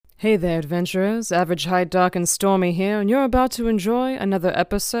Hey there, adventurers. Average Height, Dark, and Stormy here, and you're about to enjoy another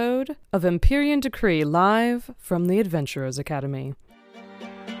episode of Empyrean Decree live from the Adventurers Academy.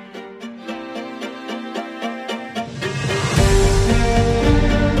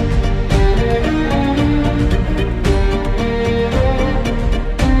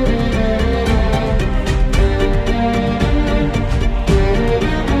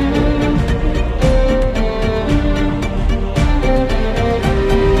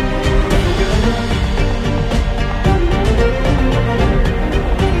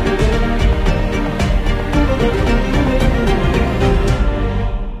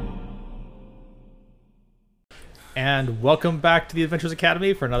 And welcome back to the Adventures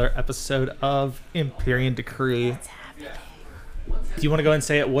Academy for another episode of Empyrean Decree. Do you want to go and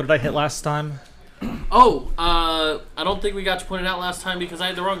say it? What did I hit last time? I don't think we got to point it out last time because I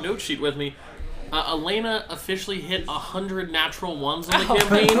had the wrong note sheet with me. Elena officially hit 100 natural ones in the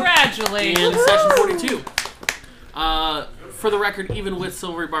campaign. Congratulations! In session 42. For the record, even with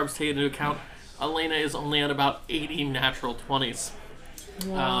Silvery Barbs taken into account, Elena is only at about 80 natural 20s.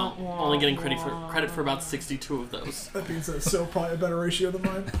 Only getting credit for about 62 of those. That means that's still probably a better ratio than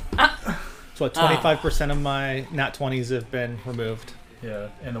mine. So 25% of my nat 20s have been removed. Yeah,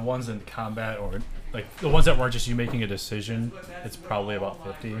 and the ones in combat, or like the ones that weren't just you making a decision, it's probably about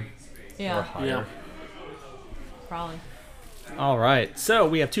 50 or higher. Yeah. Probably. All right, so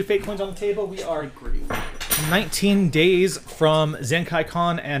we have 2 fate coins on the table. We are 19 days from Zenkai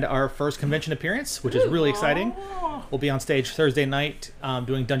Con and our first convention appearance, which is really exciting. We'll be on stage Thursday night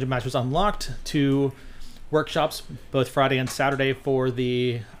doing Dungeon Masters Unlocked, 2 workshops, both Friday and Saturday for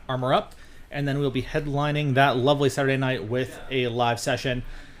the Armor Up, and then we'll be headlining that lovely Saturday night with a live session.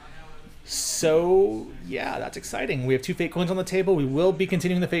 So, yeah, that's exciting. We have 2 fate coins on the table. We will be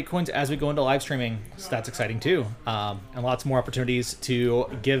continuing the fate coins as we go into live streaming, so that's exciting too. And lots more opportunities to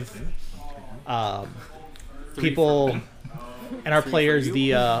give people and our players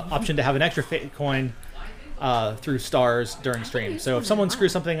the option to have an extra fate coin through stars during stream. So if someone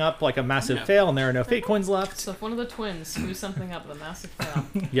screws something up like a massive fail and there are no fate coins left, So if one of the twins screws something up with a massive fail,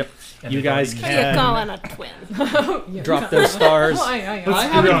 yep, And you they've already guys used can calling a twin. drop those stars. I I Screw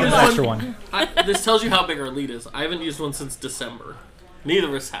haven't on used an extra one. one. This tells you how big our lead is. I haven't used one since December. Neither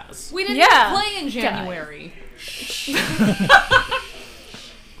of us has. we didn't Yeah. play in January.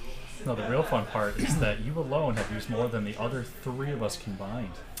 No, the real fun part is that you alone have used more than the other 3 of us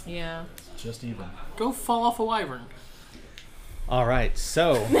combined. Yeah. Just even. Go fall off a wyvern. All right,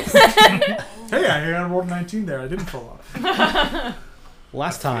 so Hey, I rolled 19 there. I didn't fall off.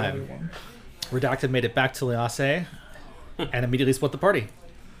 last The other time, one. Redacted made it back to Liasse and immediately split the party.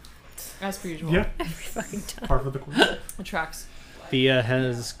 As per usual. Yeah, Every fucking time. part of the queen. It tracks. Thea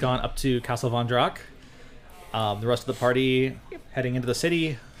has gone up to Castle Von Drac. The rest of the party heading into the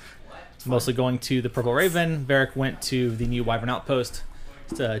city, mostly going to the Purple Raven. Varric went to the new Wyvern Outpost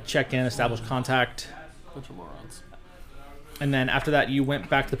to check in, establish contact. Bunch of morons. And then after that, you went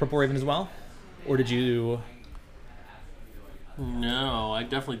back to the Purple Raven as well? Or did you... No, I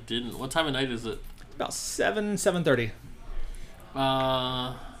definitely didn't. What time of night is it? About 7:30.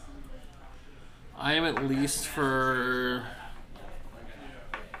 I am at least for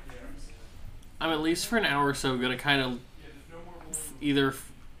an hour or so gonna kind of either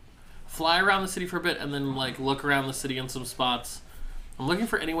fly around the city for a bit and then like look around the city in some spots. I'm looking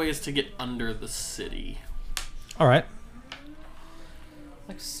for any ways to get under the city. All right.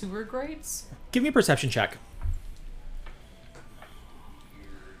 Like sewer grates? Give me a perception check.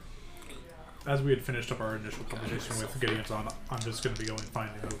 As we had finished up our initial conversation with getting us on, I'm just going to be going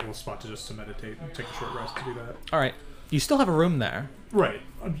finding a little spot to meditate and take a short rest to do that. All right. You still have a room there. Right.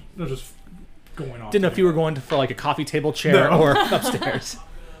 I'm just going off. Didn't know if you were going for like a coffee table chair No. or upstairs.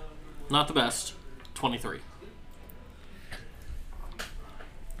 Not the best. 23.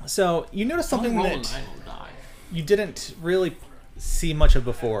 So you noticed something Don't roll a that 9, I'll die. you didn't really see much of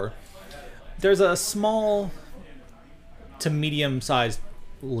before. There's a small to medium-sized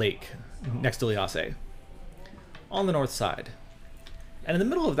lake next to Liasse on the north side. And in the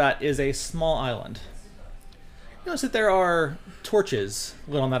middle of that is a small island. You notice that there are torches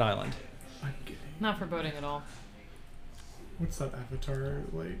lit on that island. I'm kidding. Not foreboding at all. What's that avatar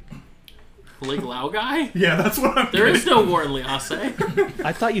like? Lake Lao guy? Yeah, that's what I'm There getting. is no war in Liasse.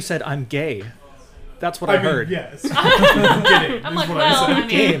 I thought you said I'm gay. That's what I I mean, heard. yes. I'm kidding. I'm is like, what well, I said. I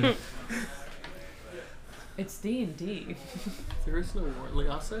mean, Game. it's D&D. There is no war in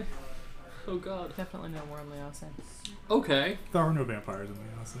Liasse. Oh god. Definitely no war in Liasse. Okay. There are no vampires in the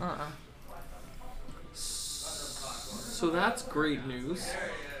house. So that's great news.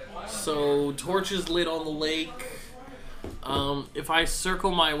 So torches lit on the lake. If I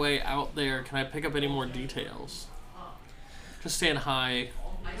circle my way out there, can I pick up any more details? Just saying hi.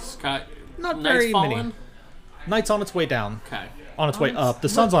 Sky. Not Night's very falling? many. Night's on its way down. Okay. On its way up. The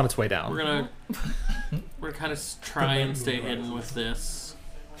sun's on its way down. We're kind of try and stay hidden with this.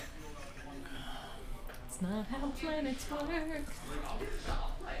 It's not how planets work.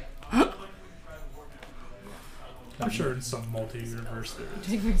 I'm sure in some multi-universe there is.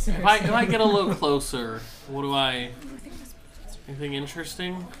 Take me If seriously. I get a little closer, what do I... Anything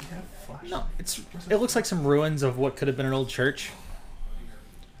interesting? No, it looks like some ruins of what could have been an old church.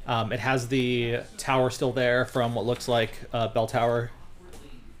 It has the tower still there from what looks like a bell tower.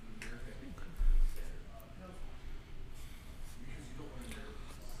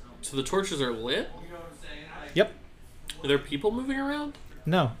 So the torches are lit? Yep. Are there people moving around?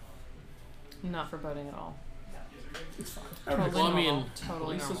 No. Not foreboding at all. Well, I mean, normal. at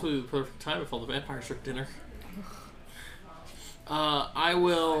Totally least this normal. would be the perfect time if all the vampires are at dinner. I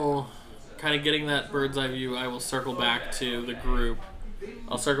will, kind of getting that bird's eye view, I will circle back to the group.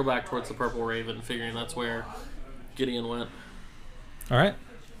 I'll circle back towards the Purple Raven, figuring that's where Gideon went. All right.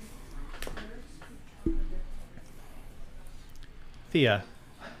 Thea.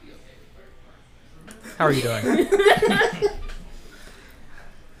 How are you doing?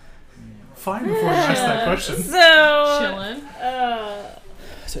 Fine before you ask that question. So, Chilling.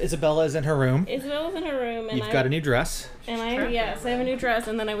 So Isabella is in her room. Isabella's in her room, and You've got a new dress. I have a new dress,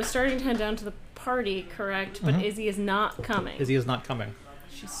 and then I was starting to head down to the party, correct? But Izzy is not coming. Izzy is not coming.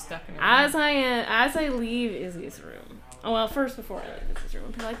 She's stuck in her As I leave Izzy's room. Oh well, first before I leave Izzy's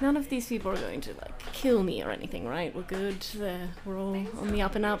room, I'm like, none of these people are going to like kill me or anything, right? We're good. We're all on the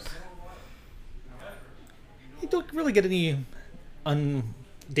up and up. You don't really get any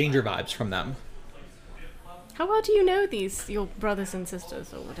danger vibes from them. How well do you know your brothers and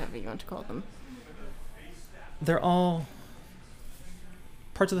sisters, or whatever you want to call them? They're all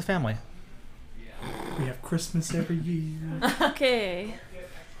parts of the family. We have Christmas every year. Okay.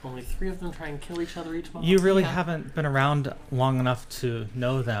 Only 3 of them try and kill each other each month. You really haven't been around long enough to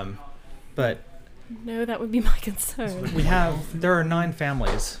know them, but No, that would be my concern. there are 9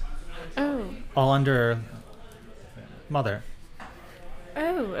 families, Oh. all under Mother.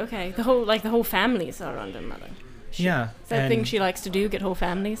 Oh, okay. The whole families are under Mother. Yeah. Is that a thing she likes to do, get whole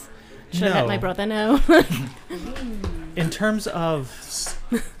families? Should I No. let my brother know? In terms of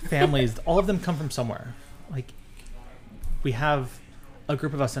families, all of them come from somewhere. Like, we have a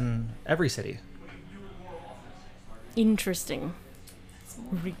group of us in every city. Interesting.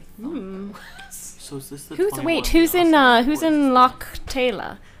 So is this the Who's 21 who's in Loch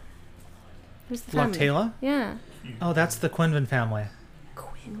Taylor? Who's the Loch family? Taylor? Yeah. Oh, that's the Quinvan family.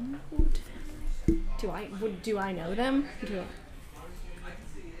 Quinwood. Do I know them?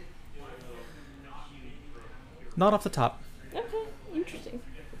 Not off the top. Okay, interesting.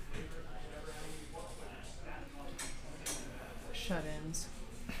 shut-ins.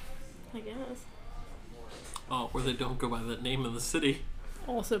 I guess. Oh, where they don't go by that name in the city.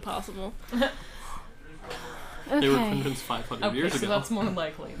 Also possible. They were Okay. convinced 500 Okay, years so ago. that's more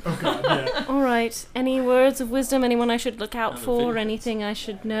likely. Oh god, yeah. All right. Any words of wisdom? Anyone I should look out Not a for? thing. Anything I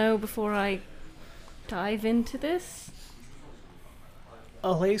should know before I dive into this?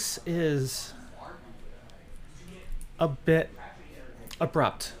 Alace is a bit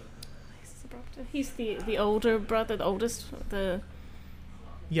abrupt. He's the older brother, the oldest.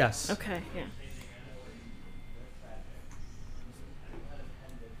 Yes. Okay, yeah.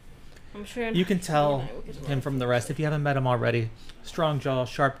 I'm sure. You can tell him from the rest if you haven't met him already. Strong jaw,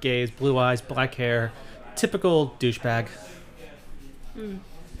 sharp gaze, blue eyes, black hair. Typical douchebag. I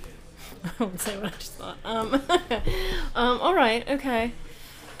won't say what I just thought. All right, okay.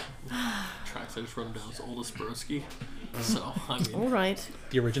 Tracks I just wrote him down as oldest broski. So, I mean, All right.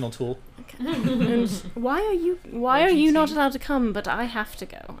 The original tool. And why are you not allowed to come? But I have to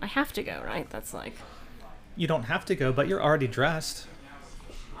go. I have to go, right? That's like. You don't have to go, but you're already dressed.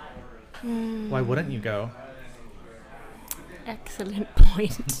 Why wouldn't you go? Excellent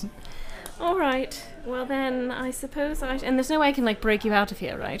point. All right. Well then, I suppose and there's no way I can like break you out of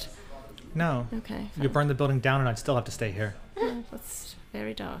here, right? No. Okay. You burn the building down and I'd still have to stay here. Yeah, that's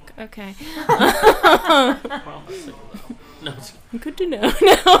very dark. Okay. no, Good to know.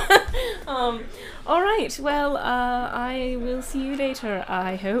 No. All right. Well, I will see you later,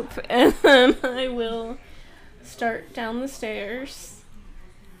 I hope. And then I will start down the stairs.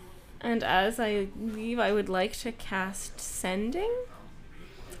 And as I leave, I would like to cast Sending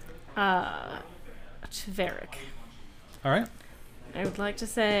to Varric. All right. I would like to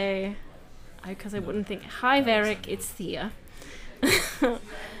say, because I wouldn't think, hi Varric, it's Thea.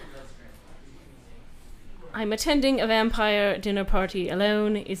 I'm attending a vampire dinner party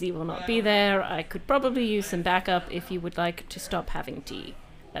alone. Izzy will not be there. I could probably use some backup if you would like to stop having tea.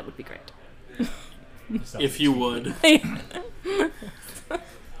 That would be great. If you would.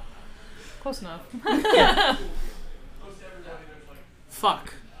 Close enough.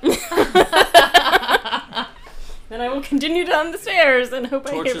 Fuck. Then I will continue down the stairs and hope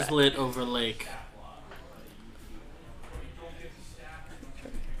I hear Torches back. lit over lake.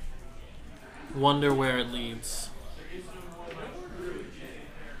 Wonder where it leads.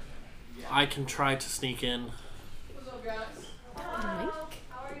 I can try to sneak in. I'm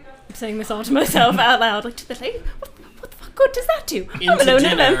saying this all to myself out loud, like, to the lake? What the fuck good does that do? I'm Into alone in a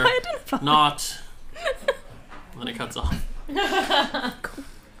dinner, vampire dinner party. not... Then it cuts off.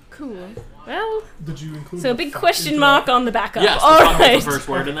 Cool. Well, Did you include so a the big fuck question into mark on the backup. Yes, All the fuck was right. the first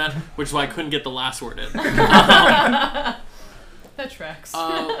word in that, which is why I couldn't get the last word in. That tracks.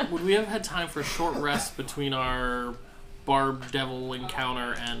 Would we have had time for a short rest between our barb devil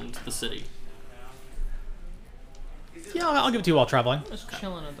encounter and the city? Yeah, I'll give it to you while traveling. Just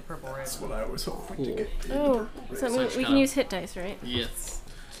chilling at the Purple Raven. That's what I was hoping to Cool. get. Oh, so So I just we can gotta- use hit dice, right? Yes.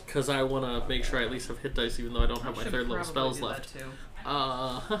 Because I want to make sure I at least have hit dice, even though I don't have my Should third level probably spells do left. that too.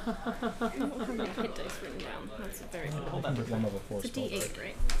 I don't have hit dice written down. That's very good. Hold on. One level 4 It's a spell. D8,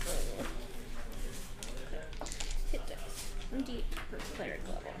 right? Hit dice. 1d8 per cleric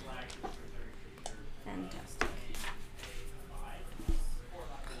level. Fantastic.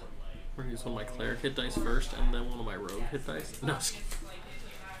 We're going to use one of my cleric hit dice first, and then one of my rogue hit dice. No, just kidding.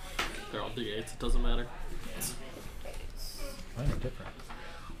 They're all D8s, it doesn't matter. Mine are different.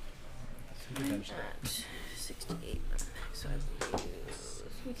 I'm at 68. So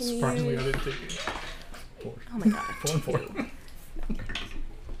we can Surprisingly, I use... didn't take it. Four. Oh my god. 4 and 4.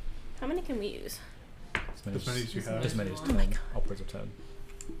 How many can we use? As many as you have. As many as Oh 10. my God. Upwards of 10.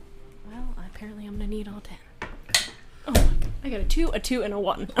 Well, apparently I'm gonna need all 10. Oh my god. I got a 2, a 2, and a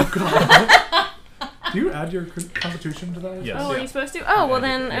 1. Do you add your constitution to that? Yes. Oh, are Yeah. you supposed to? Oh, well Yeah,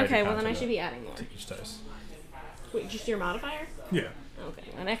 then, you add okay, your well then I con to should be adding more. To each dice. Wait, just your modifier? Yeah.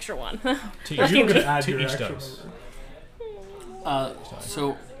 Okay, an extra one. To Because you were Lucky going me. to add To your each actual dice. number.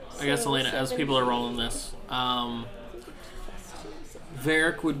 So, I guess, Elena, as people are rolling this,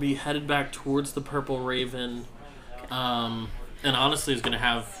 Varric would be headed back towards the Purple Raven, and honestly is going to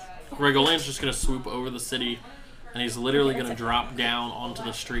have... Gregolian's just going to swoop over the city, and he's literally going to drop down onto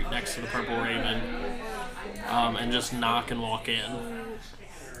the street next to the Purple Raven, and just knock and walk in.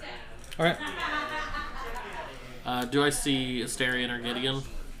 All right. Do I see Asterion or Gideon?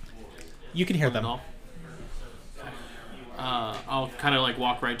 You can hear them. No. I'll kind of like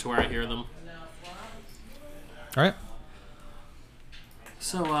walk right to where I hear them. All right.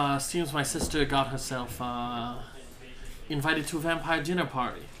 So, seems my sister got herself invited to a vampire dinner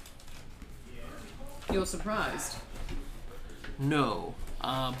party. You're surprised. No,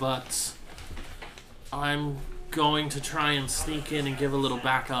 but I'm going to try and sneak in and give a little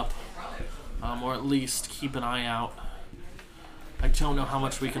backup, or at least keep an eye out. I don't know how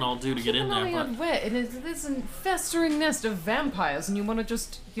much we can all do to get in there, but Wet. It is this festering nest of vampires, and you want to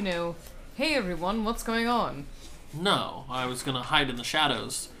just, hey everyone, what's going on? no, I was going to hide in the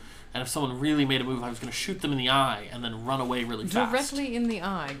shadows, and if someone really made a move, I was going to shoot them in the eye and then run away really fast. Directly in the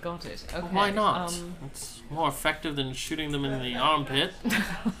eye. Got it. Okay. Why not? It's more effective than shooting them in the armpit. Sorry,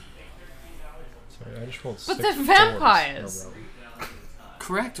 I just rolled But 6 they're fours vampires. in a row.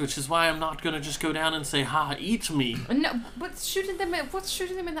 Correct, which is why I'm not going to just go down and say, ha, eat me. No, but what's shooting them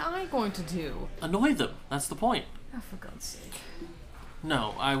in the eye going to do? Annoy them. That's the point. Oh, for God's sake.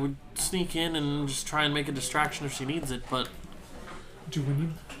 No, I would sneak in and just try and make a distraction if she needs it, but Do you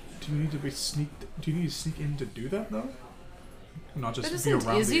need to sneak in to do that though? Not just But be isn't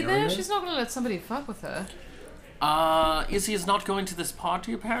around Izzy the there? area? She's not going to let somebody fuck with her. Izzy is not going to this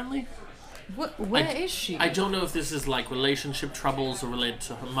party, apparently. Where is she? I don't know if this is, like, relationship troubles or related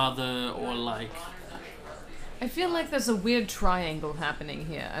to her mother or, like... I feel like there's a weird triangle happening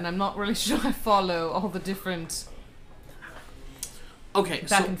here, and I'm not really sure I follow all the different... Okay,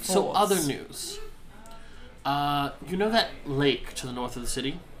 Back and so forths. other news. You know that lake to the north of the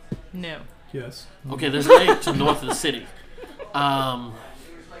city? No. Yes. Okay, there's a lake to the north of the city.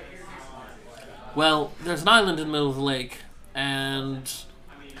 Well, there's an island in the middle of the lake, and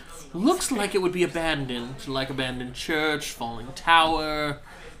looks like it would be abandoned, like abandoned church, falling tower,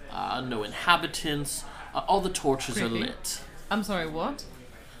 no inhabitants. All the torches are Creepy. lit. I'm sorry, what?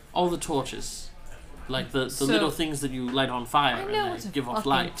 All the torches. Like the So- little things that you light on fire I know and what they a give off fucking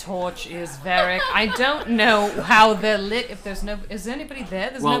light. torch is, Varric. I don't know how they're lit if there's no... Is there anybody there?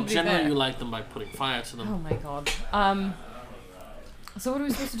 There's Well, nobody generally there. you light them by putting fire to Oh them. my god. So what are we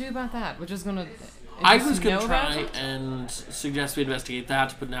supposed to do about that? We're just gonna I Does was he going know to about try it? and suggest we investigate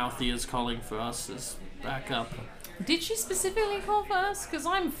that, but now Thea's calling for us as backup. Did she specifically call for us? Because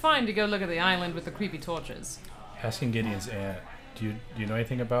I'm fine to go look at the island with the creepy torches. Asking Gideon's aunt, do you know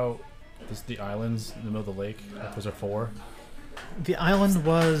anything about the islands in the middle of the lake? Like, was there 4? The island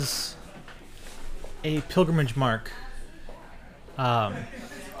was a pilgrimage mark.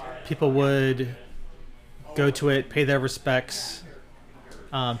 People would go to it, pay their respects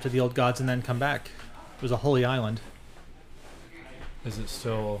to the old gods, and then come back. It was a holy island. Is it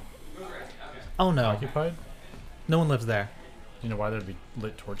still Oh no, occupied? no one lives there. You know why there'd be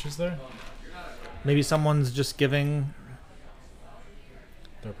lit torches there? Maybe someone's just giving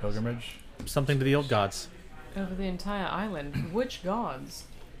Their pilgrimage? something to the old gods. Over the entire island. Which gods?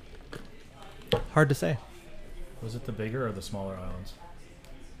 Hard to say. Was it the bigger or the smaller islands?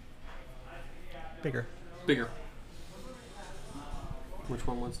 Bigger. Bigger. Which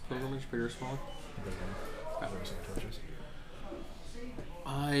one was the pilgrimage? Bigger or smaller? The bigger one. There were some torches.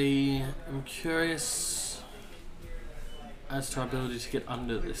 I am curious as to our ability to get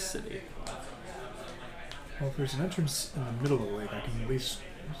under this city. Well, if there's an entrance in the middle of the lake, I can at least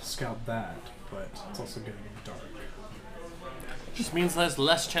scout that, but it's also getting dark. Just means there's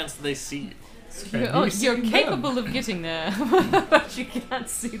less chance that they see you. And You're you see them. capable of getting there, but you can't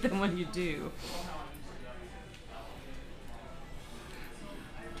see them when you do.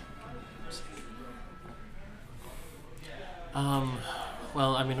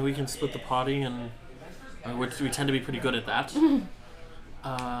 Well, I mean, we can split the party, and we tend to be pretty good at that.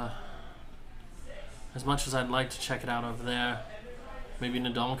 As much as I'd like to check it out over there, maybe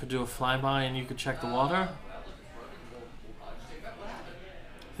Nadal could do a flyby, and you could check the water.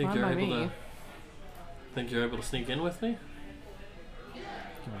 Think Fine you're by able me. to? Think you're able to sneak in with me? Give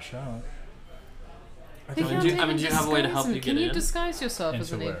it a shot. They mean, can't do you- even do you have a way to disguise help him. you Can get you in? disguise yourself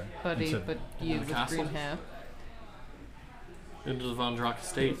as Into where? anybody Into- but you the with castle? green hair? Into the Von Drock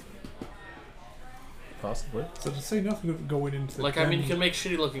estate? Possibly. So to say nothing of going into the Like, I mean, you den- can make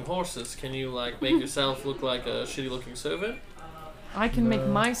shitty looking horses. Can you, like, make yourself look like a shitty looking servant? I can make No.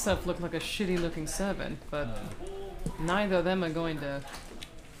 myself look like a shitty looking servant, but neither of them are going to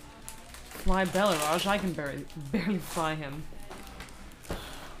fly Belaraj. I can barely fly him.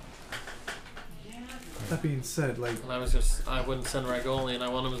 That being said, like, And I wouldn't send Ragolian. I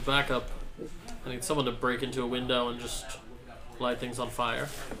want him as backup. I need someone to break into a window and just light things on fire.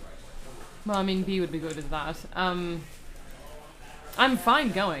 Well, I mean, B would be good at that. I'm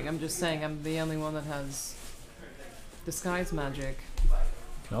fine going. I'm just saying I'm the only one that has disguise magic. You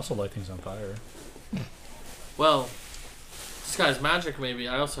can also light things on fire. Well, disguise magic maybe.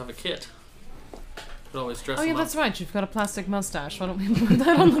 I also have a kit. Could always dress Oh yeah, him that's up. right. You've got a plastic mustache. Why don't we put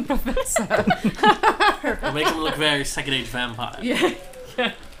that on the professor? I'll make him look very second age vampire. Yeah, yeah.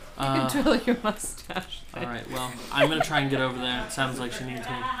 You Uh, can twirl your mustache. Alright, well, I'm gonna try and get over there. It sounds like she needs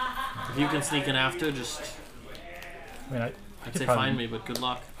me. If you can sneak in after, just, I mean, I I'd could say probably- find me, but good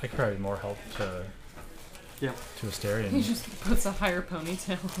luck. I could probably more help to Yeah. to Astarion. He just puts a higher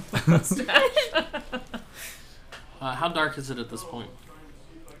ponytail on the mustache. How dark is it at this point?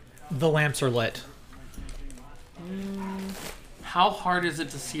 The lamps are lit. How hard is it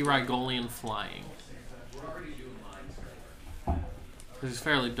to see Rygolian flying? Because it's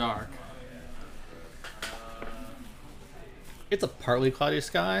fairly dark. It's a partly cloudy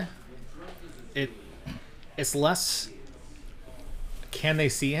sky. It's less can they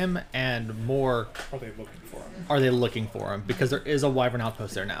see him and more are they looking for him? are they looking for him, because there is a wyvern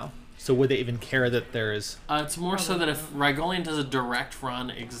outpost there now. So would they even care that there is? It's more so that if Rygolian does a direct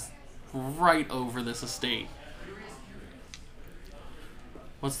run right over this estate,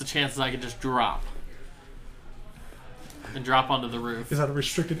 what's the chances I could just drop? And drop onto the roof? Is that a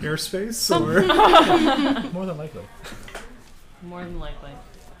restricted airspace or? More than likely. More than likely.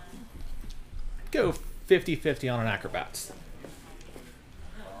 Go 50-50 on an acrobats.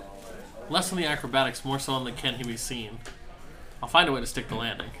 Less on the acrobatics, more so on the can he be seen. I'll find a way to stick the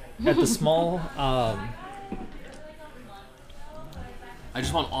landing. At the small, I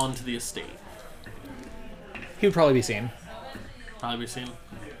just want onto the estate. he would probably be seen. Probably be seen.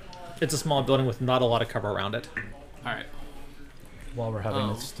 It's a small building with not a lot of cover around it. Alright. While we're having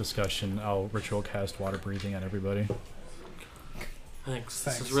Oh. this discussion, I'll ritual cast water breathing on everybody. Thanks.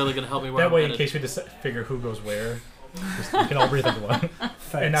 This is Thanks. really going to help me where That I'm way, in headed. case we just figure who goes where, just, you can all breathe underwater.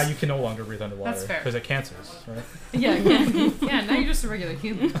 And now you can no longer breathe underwater. That's fair. Because it cancels, right? Yeah, yeah, yeah. Now you're just a regular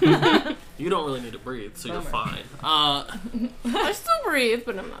human. You don't really need to breathe, so you're Bummer. fine. I still breathe,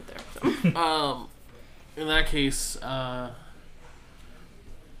 but I'm not there. So. In that case, because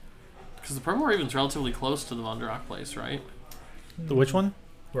the Purple Raven's relatively close to the Von Drock place, right? The which one?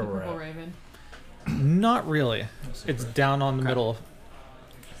 Where we're Purple at. Raven. Not really. It's down on the middle.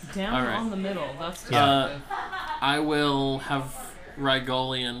 Down All right. on the middle. That's Yeah. destructive. I will have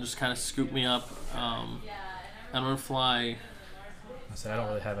Rygolian just kind of scoop me up. I'm gonna fly. I say I don't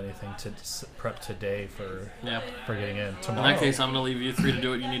really have anything to prep today for Yeah. getting in. In Tomorrow. that case, I'm gonna leave you three to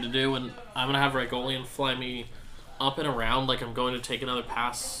do what you need to do, and I'm gonna have Rygolian fly me up and around like I'm going to take another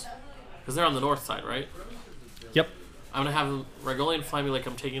pass, because they're on the north side, right? Yep. I'm gonna have Rygolian fly me like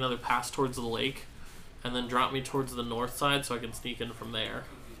I'm taking another pass towards the lake, and then drop me towards the north side so I can sneak in from there.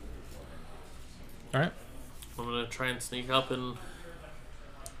 All right. I'm gonna try and sneak up, and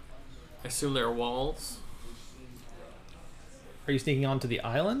I assume there are walls. Are you sneaking onto the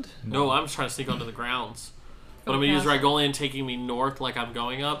island? No, I'm just trying to sneak onto the grounds. But I'm gonna use Rygolian taking me north like I'm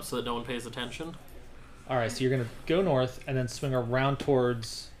going up so that no one pays attention. All right, so you're going to go north and then swing around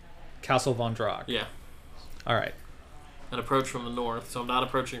towards Castle Von Draak. Yeah. All right. And approach from the north, so I'm not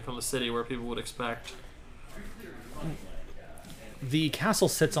approaching from the city where people would expect. The castle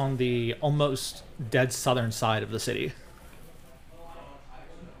sits on the almost dead southern side of the city.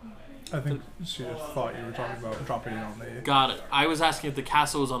 I think she just thought you were talking about dropping it on the. Got it. I was asking if the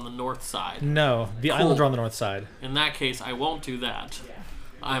castle was on the north side. No, the Cool. islands are on the north side. In that case, I won't do that.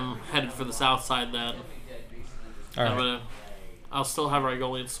 I'm headed for the south side then. All right. I'll still have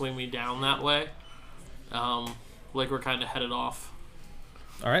Rygolian swing me down that way. Like we're kind of headed off.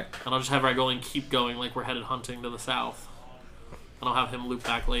 All right. And I'll just have Rygolian keep going like we're headed hunting to the south. And I'll have him loop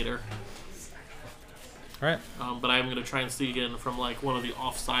back later. All right. But I'm going to try and sneak in from like one of the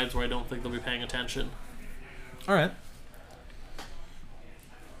off sides where I don't think they'll be paying attention. All right.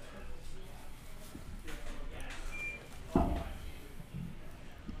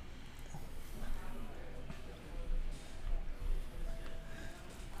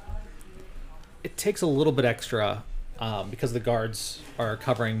 It takes a little bit extra because the guards are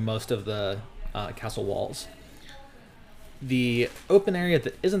covering most of the castle walls. The open area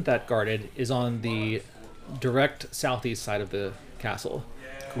that isn't that guarded is on the direct southeast side of the castle,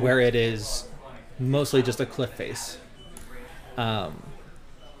 where it is mostly just a cliff face. You'd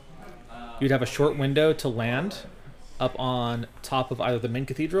have a short window to land up on top of either the main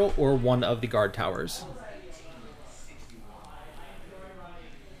cathedral or one of the guard towers.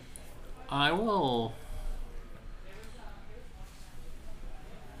 I will...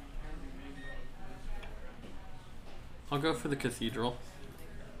 I'll go for the cathedral.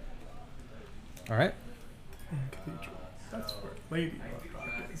 All right. Cathedral. That's where Lady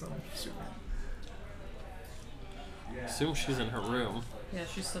Von is, I'm assuming. Assume she's in her room, Yeah,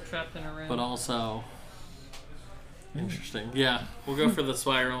 she's still trapped in her room. but also... Interesting. Yeah, we'll go for the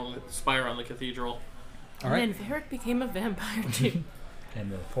spire on the cathedral. All right. And then Varric became a vampire too.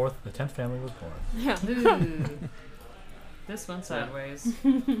 And the 10th family was born. Yeah. Ooh. This went sideways.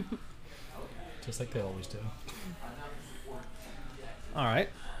 Just like they always do. All right.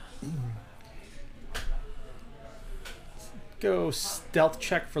 Go stealth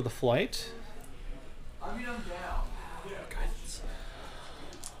check for the flight. Guidance.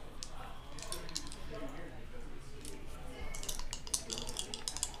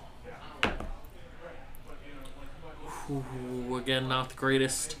 Ooh, again, not the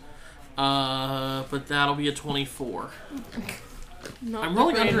greatest. But that'll be a 24. Not I'm the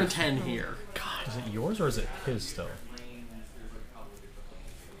rolling under a greatest. 10 here. Is it yours or is it his still?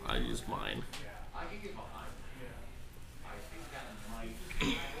 I used mine.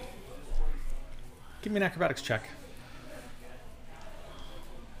 Give me an acrobatics check.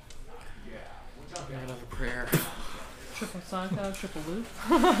 I'm gonna have a prayer. Triple Sanka, triple loop.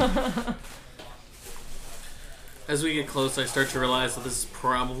 As we get close, I start to realize that this is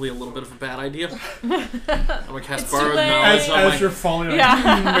probably a little bit of a bad idea. I'm gonna cast borrowed knowledge on As you're falling on Yeah.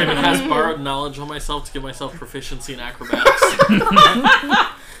 I'm gonna cast borrowed knowledge on myself to give myself proficiency in acrobatics. And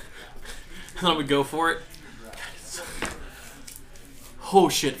I'm gonna go for it. Oh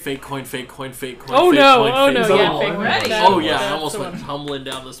shit! Fake coin, fake coin, fake coin. Oh fake no! coin, Oh fake no! coin. Yeah, Oh, fake ready. that- Oh yeah! I that's almost the went one. tumbling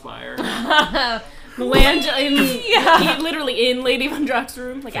down the spire. Land literally in Lady Von Draak's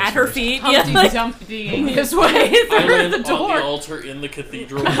room, like at her feet. Yeah, Humpty like Dumpty. this way I through land the on door. the altar in the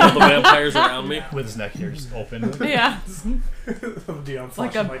cathedral with all the vampires around me. With his neck here just open. Yeah. Dion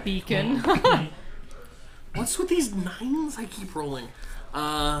Like a flashing light. beacon. What's with these 9s I keep rolling?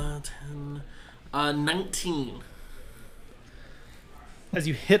 10, 19. As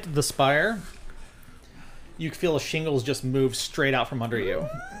you hit the spire, you feel the shingles just move straight out from under you.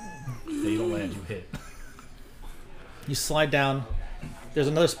 Yeah, you don't land, you hit. You slide down. There's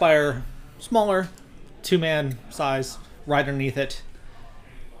another spire, smaller, 2-man size, right underneath it.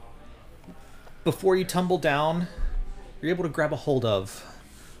 Before you tumble down, you're able to grab a hold of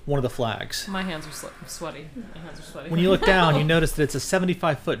one of the flags. My hands are sweaty. My hands are sweaty. When you look down, you notice that it's a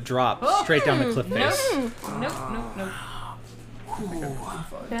 75-foot drop straight down the cliff face. Nope.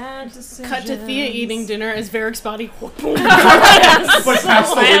 Bad decision. Cut to Thea eating dinner as Varric's body. Like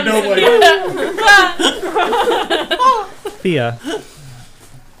past the window, like Thea,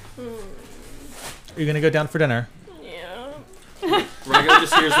 are you gonna go down for dinner? Yeah. Rago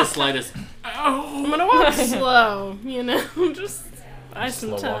just hears the slightest. I'm gonna walk slow, just buy some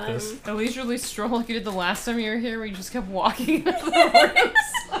Slow walk time. this. A leisurely stroll like you did the last time you were here, where you just kept walking into the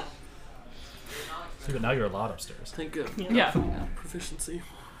rooms. See, but now you're allowed upstairs. Thank God. Yeah. Proficiency.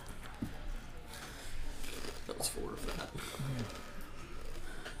 That was 4 for that.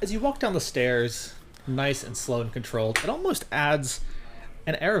 As you walk down the stairs, nice and slow and controlled, it almost adds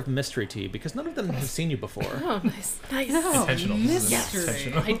an air of mystery to you because none of them have seen you before. Oh, nice. Intentional. This is mystery.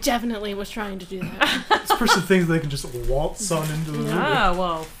 intentional. I definitely was trying to do that. this person thinks they can just waltz on into the room. Ah,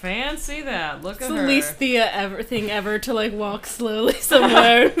 well, fancy that. Look It's at the her. least Thea thing ever to like walk slowly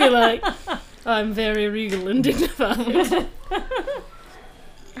somewhere and be like, I'm very regal and dignified.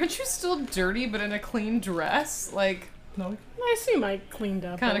 Aren't you still dirty but in a clean dress? Like, No. I assume I cleaned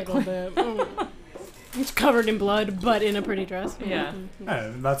up Kinda a little bit. It's covered in blood, but in a pretty dress. Yeah.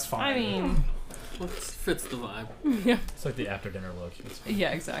 That's fine. I mean, Fits the vibe. Yeah. It's like the after dinner look. It's fine. yeah,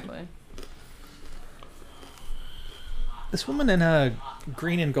 exactly. This woman in a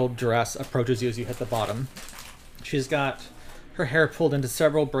green and gold dress approaches you as you hit the bottom. She's got her hair pulled into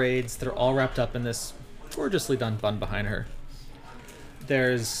several braids that are all wrapped up in this gorgeously done bun behind her.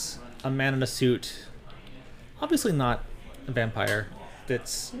 There's a man in a suit, obviously not a vampire,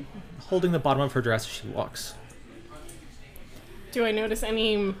 that's holding the bottom of her dress as she walks. Do I notice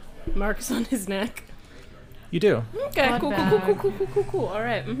any marks on his neck? You do. Okay, Blood cool. All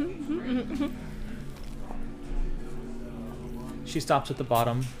right. She stops at the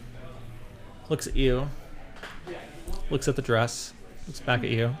bottom, looks at you, looks at the dress, looks back at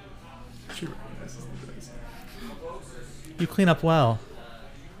you. She recognizes the dress. You clean up well.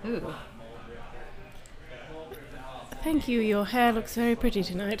 Ooh. Thank you. Your hair looks very pretty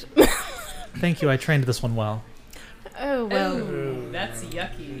tonight. Thank you, I trained this one well. Oh well. Ooh, that's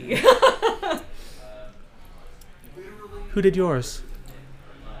yucky. Who did yours?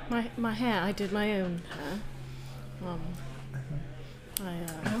 My hair. I did my own hair.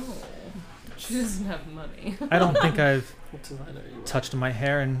 Oh. She doesn't have money. I don't think I've What design are you? touched my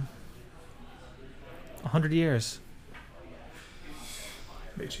hair in 100 years.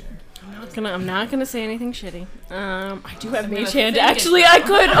 Mage hand. I'm not gonna say anything shitty. I do have I'm gonna mage hand. think Actually, it- I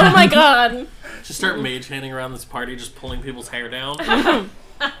could. Oh my god. Just start mage handing around this party, just pulling people's hair down.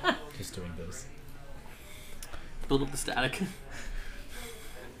 Just doing this. Build up the static.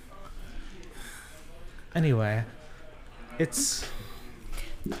 Anyway, it's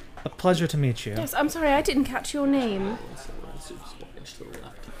a pleasure to meet you. Yes, I'm sorry. I didn't catch your name. Inch to the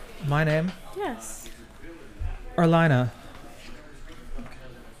left. My name? Yes. Arlina.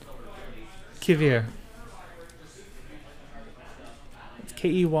 Kivir. It's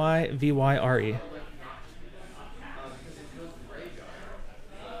Keyvyre.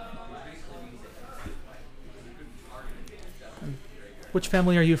 Which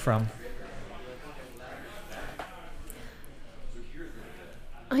family are you from?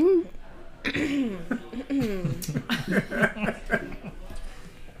 I'm.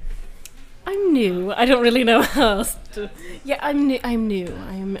 I'm new. I don't really know how else to. Yeah, I'm new. I'm new.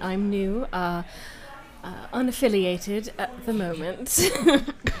 Unaffiliated at the moment.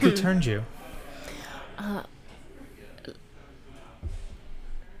 Who turned you?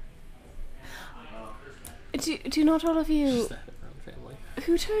 Do not all of you? Just that family.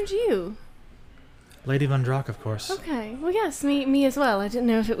 Who turned you? Lady Von Drock, of course. Okay. Well, yes, me as well. I didn't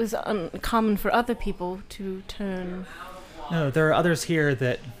know if it was uncommon for other people to turn. No, there are others here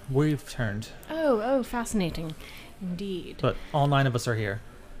that we've turned, Oh, fascinating, indeed. but all 9 of us are here.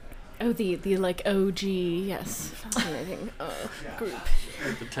 Oh, the like OG, yes, fascinating group.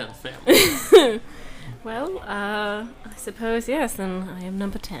 The 10th family. Well, I suppose yes. Then I am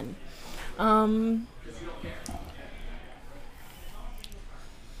number 10.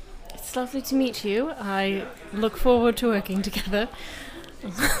 It's lovely to meet you. I look forward to working together.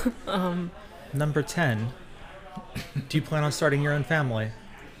 Number 10. Do you plan on starting your own family?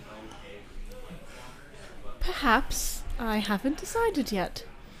 Perhaps I haven't decided yet.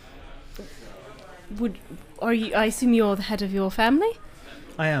 Are you? I assume you're the head of your family.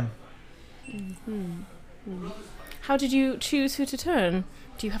 I am. How did you choose who to turn?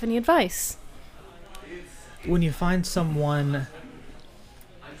 Do you have any advice? When you find someone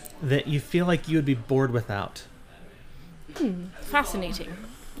that you feel like you would be bored without, Fascinating.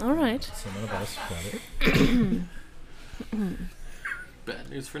 All right. So none of us got it. Bad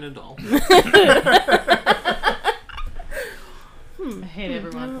news for Nadal. I hate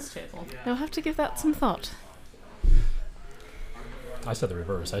everyone at this table. I'll have to give that some thought. I said the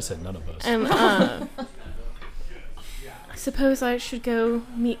reverse. I said none of us. And I suppose I should go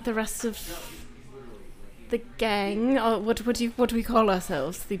meet the rest of the gang. What do we call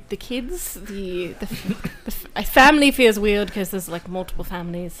ourselves? The kids? Family feels weird because there's like multiple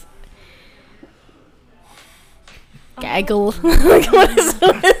families. Gaggle. Like, what is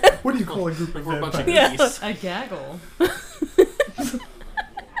it? What do you call a group of We're a bunch of vampires? geese. A gaggle.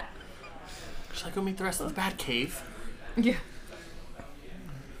 Should I go meet the rest of the Bat Cave? Yeah.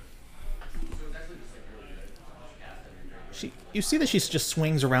 You see that she just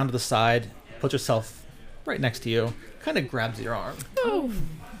swings around to the side, puts herself right next to you, kind of grabs your arm. Oh,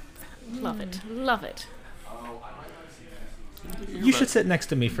 love it. Love it. You should sit next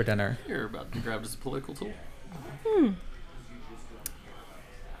to me for dinner. You're about to be grabbed as a political tool.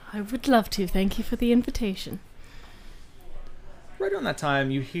 I would love to. Thank you for the invitation. Right around that time,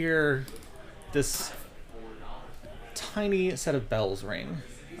 you hear this tiny set of bells ring.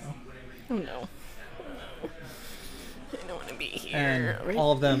 Oh no. I don't want to be here. And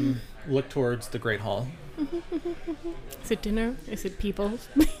all of them look towards the Great Hall. Is it dinner? Is it people?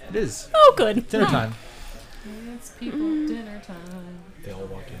 It is Oh, good. dinner time. It's people dinner time. They all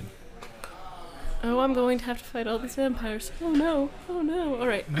walk in. Oh, I'm going to have to fight all these vampires. Oh no. Oh no. All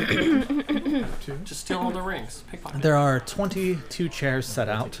right. Just steal all the rings. Pickpocket. There are 22 chairs set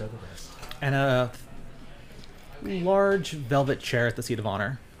out, and a large velvet chair at the seat of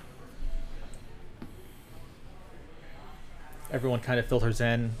honor. Everyone kind of filters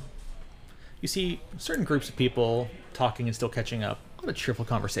in. You see certain groups of people talking and still catching up. A lot of cheerful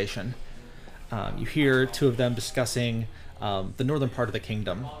conversation. You hear two of them discussing the northern part of the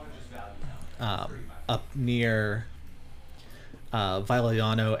kingdom, up near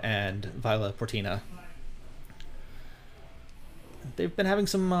Vigliano and Villa Portina. They've been having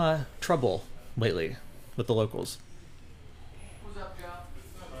some trouble lately with the locals.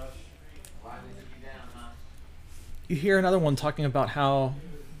 You hear another one talking about how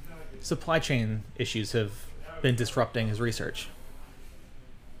supply chain issues have been disrupting his research.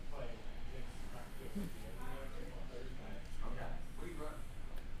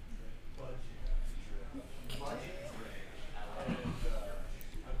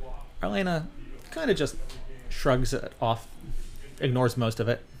 Arlena kind of just shrugs it off, ignores most of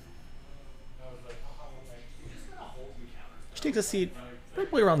it. She takes a seat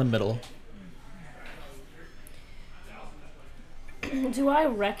probably around the middle. Do I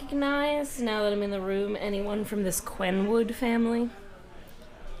recognize, now that I'm in the room, anyone from this Quenwood family?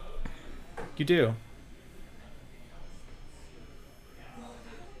 You do.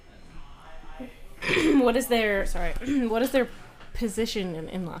 What is their position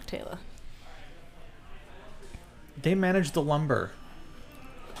in Locktala? They manage the lumber.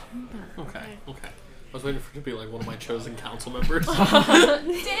 Okay. I was waiting for it to be like one of my chosen council members.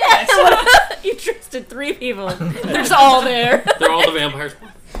 You trusted 3 people. They're just all there. They're all the vampires.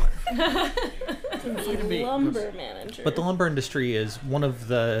 Lumber manager. But the lumber industry is one of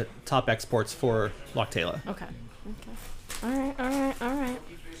the top exports for Locktala. Okay. All right.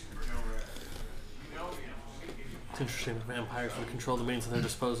 It's interesting that vampires would control the means at their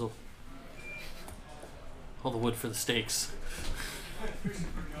disposal. All the wood for the stakes.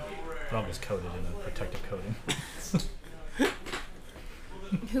 But I'm just coated in a protective coating.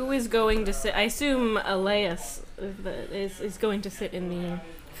 Who is going to sit? I assume Elias is going to sit in the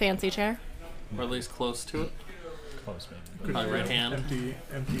fancy chair. Or at least close to it. Close, maybe. Could My be right hand. Empty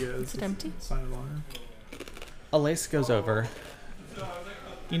as Is it empty? sign of honor. Alace goes over.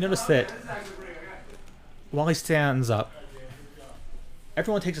 You notice that while he stands up,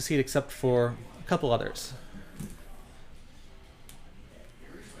 everyone takes a seat except for a couple others.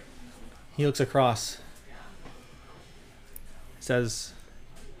 He looks across, says,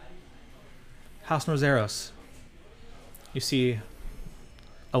 House Norzeros. You see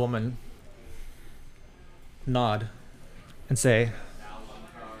a woman nod and say,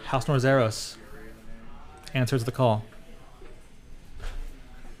 House Norzeros, answers the call.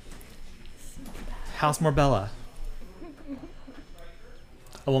 House Morbella.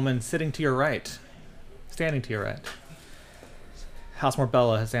 A woman sitting to your right, standing to your right. House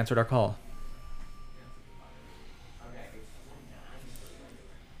Morbella has answered our call.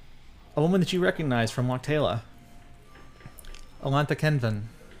 A woman that you recognize from Locktala. Alantha Kenvan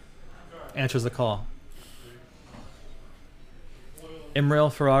answers the call.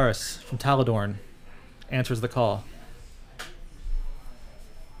 Imrael Ferraris from Taladorn answers the call.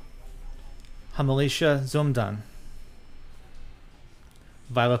 Hamalisha Zumdan.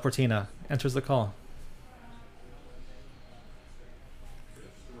 Viola Portina answers the call.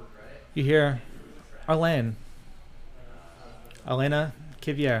 You hear Arlene. Elena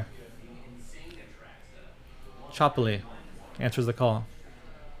Kivier. Chopoli answers the call.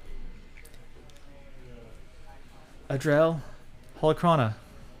 Adrel Holocrona.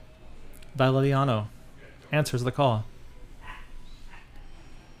 Valeriano answers the call.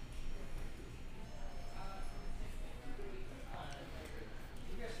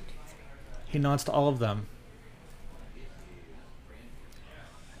 He nods to all of them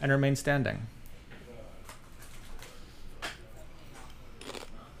and remains standing.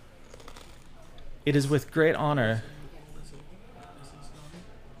 It is with great honor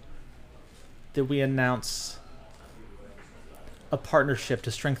that we announce a partnership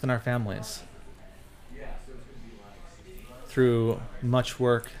to strengthen our families. Through much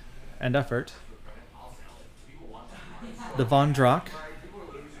work and effort, the Von Drack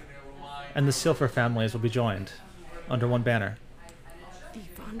and the Silfer families will be joined under one banner. The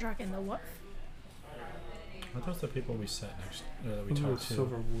Von Drack and the what? Are those the people we sat next that we talked to?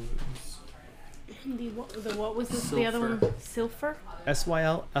 Silver Woods. The what was this? The other one? Silfer?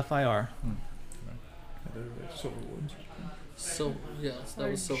 SYLFIR. Silver Woods. So yes, that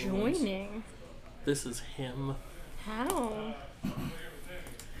They're was Silver Woods. joining. This is him. How?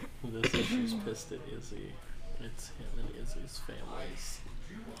 This is she's pissed at Izzy. It's him and Izzy's families.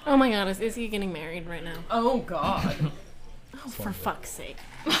 Oh my god, is Izzy getting married right now? Oh God. Oh, for fuck's sake.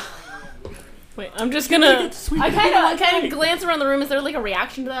 Wait, I'm just gonna. I kind of glance around the room. Is there like a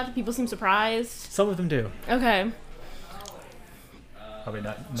reaction to that? Do people seem surprised? Some of them do. Okay. Probably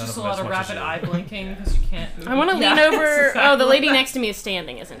not. None Just of a them lot as of much as rapid you. eye blinking because you can't. I want to lean Yeah, over. exactly. Oh, the lady next to me is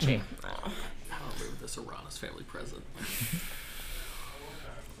standing, isn't she? Oh. I'll move this Uranus family present.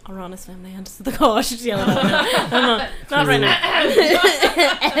 Aranis family answers the call. I should yell at them. Not right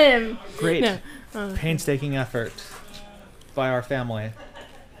now. Great, No. painstaking effort by our family.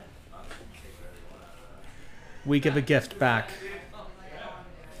 We give a gift back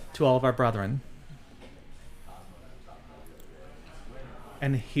to all of our brethren.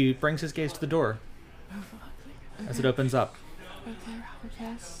 And he brings his gaze to the door as it opens up.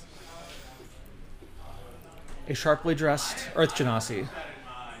 A sharply dressed Earth Genasi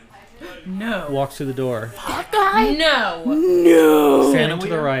No. walks through the door, No. standing to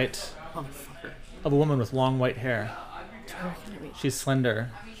the right Motherfucker. of a woman with long white hair. She's slender.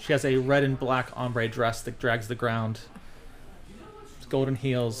 She has a red and black ombre dress that drags the ground. Golden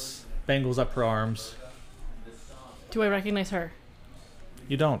heels, bangles up her arms. Do I recognize her?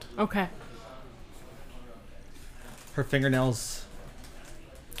 You don't. Okay. Her fingernails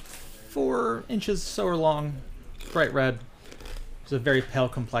 4 inches so are long, bright red. She's a very pale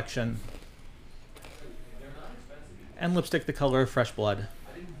complexion. And lipstick the color of fresh blood.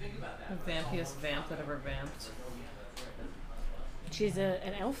 The vampiest vamp that ever vamped. She's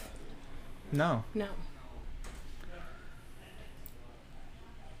an elf? No. No.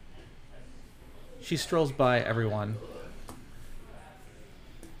 She strolls by everyone.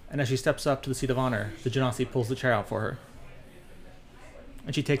 And as she steps up to the seat of honor, the Genasi pulls the chair out for her.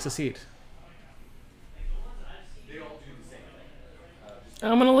 And she takes a seat.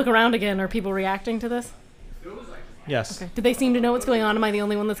 I'm gonna look around again. Are people reacting to this? Yes. Okay. Do they seem to know what's going on? Am I the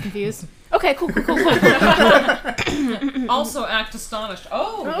only one that's confused? Okay, cool. Also act astonished.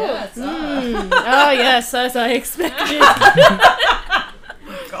 Oh, yes. Oh, yes, as I expected.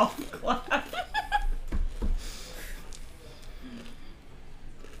 Golf clap.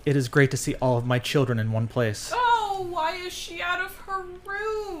 It is great to see all of my children in one place. Oh, why is she out of her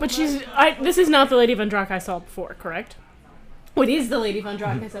room? But this is not the Lady Von Drack I saw before, correct? What is the Lady Von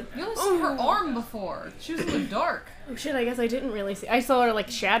Drack I said? You only saw her arm before. She was in the dark. Oh shit, I guess I didn't really see. I saw her like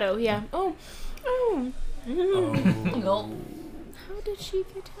shadow, yeah. Oh. Gulp. How did she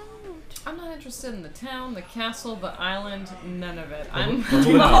get out? I'm not interested in the town, the castle, the island, none of it. I'm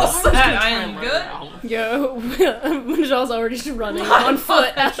moving on. all set. I am good. Yo, Majal's already running on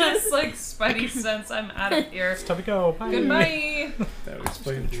foot. Just like Spidey sense, I'm out of here. It's time to go. Bye. Goodbye. That would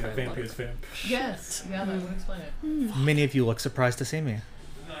explain the vampiest vamp. Yes. Yeah, that would explain it. Many of you look surprised to see me.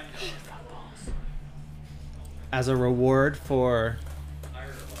 As a reward for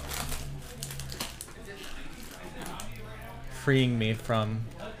freeing me from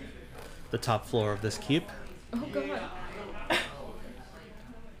the top floor of this keep, Oh god.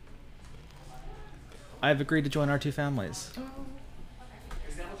 I have agreed to join our two families.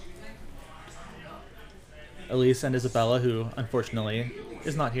 Elise and Isabella, who unfortunately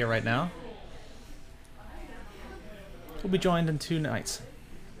is not here right now, will be joined in 2 nights.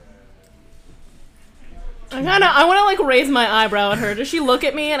 I want to like raise my eyebrow at her. Does she look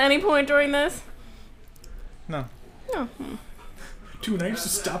at me at any point during this? No. No. 2 nights to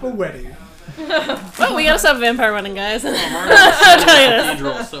stop a wedding. Oh, we gotta stop vampire running, guys. I'll tell you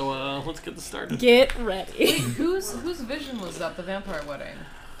cathedral, so let's get this started. Get ready. Whose vision was that? The vampire wedding.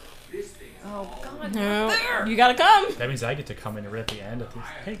 Oh God! No, you gotta come. That means I get to come in right at the end of this.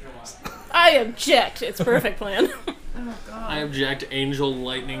 Hey, guys. I object. It's perfect plan. Oh God! I object. Angel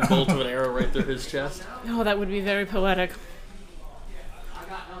lightning bolt of an arrow right through his chest. Oh, that would be very poetic.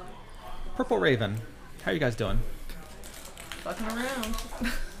 Purple Raven. How are you guys doing? Fucking around.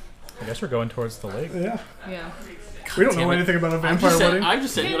 I guess we're going towards the lake. Yeah. Yeah. We don't know damn it. anything about a vampire wedding. I'm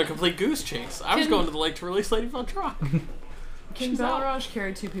just saying, on a complete goose chase. I was going to the lake to release Lady Feltron. Can Balraj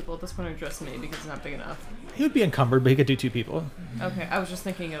carry 2 people at this point, or just me because it's not big enough? He would be encumbered, but he could do 2 people. Okay, I was just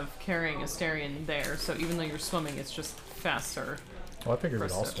thinking of carrying Asterion there, so even though you're swimming, it's just faster. Well, I figured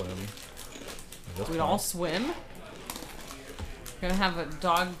we'd all First swim. We'd all swim? Gonna have a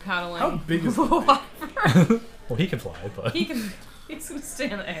dog paddling. How big is Well, he can fly, but he's gonna stay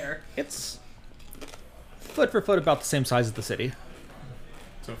in the air. It's foot for foot about the same size as the city.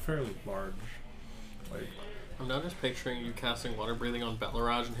 So fairly large. Like, I'm now just picturing you casting water breathing on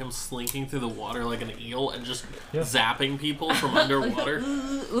Belaraj and him slinking through the water like an eel and just zapping people from underwater.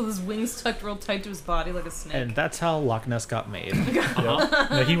 With his wings tucked real tight to his body like a snake. And that's how Loch Ness got made. Yep.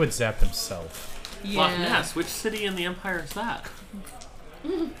 No, he would zap himself. Yeah. Loch Ness, which city in the Empire is that?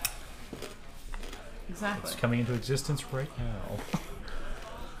 Exactly. It's coming into existence right now.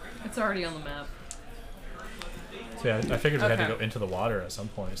 It's already on the map. So yeah, I figured we had to Okay. go into the water at some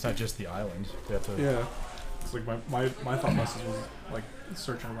point. It's not just the island. We have to. yeah. It's like my thought process was like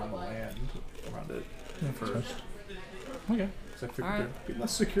searching around the land around it first. Okay. So I figured Alright. there'd be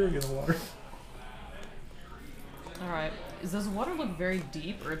less security in the water. Alright. Does the water look very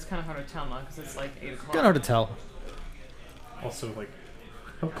deep, or it's kind of hard to tell now because it's like 8 o'clock? Don't know how to tell. Also, like,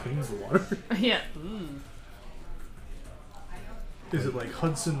 how clean is the water? Yeah. Ooh. Is it like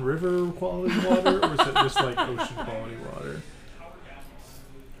Hudson River quality water, or is it just like ocean quality water?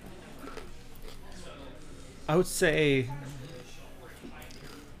 I would say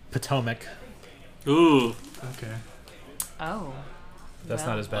Potomac. Ooh. Okay. Oh. That's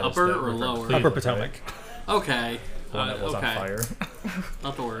Well. not as bad Upper as the or river lower? Cleveland, Upper right? Potomac. Okay. The one that was okay. on fire.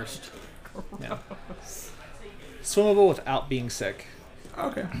 Not the worst. Yeah. Swimmable without being sick.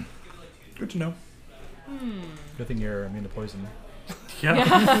 Okay. Good to know. Good thing you're immune to poison.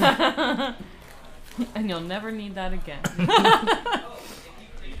 Yeah. And you'll never need that again.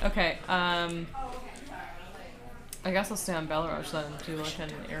 Okay, I guess I'll stay on Belaraj then and do like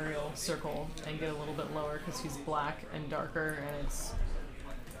an aerial circle and get a little bit lower because he's black and darker and it's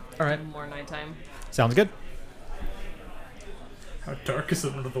Alright. more nighttime. Sounds good. How dark is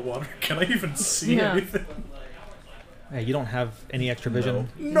it under the water? Can I even see Yeah. anything? Hey, you don't have any extra vision.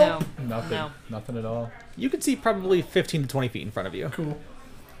 No. Nothing. No. Nothing at all. You can see probably 15 to 20 feet in front of you. Cool.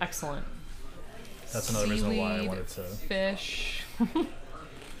 Excellent. That's another reason why I Seaweed, wanted to. Fish.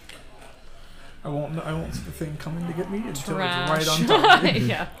 I won't see the thing coming to get me until Trash. it's right on top of me.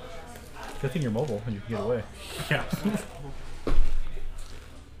 Yeah. Good thing you're mobile and you can get away. Yeah.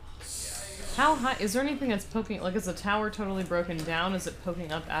 How high? Is there anything that's poking? Like, is the tower totally broken down? Is it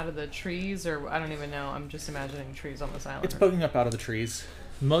poking up out of the trees? Or I don't even know. I'm just imagining trees on this island. It's poking up out of the trees.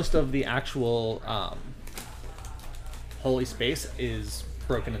 Most of the actual holy space is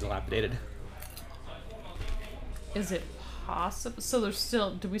broken and dilapidated. Is it possible? So there's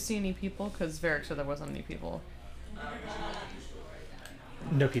still. Do we see any people? Because Varric said there wasn't any people.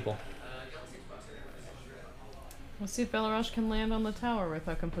 No people. Let's see if Belaraj can land on the tower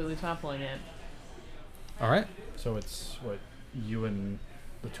without completely toppling it. Alright. So it's what, you and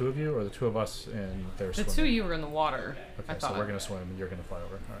the 2 of you, or the 2 of us and they're The swimming? 2 of you were in the water. I Okay, so thought. we're gonna swim and you're gonna fly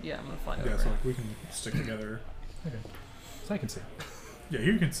over. All right. Yeah, I'm gonna fly Yeah, over. so we can stick together. Okay. So I can see. Yeah,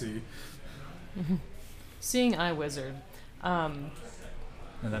 you can see. Seeing Eye Wizard. And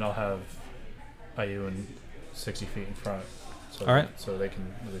then I'll have Ayun 60 feet in front. So All right. So they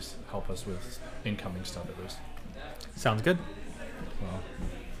can at least help us with incoming stuff at least. Sounds good. Well,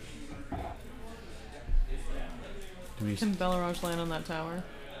 do we? Can Belaraj land on that tower?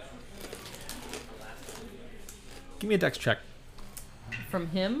 Give me a dex check From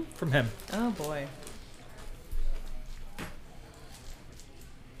him? from him. Oh boy.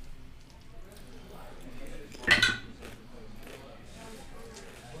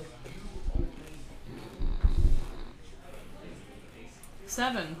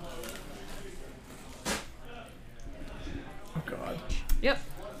 Seven. Oh god. Yep.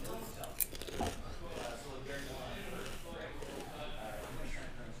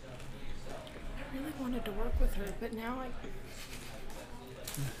 I really wanted wanted to work with her, but now I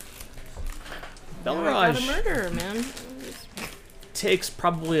Belraj gotta murder her, man. takes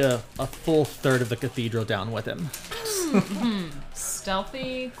probably a full third of the cathedral down with him.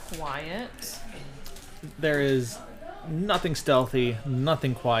 Stealthy, quiet. There is nothing stealthy,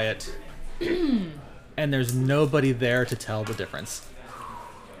 nothing quiet, and there's nobody there to tell the difference.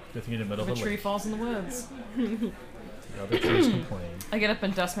 Good thing in the middle The of the tree lake. falls in the woods. The other trees complain. I get up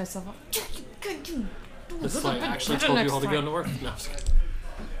and dust myself off. This is why I actually told you all to go north. No, I'm just kidding.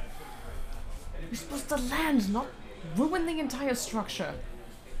 You're supposed to land, not ruin the entire structure.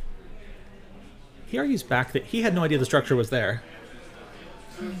 He argues back that he had no idea the structure was there.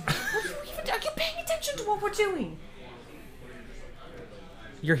 Are you paying attention to what we're doing?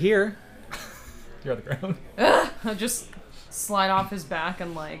 You're here. You're on the ground. I just slide off his back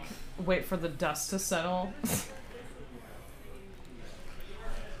and like wait for the dust to settle.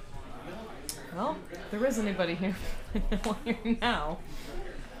 Well, there is anybody here now.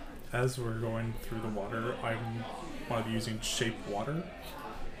 As we're going through the water, I'm want to be using shape water.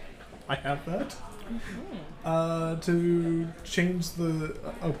 I have that. To change the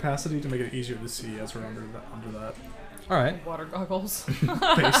opacity to make it easier to see as we're under that. All right. Water goggles.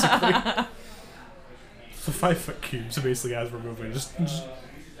 Basically. So 5 foot cube, so basically as we're moving, just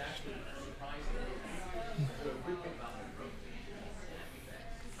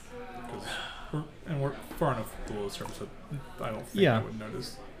and we're far enough below the surface that I don't think I would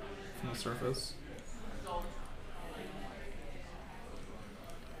notice from the surface.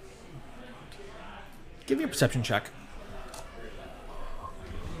 Give me a perception check.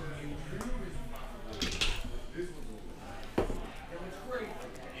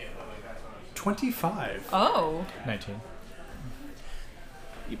 $25. Oh, 19.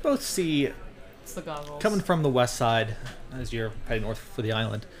 You both see, it's the goggles. coming from the west side, as you're heading north for the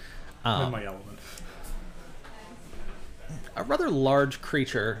island, I'm in my element. a rather large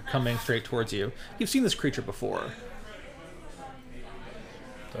creature coming straight towards you. You've seen this creature before.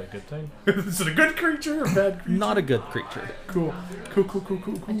 Is that a good thing? Is it a good creature or a bad creature? Not a good creature. Cool.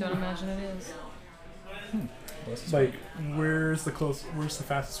 I don't imagine it is. Well, this is Like, where's the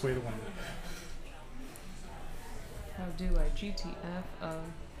fastest way to land? How do I GTF?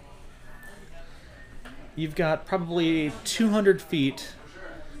 You've got probably 200 feet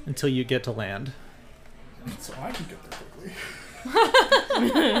until you get to land. So I can get there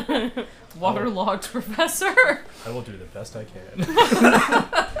quickly. Waterlogged professor. I will do the best I can.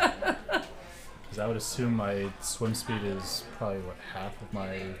 Because I would assume my swim speed is probably, what, half of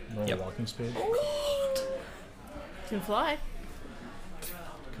my normal walking speed? Can fly.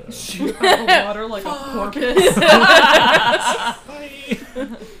 Shoot out of the water like a porpoise.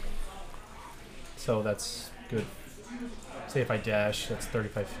 So that's good. Say if I dash, that's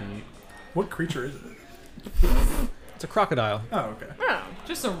 35 feet. What creature is it? It's a crocodile. Oh, okay. Oh,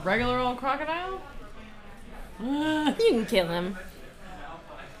 Just a regular old crocodile? you can kill him.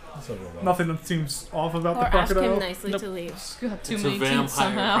 That's a real low. Nothing that seems off about Or the ask crocodile. him nicely to leave. Just got too It's many a teeth vampire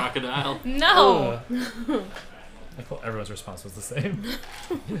somehow. crocodile. No! I thought everyone's response was the same.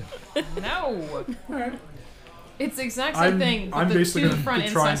 No! Alright. It's the exact same thing, but I'm the basically two gonna front be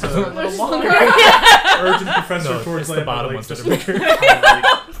trying incisors to- are a little longer. Urging the professor No, towards it's the land, bottom like, ones that just are to bigger.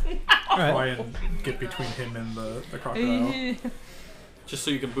 try and get between him and the crocodile. Just so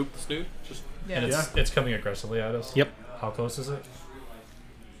you can boop the snoot? Just And Yeah. it's coming aggressively at us. Yep. How close is it?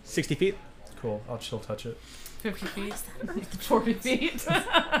 60 feet. Cool. I'll chill touch it. 50 feet. 40 feet.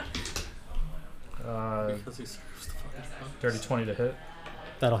 because he serves the fucking fun. Dirty 20 to hit.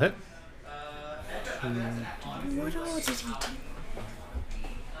 That'll hit. What all did he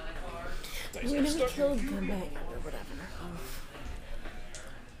do? We never killed the man or whatever.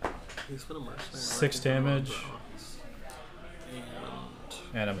 He's been a mercenary. 6 damage.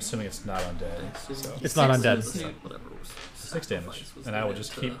 And I'm assuming it's not undead. And So It's not undead. whatever was 6 damage. And I will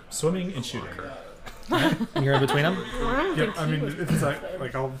just keep swimming and shooting. And you're in between them. Yeah, I mean, it's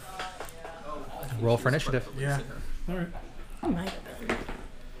like I'll. Roll for initiative. Yeah. Alright. He might have been.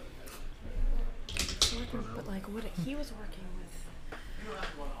 But like, what he was working with.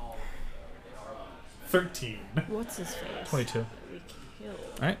 13. What's his face? 22. That we killed.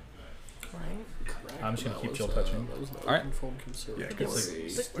 Alright. Right? I'm just going to keep chill touching. Alright. Yeah, It because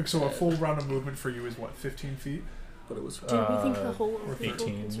was- like, so a full round of movement for you is what, 15 feet? But it was Did we think the whole Or the full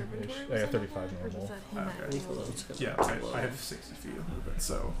 18 -ish. conservatory I was got in 35 it, or was normal. that him Okay. acting alone? Yeah, I have 60 feet of movement,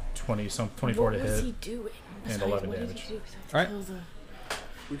 so. 24 What to was hit. he doing? and Sorry, 11 what did he damage. do besides Alright. kill the-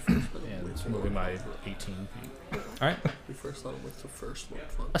 And it's moving my 18 feet. Alright. We first thought it was the first one.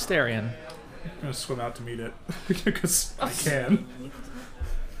 Fun. Asterion. I'm gonna swim out to meet it because I can.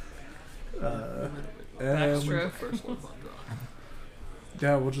 Extra. First one's on draw.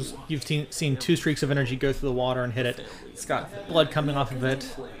 Yeah, we'll just. You've seen 2 streaks of energy go through the water and hit it. It's got blood coming off of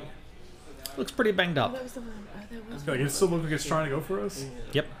it. Looks pretty banged up. Like, it still looks like it's trying to go for us.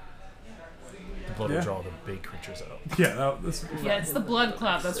 Yep. The blood Yeah. will draw the big creatures out. Yeah, this. Yeah, it's the blood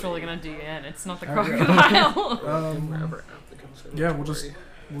clot that's really gonna do you in. It's not the Oh, yeah. crocodile. Yeah,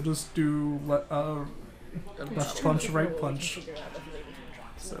 we'll just do left punch, right punch.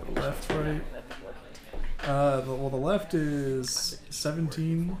 So left, right. The left is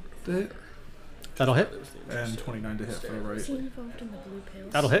 17 to hit That'll hit. and 29 to hit for the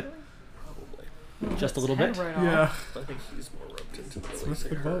right. That'll hit. Just a little bit. Right off. Yeah. I think he's more roped into the with releasing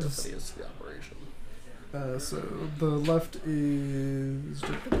the her gloves. than he is to the operation. So the left is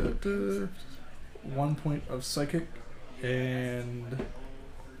 1 point of psychic and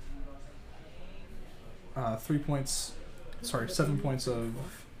 3 points. Sorry, 7 points of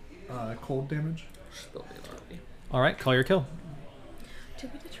cold damage. Spill the army. All right, call your kill.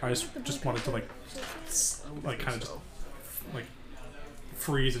 I just wanted to like kind of just like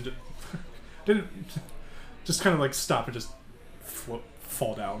freeze and just didn't just kind of like stop and just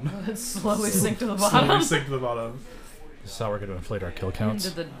fall down. Slowly sink to the Slowly bottom. sink to the bottom. This is how we're going to inflate our kill counts.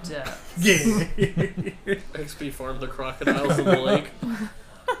 Into the depths. Yeah. XP farm the crocodiles in the lake.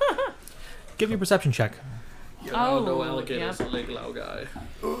 Give me a perception check. No Oh, alligators, yep. a leg low guy.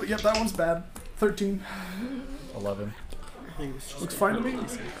 Oh, yep, that one's bad. 13. 11. Looks fine to me.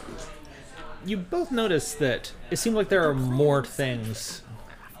 You both notice that it seems like there are more things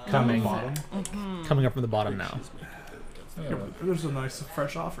coming Bottom. coming up from the bottom now. Yeah, there's a nice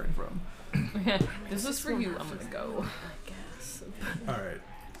fresh offering from. This is for you. I'm gonna go. All right.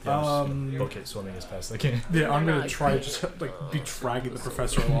 Yeah, I'm just book it swimming as fast as I can. Yeah, I'm gonna try to just like be dragging the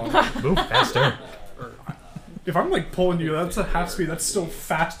professor along. Move faster. If I'm like pulling you, that's a half speed. That's still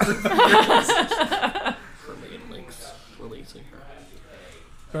faster than Her main links releasing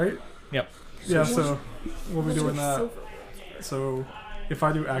her. right. Yep. Yeah, so we'll be doing that. So if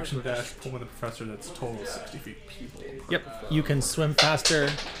I do action dash, pulling the professor, that's a total of 60 feet. Yep. You can swim faster,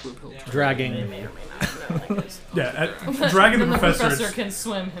 dragging. Yeah, dragging the Then the professor. professor can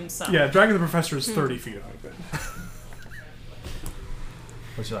swim himself. Yeah, dragging the professor is 30 feet. I think.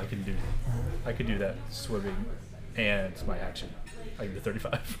 Which I can do. I could do that swimming and my action. I can do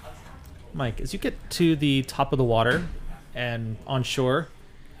 35. Mike, as you get to the top of the water and on shore,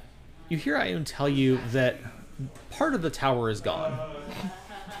 you hear Ione tell you that part of the tower is gone.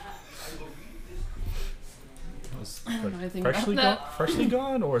 It's anything like about freshly that. gone, freshly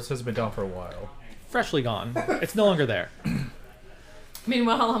gone, or it has been gone for a while. Freshly gone. It's no longer there.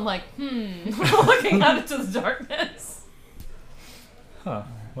 Meanwhile, I'm like, looking out into the darkness. Huh.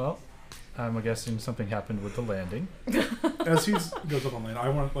 Well, I'm guessing something happened with the landing. As he goes up on land, I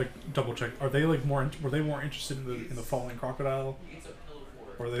want to like double check. Are they like were they more interested in the falling crocodile,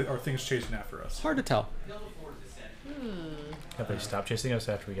 or are things chasing after us? It's hard to tell. Have they stopped chasing us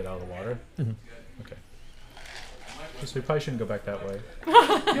after we get out of the water? Mhm. Okay. So we probably shouldn't go back that way.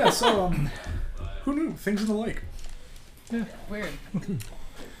 Yeah. So who knew things in the lake? Weird.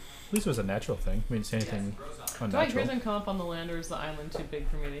 At least it was a natural thing. We didn't see anything Do I hear unnatural. them come up on the land, or is the island too big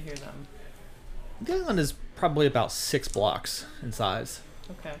for me to hear them? The island is probably about 6 blocks in size.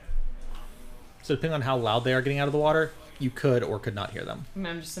 Okay. So depending on how loud they are getting out of the water, you could or could not hear them. I mean,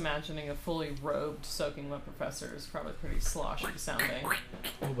 I'm just imagining a fully robed, soaking wet professor is probably pretty sloshy sounding.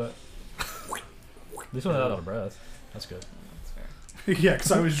 A little bit. At least we're not out of breath. That's good. That's fair. Yeah,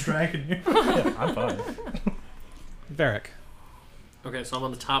 because I was dragging you. Yeah, I'm fine. Varric. Okay, so I'm on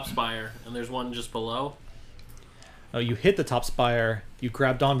the top spire, and there's one just below. Oh, you hit the top spire. You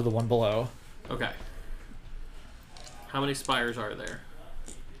grabbed onto the one below. Okay. How many spires are there?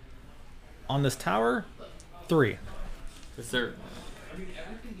 On this tower, 3. Is there...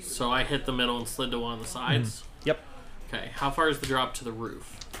 So I hit the middle and slid to one of the sides? Yep. Okay, how far is the drop to the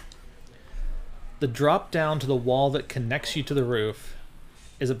roof? The drop down to the wall that connects you to the roof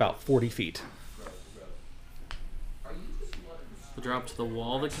is about 40 feet. The drop to the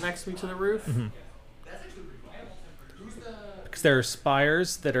wall that connects me to the roof? Because there are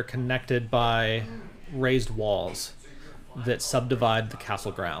spires that are connected by raised walls that subdivide the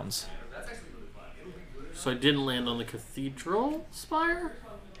castle grounds. So I didn't land on the cathedral spire?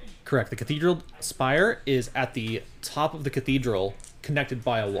 Correct. The cathedral spire is at the top of the cathedral, connected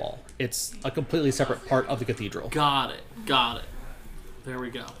by a wall. It's a completely separate part of the cathedral. Got it. Got it. There we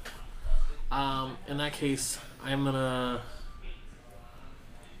go. In that case, I'm gonna...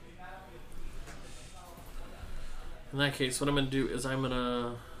 In that case, what I'm gonna do is I'm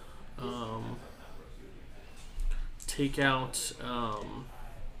gonna take out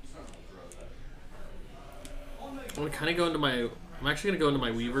I'm gonna kind of go into my. I'm actually gonna go into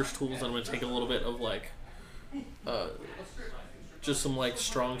my weaver's tools, and I'm gonna take a little bit of like, just some like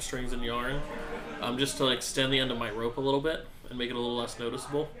strong strings and yarn, just to like extend the end of my rope a little bit and make it a little less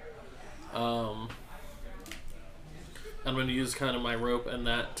noticeable. I'm gonna use kind of my rope and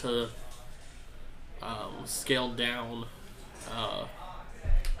that to scale down. And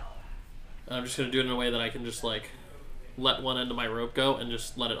I'm just gonna do it in a way that I can just like let one end of my rope go and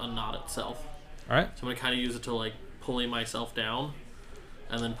just let it unknot itself. All right. So I'm gonna kind of use it to like pulley myself down,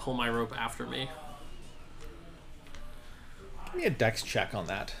 and then pull my rope after me. Give me a dex check on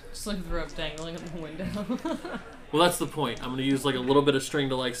that. Just like the rope dangling in the window. Well, that's the point. I'm gonna use like a little bit of string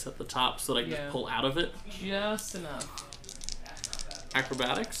to like set the top so that I can just pull out of it. Just enough.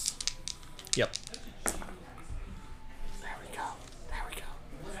 Acrobatics. Yep. There we go. There we go.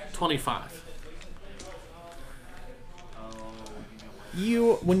 25.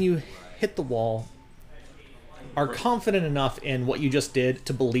 You, when you hit the wall, are confident enough in what you just did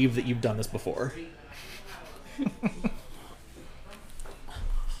to believe that you've done this before.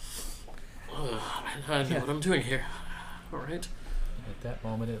 I know what I'm doing here. All right. At that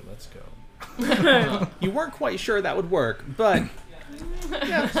moment, let's go. You weren't quite sure that would work, but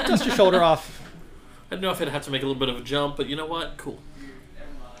yeah, dust your shoulder off. I didn't know if I'd have to make a little bit of a jump, but you know what? Cool.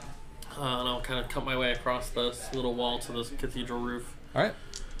 And I'll kind of cut my way across this little wall to this cathedral roof. All right.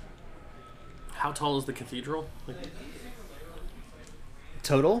 How tall is the cathedral?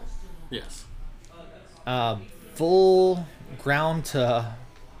 Total, Yes. full ground to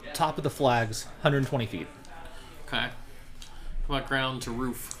top of the flags, 120 feet. Okay. How about ground to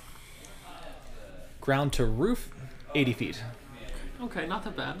roof? Ground to roof, 80 feet. Okay, not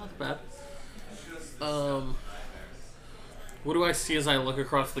that bad, not that bad. What do I see as I look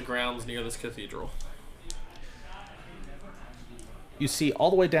across the grounds near this cathedral? You see all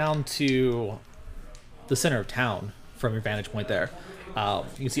the way down to the center of town from your vantage point there. You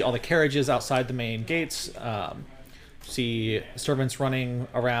can see all the carriages outside the main gates. See servants running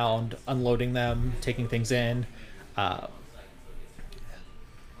around, unloading them, taking things in.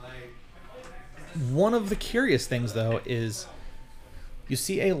 One of the curious things, though, is you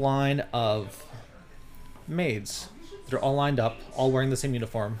see a line of maids that are all lined up, all wearing the same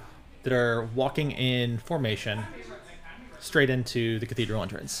uniform, that are walking in formation straight into the cathedral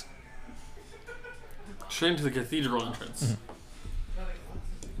entrance. Straight into the cathedral entrance.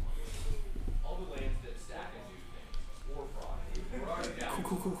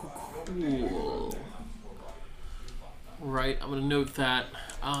 Cool. Right, I'm gonna note that.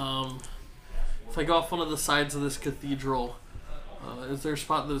 If I go off one of the sides of this cathedral, is there a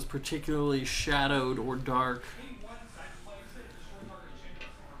spot that is particularly shadowed or dark?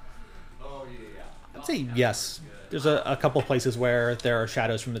 I'd say yes. There's a couple places where there are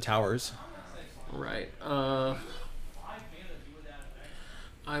shadows from the towers. Right. I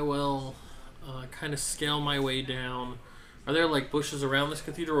will kind of scale my way down. Are there like bushes around this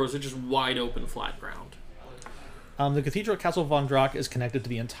cathedral, or is it just wide open flat ground? The cathedral at Castle von Drac is connected to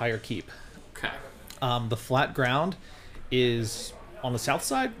the entire keep. Okay. The flat ground is on the south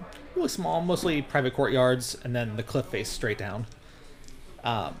side, really small, mostly private courtyards, and then the cliff face straight down.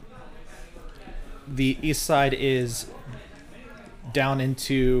 The east side is down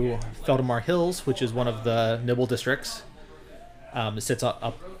into Feldemar Hills, which is one of the noble districts. It sits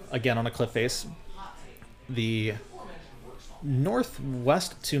up again on a cliff face. The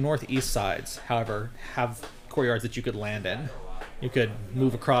northwest to northeast sides, however, have courtyards that you could land in. You could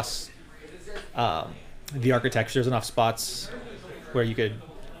move across the architecture. There's enough spots where you could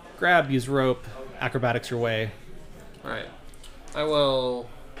grab, use rope, acrobatics your way. Alright. I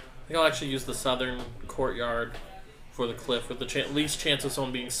think I'll actually use the southern courtyard for the cliff with the least chance of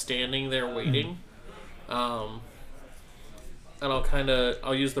someone being standing there waiting. And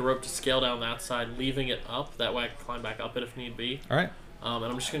I'll use the rope to scale down that side, leaving it up. That way I can climb back up it if need be. All right. And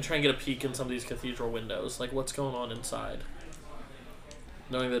I'm just going to try and get a peek in some of these cathedral windows. Like, what's going on inside?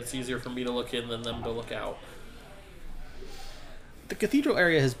 Knowing that it's easier for me to look in than them to look out. The cathedral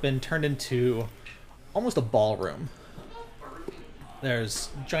area has been turned into almost a ballroom. There's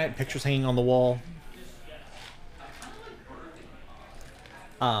giant pictures hanging on the wall.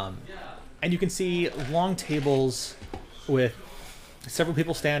 And you can see long tables with several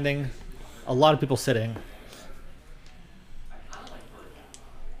people standing, a lot of people sitting.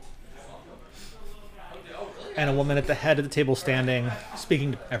 And a woman at the head of the table standing,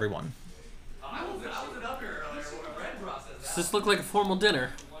 speaking to everyone. Does this look like a formal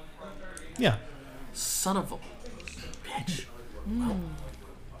dinner? Yeah. Son of a bitch.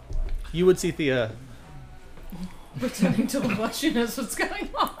 You would see Thea Pretending to look like she knows what's going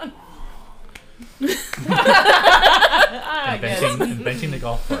on. Inventing the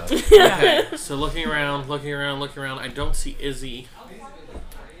golf club. Okay, so looking around. I don't see Izzy.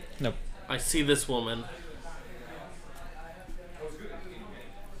 Nope. I see this woman.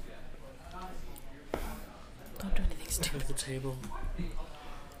 Don't do anything stupid. At the table.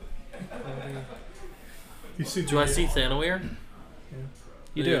 You see Do I see Thanawir?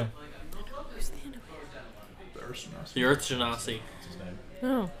 You do. the Earth Genasi. The Earth Genasi.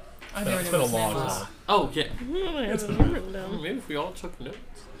 Oh. I It's been a long time. Oh, yeah. Maybe if we all took notes.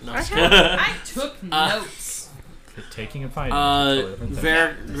 No, I'm just kidding. I took notes. Taking and finding. Totally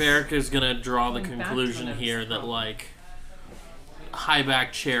different thing. Varric is gonna draw the Going back to conclusion the here next that, one. like, high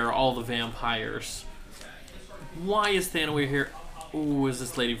back chair, all the vampires. Why is Thanawir here? Ooh, is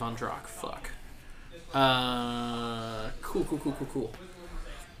this Lady Von Drock? Fuck.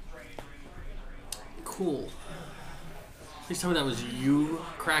 Cool. Please tell me that was you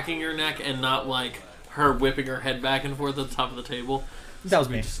cracking your neck and not, like, her whipping her head back and forth at the top of the table. That was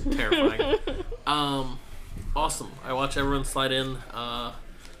me. Just terrifying. Awesome. I watch everyone slide in. I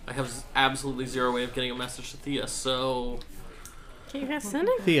have absolutely zero way of getting a message to Thea, so Can you guys send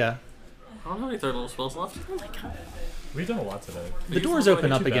it? Thea, I don't have any third level spells left. Oh my god. We've done a lot today. the doors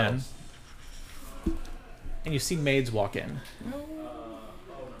open up Two again, battles. and you see maids walk in.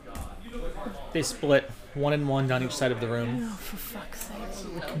 They split 1 and 1 down each side of the room. Oh, for fuck's sake.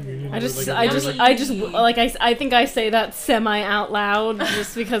 I I think I say that semi out loud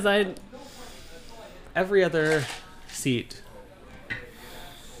just because I. Every other seat,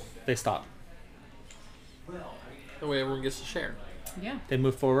 they stop. That way everyone gets to share. Yeah. They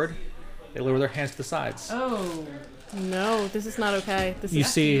move forward. They lower their hands to the sides. Oh. No, this is not okay. This You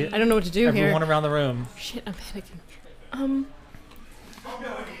is. see I don't know what to do everyone here. around the room Shit, I'm panicking.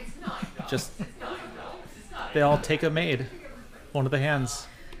 just. They all take a maid, one of the hands.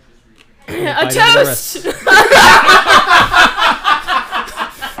 A Bite into the toast! wrist. Fuck,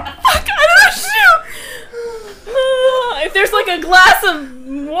 I don't know. If there's like a glass of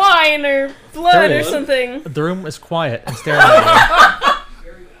wine or blood There or is. something. The room is quiet and staring at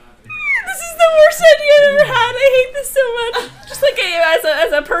This is the worst idea I've ever had. I hate this so much. Just like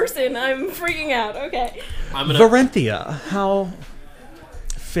as a person, I'm freaking out. Okay. I'm you. gonna. Varenthia, how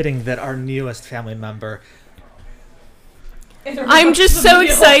fitting that our newest family member. I'm just so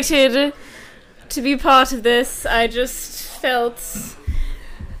excited to be part of this. I just felt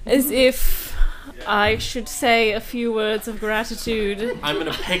as if I should say a few words of gratitude I'm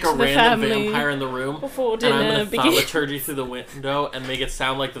gonna pick a to the random family vampire in the room, before and I'm dinner gonna begins. thaumaturgy through the window and make it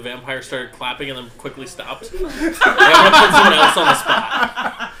sound like the vampire started clapping and then quickly stopped. I'm gonna put someone else on the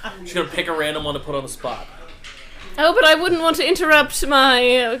spot. I'm just gonna pick a random one to put on the spot. Oh, but I wouldn't want to interrupt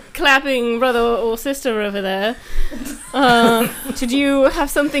my clapping brother or sister over there. Did you have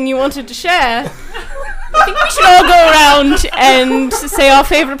something you wanted to share? I think we should all go around and say our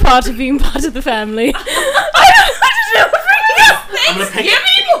favorite part of being part of the family.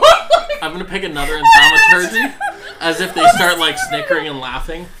 I'm gonna pick another in thaumaturgy, as if they start like snickering and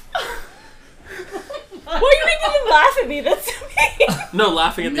laughing. Why are you making them laugh at me? That's me. No,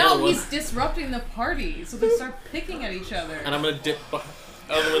 laughing at the other No, one. he's disrupting the party, so they start picking at each other. And I'm gonna dip out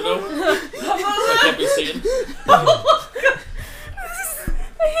of the window so I can't be seen. I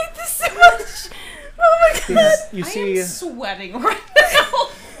hate this so much. Oh my god. You I see am sweating right now.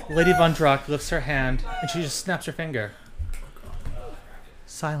 Lady Von Drock lifts her hand and she just snaps her finger.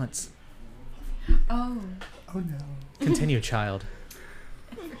 Silence. Oh. Oh no. Continue, child.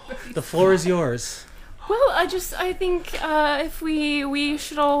 The floor is yours. Well, I think if we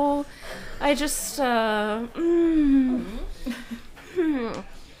should all, I'm just so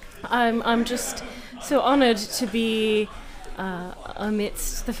honored to be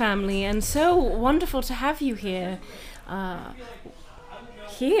amidst the family, and so wonderful to have you here.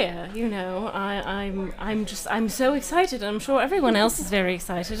 You know, I'm so excited. I'm sure everyone else is very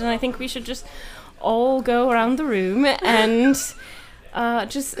excited, and I think we should just all go around the room and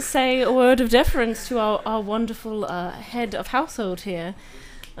just say a word of deference to our wonderful head of household here.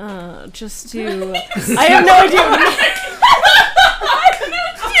 Just to... I have no idea.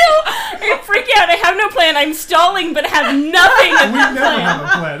 I'm freaking out. I have no plan. I'm stalling, but have nothing. We never have a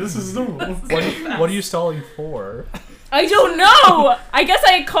plan. This is normal. What are you stalling for? I don't know. I guess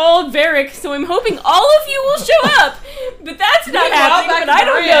I called Varric, so I'm hoping all of you will show up. But that's not happening, but I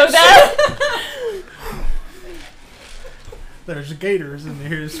don't know that. There's gators in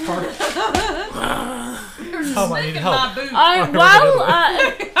here's part. Tom, I need help.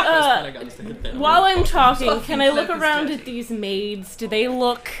 While I'm talking, can I look around at these maids? Do they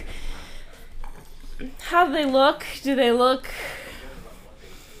look... How do they look? Do they look...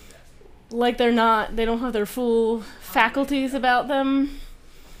 Like they don't have their full faculties about them.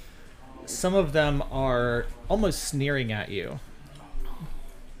 Some of them are almost sneering at you.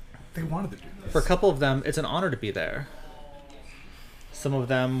 They wanted to do this. For a couple of them, it's an honor to be there. Some of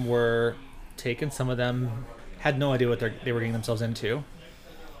them were taken. Some of them had no idea what they were getting themselves into.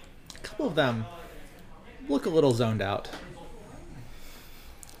 A couple of them look a little zoned out.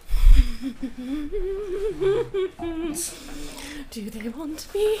 Do they want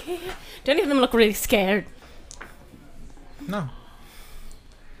me here? Do any of them look really scared? No.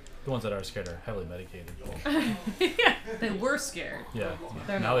 The ones that are scared are heavily medicated. They were scared. Yeah.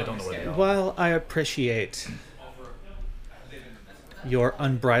 They're Now no they don't know longer where they are. While I appreciate your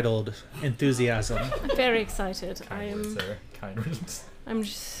unbridled enthusiasm, I'm very excited. Kind words there. Kind words. I'm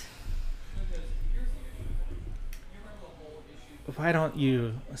just. why don't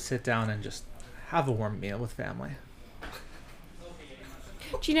you sit down and just have a warm meal with family?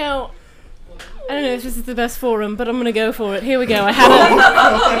 Do you know? I don't know if this is the best forum, but I'm gonna go for it. Here we go. I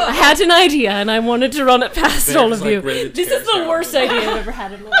had an idea, and I wanted to run it past all of you. This is the worst idea I've ever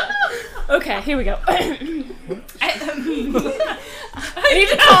had in my life. Okay, here we go. I need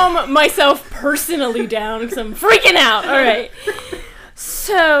to calm myself personally down because I'm freaking out. All right.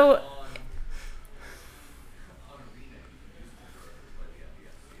 So.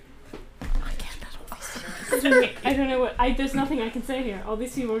 I don't know what. There's nothing I can say here. All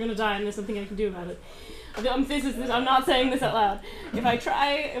these people are gonna die, and there's nothing I can do about it. I'm not saying this out loud. I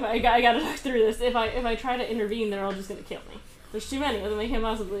gotta talk through this. If I try to intervene, they're all just gonna kill me. There's too many of them. I can't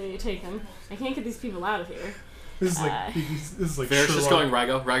possibly take them. I can't get these people out of here. This is like Varys just going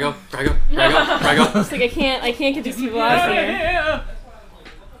Rago. It's like I can't get these people out of here.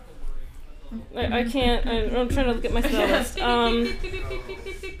 I can't. I'm trying to look at my spell list.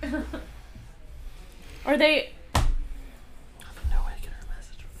 Are they? No way to get her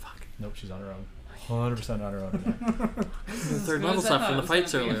message. Fuck. Nope, she's on her own. 100% on her own. Third level stuff from the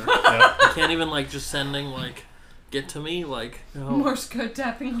fights earlier. Yep. I can't even just sending get to me no. Morse code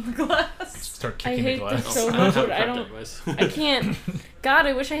tapping on the glass. Start I kicking the hate glass. this so I much. have I cracked don't. advice. I can't. God,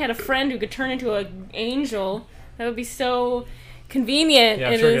 I wish I had a friend who could turn into an angel. That would be so convenient Yeah,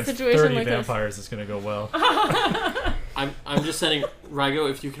 I'm in sure a against situation 30 like this. vampires it's going to go well. I'm just sending Rago,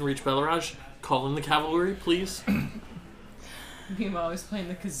 if you can reach Belaraj, call in the cavalry, please. Meanwhile, I was playing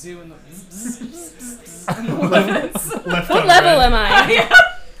the kazoo and the weapons. What level am I?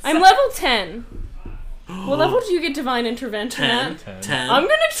 I'm level 10. What level do you get divine intervention 10. at? 10. I'm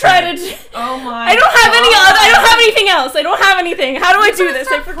gonna try to. Oh my! I don't have any. I don't have anything else. I don't have anything. How do I do this?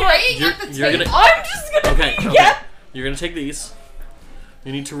 I forget. You're gonna. I'm just gonna. Okay. Yep. You're gonna take these.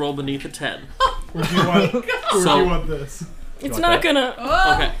 You need to roll beneath a 10. Or do you want? Or do So- you want this? It's want not that?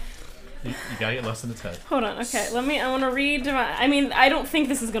 gonna. Okay. You gotta get less than a 10. Hold on. Okay. I want to read. I mean, I don't think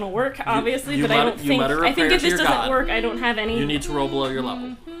this is gonna work, obviously, you but I mutter- don't you think. mutter a I think prayer if to this your doesn't god. work, I don't have any. You need to roll below your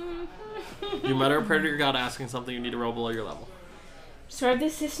level. You mutter a prayer to your god asking something, you need to roll below your level. Describe the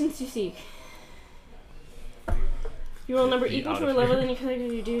assistance you seek. You roll a number Be equal out to a of level, here. then you collect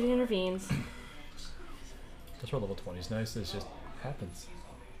your duty intervenes. That's where level 20 is nice. It just happens.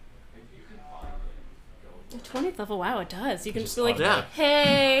 A 20th level, wow, it does. You can just be like, Yeah.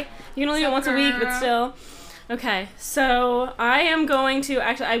 hey. You can only do it once a week, but still. Okay, so I am going to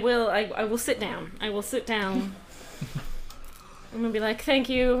actually. I will sit down. I will sit down. I'm gonna be like, thank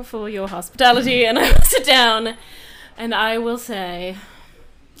you for your hospitality, and I will sit down, and I will say,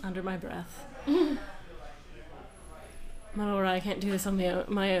 under my breath, my lord, I can't do this on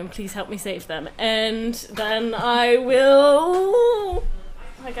my own. Please help me save them. And then I will.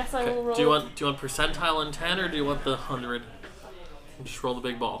 I guess I will roll. Do you want percentile in 10 or do you want the 100? Just roll the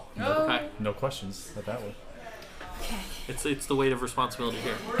big ball. Okay. No questions at that one. Okay. It's the weight of responsibility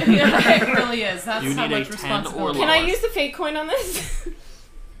here. Yeah, it really is. That's You how need a much 10 or responsibility. Can I lower. use the fate coin on this?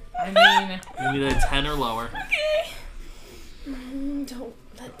 I mean, You need a 10 or lower. Okay. Don't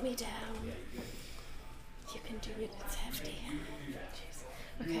let me down. You can do it. It's hefty. Jeez.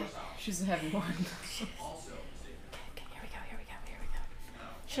 Okay. she's a heavy one. Okay, here we go.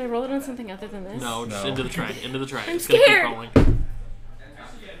 Should I roll it on something other than this? No, just No. into the train. I'm It's gonna keep scared. rolling.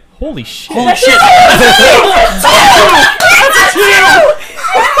 Holy shit! Holy shit!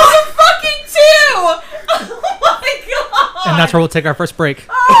 Fucking two! Oh my god! And that's where we'll take our first break.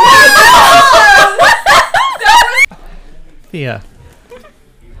 Thea,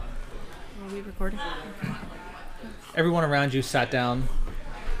 Are we recording? everyone around you sat down.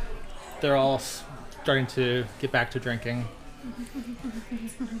 They're all starting to get back to drinking.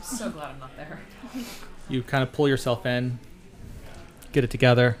 I'm so glad I'm not there. You kind of pull yourself in, get it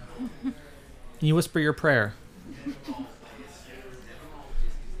together, and you whisper your prayer.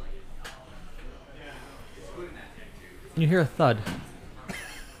 And you hear a thud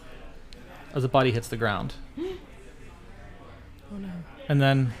as a body hits the ground. Oh no. And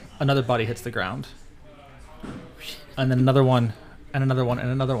then another body hits the ground. And then another one, and another one, and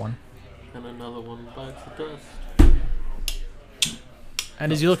another one. And another one bites the dust.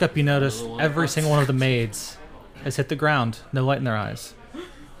 And as you look up, you notice every single one of the maids has hit the ground, no light in their eyes.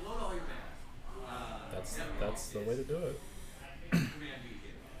 That's the way to do it.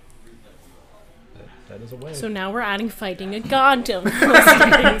 That is a way. So now we're adding fighting a god to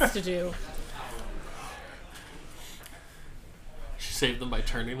things to do. She saved them by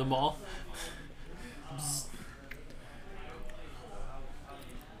turning them all.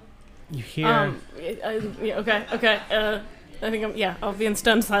 You hear... yeah, okay. I think I'll be in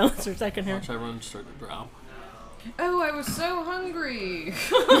stunned silence for a second here. Watch everyone start to drop. Oh, I was so hungry.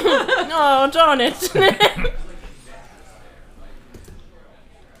 Oh, darn it.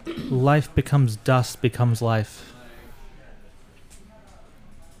 Life becomes dust, becomes life.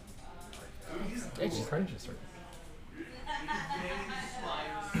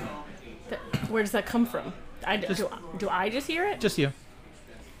 Where does that come from? Do I just hear it? Just you.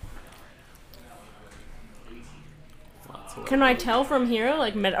 Can I tell from here,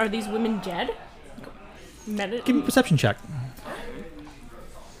 like, are these women dead? Give me a perception check.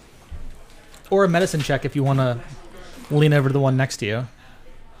 Or a medicine check if you want to lean over to the one next to you.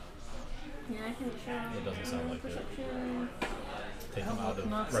 Yeah, I can try. It doesn't sound like it. Take them out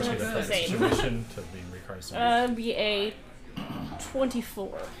Not of rescue the the same. situation to be reincarnated. Be a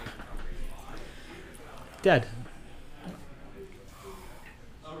 24. Dead.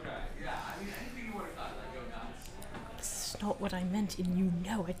 This is not what I meant, and you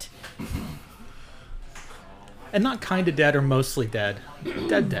know it. And not kind of dead or mostly dead.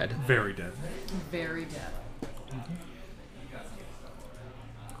 Dead. Very dead. Very dead.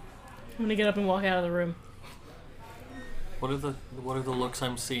 I'm gonna get up and walk out of the room. What are the looks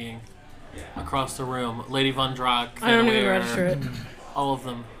I'm seeing across the room? Lady Von Drack, I don't even Fenrir, register it. all of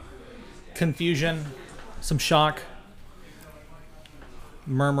them. Confusion, some shock,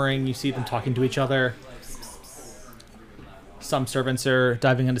 murmuring. You see them talking to each other. Some servants are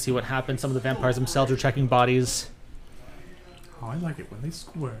diving in to see what happened. Some of the vampires themselves are checking bodies. Oh, I like it when they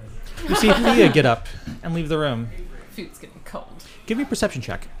squirm. You see Thea get up and leave the room. Food's getting cold. Give me a perception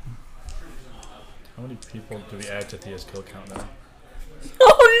check. How many people do we add to Thea's kill count now?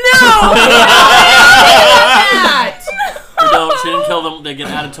 Oh no! We don't. She didn't kill them. They get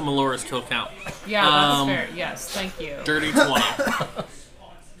added to Melora's kill count. Yeah, that's fair. Yes, thank you. Dirty 20.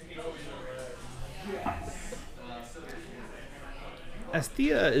 As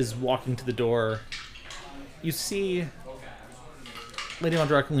Thea is walking to the door, you see Lady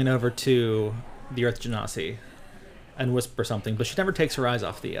Mondrak lean over to the Earth Genasi and whisper something, but she never takes her eyes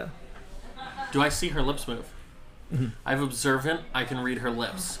off Thea. Do I see her lips move? Mm-hmm. I'm observant. I can read her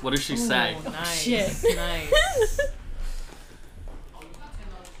lips. What does she say? Nice. Shit. Nice.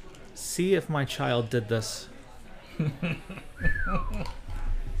 See if my child did this.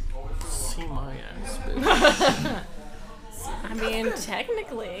 See my ass, bitch. I mean,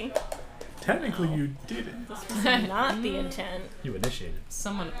 technically, Technically, you did it. this was not the intent. You initiated.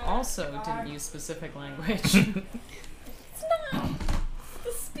 Someone also didn't use specific language. It's not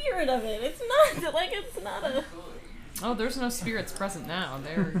the spirit of it. It's not like it's not a. Oh, there's no spirits present now.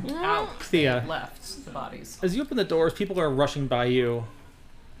 They're out. Thea, Left the bodies. as you open the doors, people are rushing by you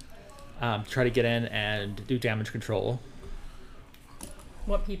to try to get in and do damage control.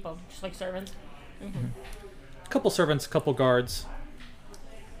 What people? Just like servants? Mm-hmm. Couple servants, couple guards,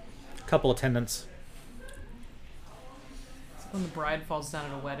 couple attendants. It's when the bride falls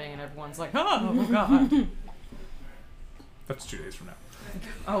down at a wedding and everyone's like, oh god. That's 2 days from now.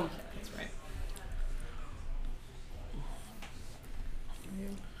 Oh, that's right.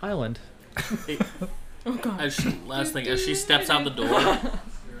 Island. Oh god. Last thing, as she steps out the door,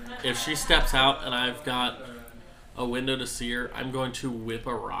 if she steps out and I've got a window to see her, I'm going to whip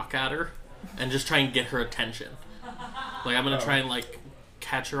a rock at her and just try and get her attention. Like, I'm going to try and, like,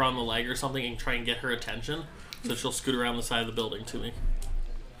 catch her on the leg or something and try and get her attention so she'll scoot around the side of the building to me.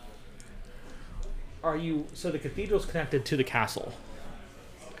 So the cathedral's connected to the castle.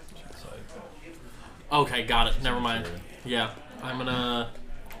 Okay, got it. Never mind. Yeah, I'm gonna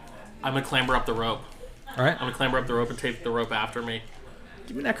clamber up the rope. Alright. I'm gonna clamber up the rope and take the rope after me.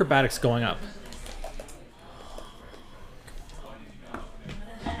 Give me an acrobatics going up.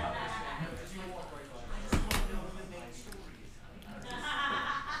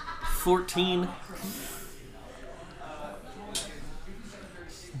 $14.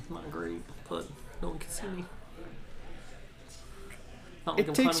 Not great, but no one can see me. Not like It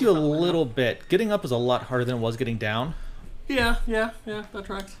I'm takes climbing you a from the window. little bit. Getting up is a lot harder than it was getting down. Yeah, that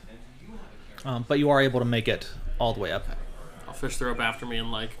tracks. But you are able to make it all the way up. I'll fish the rope after me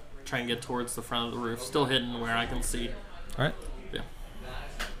and like try and get towards the front of the roof, still hidden where I can see. All right. Yeah.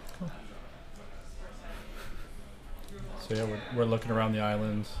 So yeah, we're looking around the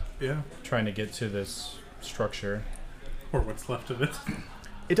island, Yeah. trying to get to this structure. Or what's left of it.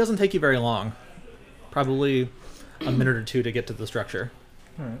 It doesn't take you very long. Probably a minute or two to get to the structure.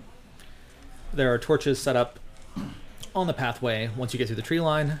 All right. There are torches set up on the pathway once you get through the tree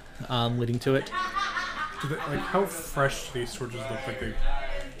line leading to it. Like, how fresh do these torches look like they've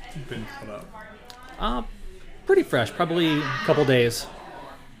been put up? Pretty fresh, probably a couple days.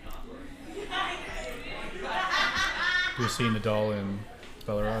 Do you see Nadal in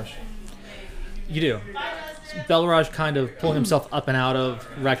Belarus? You do. Belraj kind of pulling himself up and out of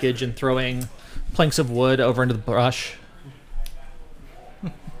wreckage and throwing planks of wood over into the brush.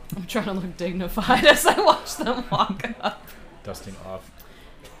 I'm trying to look dignified as I watch them walk up. Dusting off.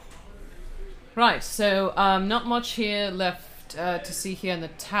 Right, so not much here left to see here in the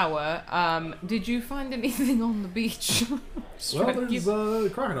tower. Did you find anything on the beach? Well,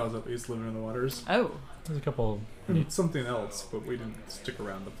 there's crocodiles up east living in the waters. Oh, There's a couple. And something else, but we didn't stick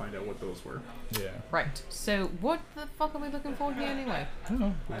around to find out what those were. Yeah. right. So what the fuck are we looking for here anyway? I don't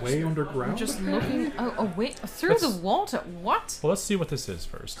know. Way underground? I'm just looking. Oh, wait, through the water. What? Well, let's see what this is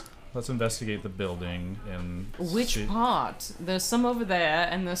first. Let's investigate the building and Which see. part? There's some over there,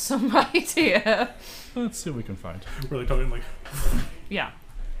 and there's some right here. Let's see what we can find. Really talking like, Yeah.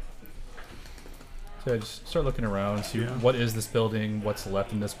 So I just start looking around, see Yeah. what is this building, what's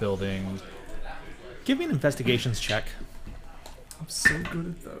left in this building. Give me an investigations check. I'm so good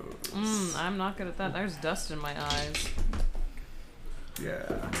at those. I'm not good at that. There's dust in my eyes.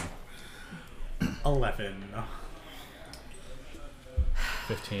 Yeah. 11.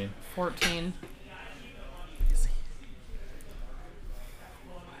 15. 14.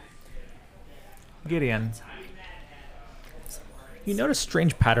 Gideon, you notice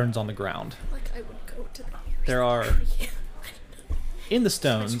strange patterns on the ground. Like I would go to the There are, in the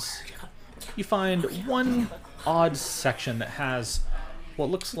stones, you find one odd section that has what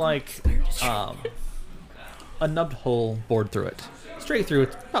looks like a nubbed hole bored through it. Straight through,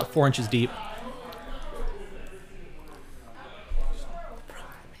 it's about 4 inches deep.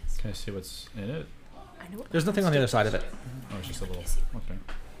 Can I see what's in it? I know what There's nothing on the other side of it. Oh, it's just a little. Okay.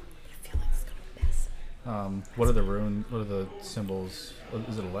 I feel like it's gonna mess. What are the rune? What are the symbols?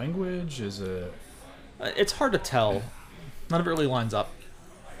 Is it a language? Is it? It's hard to tell. None of it really lines up.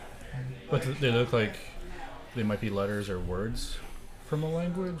 But they look like they might be letters or words from a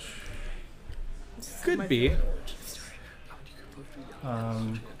language. Could be.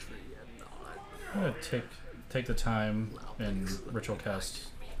 I'm gonna take the time and ritual cast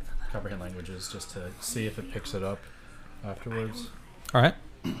comprehend languages just to see if it picks it up afterwards. All right.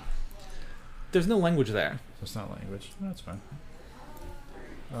 There's no language there. So it's not language. That's fine.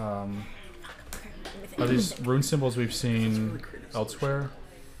 Are these rune symbols we've seen elsewhere?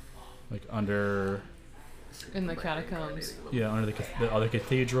 Like under, In the catacombs. under the other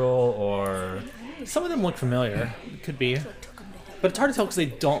cathedral, or Some of them look familiar. It could be. But it's hard to tell because they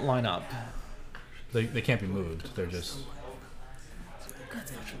don't line up. they can't be moved. They're just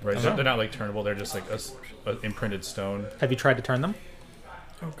right. Uh-huh. They're not like turnable. They're just like a imprinted stone. Have you tried to turn them?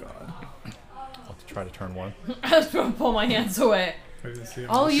 Oh god. I'll try to turn one. I was gonna pull my hands away. I didn't see him.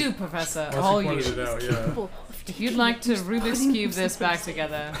 All Unless you, Professor. unless All you you. pointed it out, yeah. If you'd like to Rubik's Cube this back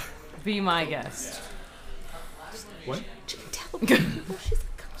together, be my guest. What?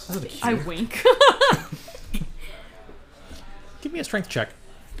 I wink. Give me a strength check.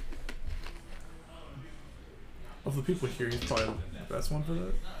 Of the people here, he's probably the best one for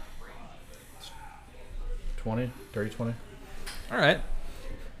that. 20, dirty 20. All right.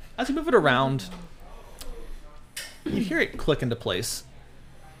 As you move it around, you hear it click into place.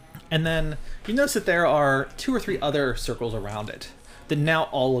 And then you notice that there are 2 or 3 other circles around it that now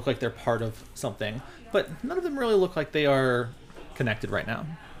all look like they're part of something, but none of them really look like they are connected right now.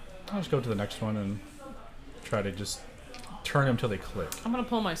 I'll just go to the next one and try to just turn them till they click. I'm gonna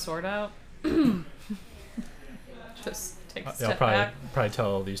pull my sword out. Just take a I'll step probably back.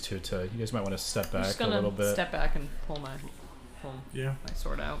 tell these two to. You guys might want to step I'm back just a gonna little bit. step back and pull my Yeah.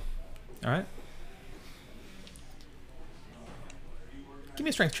 sword out. All right. Give me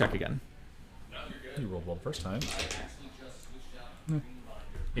a strength check again. You rolled well the first time.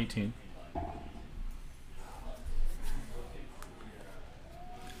 18.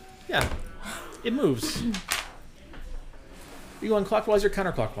 Yeah. It moves. Are you going clockwise or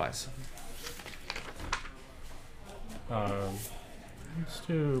counterclockwise? Let's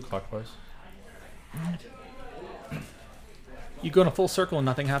do clockwise. You go in a full circle and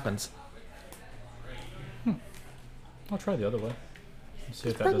nothing happens. I'll try the other way. See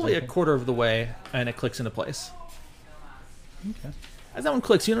if that does Probably a anything. quarter of the way, and it clicks into place. Okay. As that one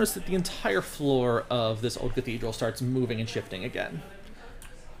clicks, you notice that the entire floor of this old cathedral starts moving and shifting again.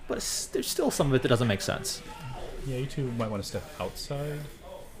 But there's still some of it that doesn't make sense. Yeah, you two might want to step outside.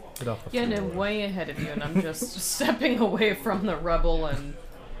 Get off the Yeah, no, floor. way ahead of you, and I'm just stepping away from the rubble and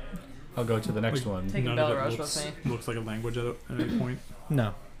I'll go to the next Like, one. Take- Taking none of Belrush it looks, with looks like a language at any point.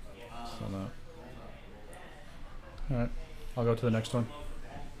 No. So no. Alright. I'll go to the next one.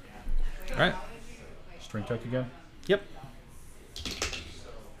 Alright. String check again. Yep.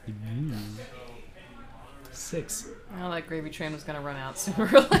 6. well, that gravy train was gonna run out sooner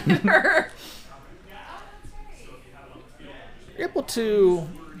or later. You're able to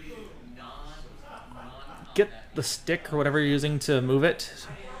get the stick or whatever you're using to move it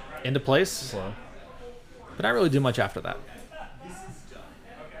into place, Slow. but not really do much after that.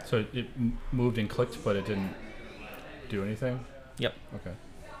 So it moved and clicked, but it didn't do anything? Yep. Okay.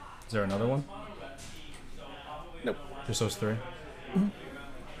 Is there another one? Nope. Just those 3?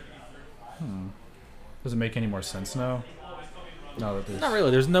 Does it make any more sense now? Now that there's... Not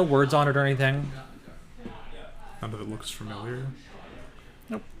really. There's no words on it or anything. None of it looks familiar.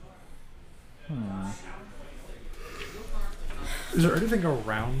 Is there anything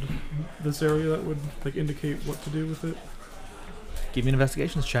around this area that would like indicate what to do with it? Give me an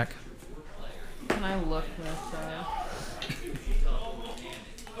investigations check. Can I look with?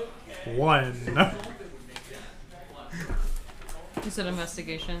 1. You said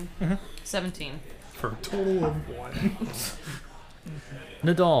investigation. 17. For a total of 1.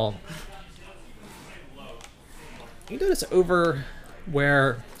 Nadal. You notice over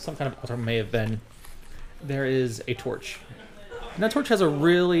where some kind of altar may have been, there is a torch. And that torch has a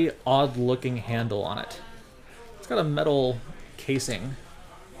really odd-looking handle on it. It's got a metal casing.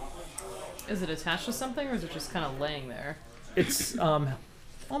 Is it attached to something, or is it just kind of laying there? It's on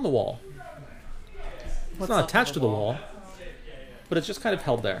the wall. It's What's not up attached with to the wall, but it's just kind of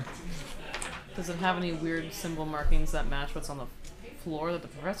held there. Does it have any weird symbol markings that match what's on the floor that the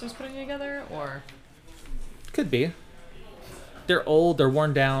professor's putting together, or? Could be. They're old, they're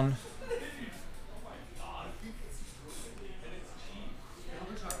worn down.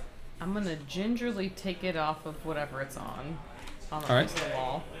 I'm gonna gingerly take it off of whatever it's on the Alright. piece of the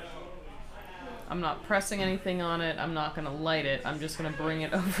wall. I'm not pressing anything on it. I'm not gonna light it. I'm just gonna bring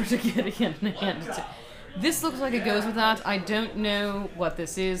it over to Gideon and hand it to. This looks like it goes with that. I don't know what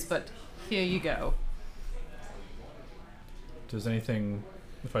this is, but here you go. Does anything...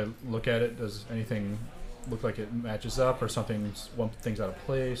 If I look at it, does anything look like it matches up, or one thing's out of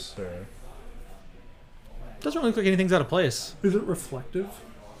place, or... Doesn't really look like anything's out of place. Is it reflective?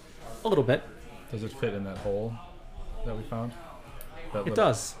 A little bit. Does it fit in that hole that we found? That It little-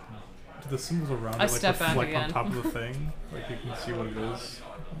 does. Do the symbols around I it like step back reflect on again. top of the thing? Like you can see what it is?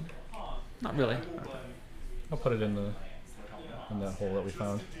 Not really. I'll put it in that hole that we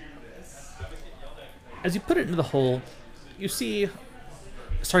found. As you put it into the hole, you see,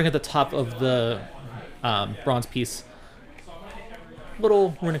 starting at the top of the bronze piece,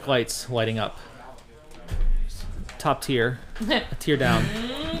 little runic lights lighting up. Top tier, a tier down.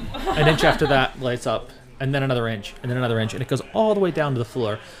 An inch after that lights up, and then another inch, and then another inch, and it goes all the way down to the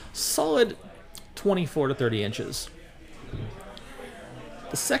floor. Solid 24 to 30 inches.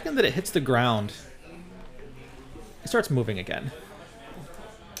 The second that it hits the ground, it starts moving again.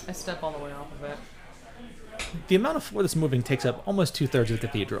 I step all the way off of it. The amount of floor that's moving takes up almost 2/3 of the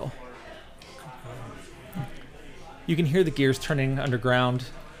cathedral. You can hear the gears turning underground.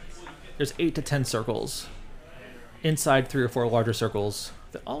 There's 8 to 10 circles. Inside 3 or 4 larger circles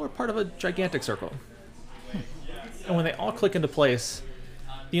that all are part of a gigantic circle. And when they all click into place,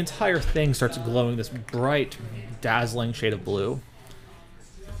 the entire thing starts glowing this bright, dazzling shade of blue.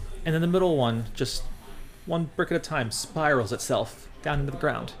 And then the middle one, just one brick at a time, spirals itself down into the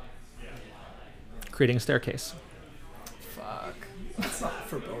ground, creating a staircase. Fuck. It's not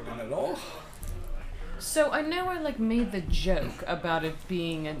foreboding at all. So I know I made the joke about it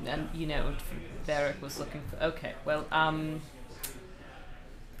being and you know, Derek was looking for. Okay, well,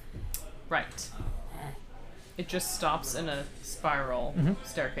 right. It just stops in a spiral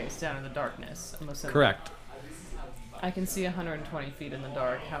staircase down in the darkness. I'm assuming. Correct. I can see 120 feet in the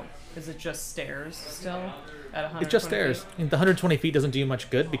dark. How is it? Just stairs still at 120? It's just stairs. feet? And the 120 feet doesn't do you much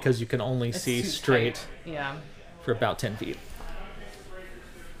good because you can only It's see too straight tight. Yeah. for about 10 feet.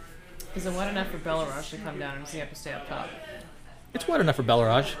 Is it wide enough for Belrush to come down, or does he have to stay up top It's wide enough for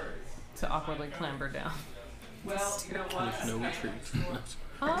Bellarage. to awkwardly clamber down? There's no retreat.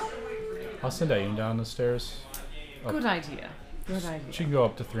 I'll send Aiden down the stairs. Good idea. Good idea. She can go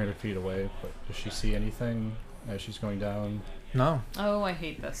up to 300 feet away, but does she see anything as she's going down? No. Oh, I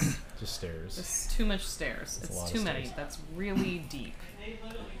hate this. Just stairs. It's too much stairs. That's a It's lot of too many. stairs. That's really deep.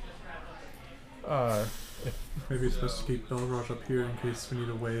 Maybe it's best to keep Belraj up here in case we need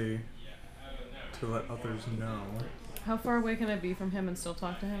a way to let others know. How far away can I be from him and still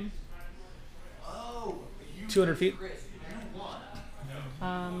talk to him? 200 feet.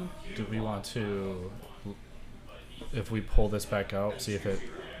 Do we want to, if we pull this back out, see if it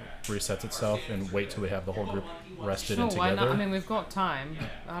resets itself and wait till we have the whole group rested Sure, and why together? not? I mean, we've got time.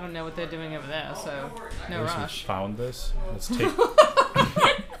 I don't know what they're doing over there, so no At least we rush. found this. Let's take.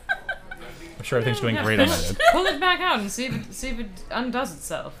 I'm sure everything's going great on that end. Pull it back out and see if it undoes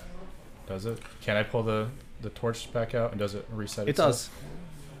itself. Does it? Can I pull the torch back out and does it reset It itself? does.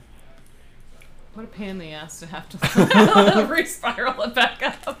 What a pain in the ass to have to re-spiral it back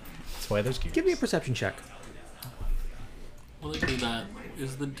up. That's why there's gears. Give me a perception check. While they do that,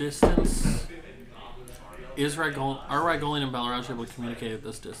 is the distance... Are Ragolian and Balraj able to communicate at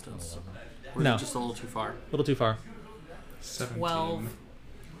this distance? Or is No. it just a little too far? A little too far. 17. 12.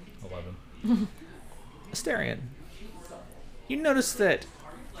 11. Asterion. You notice that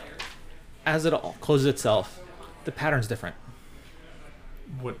as it all closes itself, the pattern's different.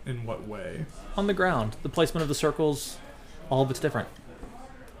 In what way? On the ground, the placement of the circles, all of it's different.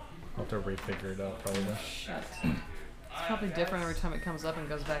 I'll have to refigure it out probably. Shit. It's probably different every time it comes up and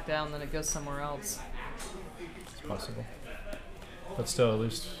goes back down, then it goes somewhere else. It's possible. But still, at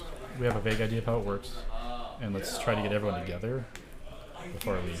least we have a vague idea of how it works. And let's try to get everyone together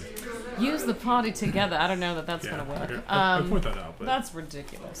before I leave. Use the party together. I don't know that that's Yeah, gonna work. okay. I'll point that out. But That's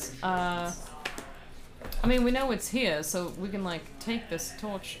ridiculous. I mean, we know it's here, so we can like take this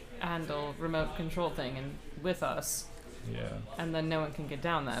torch handle remote control thing and with us, Yeah. and then no one can get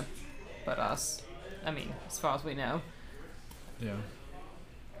down there, but us. I mean, as far as we know. Yeah.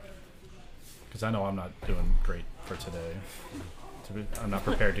 Because I know I'm not doing great for today. I'm not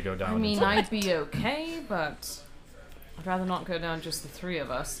prepared to go down. I mean, until- I'd be okay, but I'd rather not go down just the three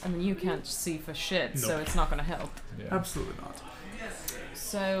of us. I mean, you can't see for shit, so Nope. it's not gonna help. Yeah. absolutely not.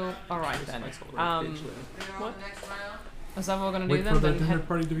 So, all right then. What? Is that what we're gonna do Wait then? for the Then dinner head,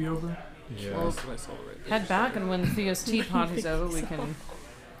 party to be over. Yeah. Well, head back, and when Thea's tea party's over, we can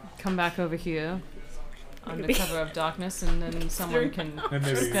come back over here under Maybe. cover of darkness, and then someone can And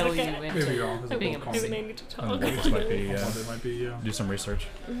maybe spell you Okay. maybe your into office being will a call Maybe me. they need to I talk. don't know, this might be, It might be do some research.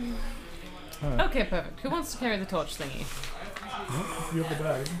 Okay, perfect. Who wants to carry the torch thingy? You have the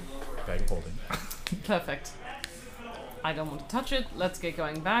bag. Bag of holding. Perfect. I don't want to touch it. Let's get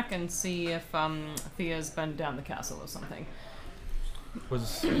going back and see if Thea's been down the castle or something.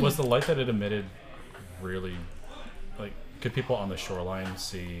 Was the light that it emitted really, like, could people on the shoreline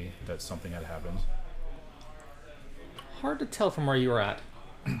see that something had happened? Hard to tell from where you were at.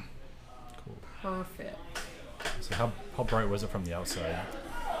 Cool. Perfect. So how bright was it from the outside?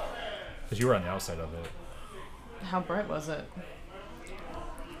 Because you were on the outside of it. How bright was it?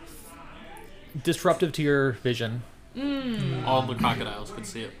 Disruptive to your vision. All the crocodiles could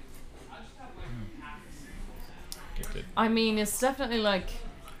see it. Okay, good. I mean, it's definitely like,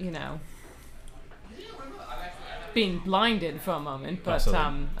 you know, being blinded for a moment, but so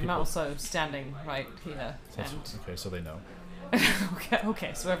I'm people- also standing right here. That's- And okay, so they know.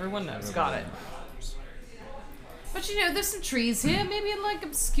 okay, so everyone knows. Got it. But you know, there's some trees here. Maybe it like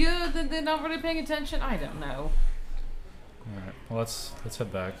obscure that they're not really paying attention. I don't know. All right. Well, let's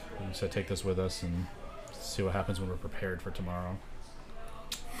head back. We said take this with us and see what happens when we're prepared for tomorrow.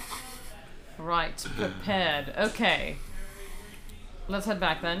 Right, prepared. Okay. Let's head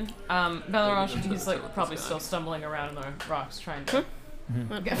back then. Bellarage, he's like probably still stumbling around in the rocks trying to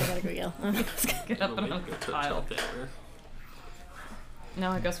I gotta go yell. get up and on the pile. there. No,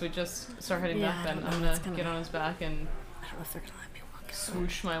 I guess we just start heading Yeah, back I then. don't I'm know, gonna it's kinda- get on his back and I don't know if they're gonna let me walk.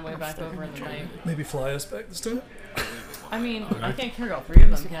 swoosh my way back over in the night. Maybe fly us back this time. I mean, I can't carry all three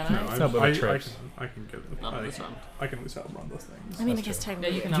of them, can I? No, but I, with trips. I can get Not I, this round. I can at least outrun those things. I mean, I That's guess true.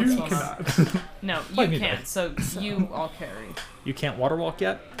 technically Yeah, you it's can You outswim. cannot. No, Like you me can't. then. So you all carry. You can't water walk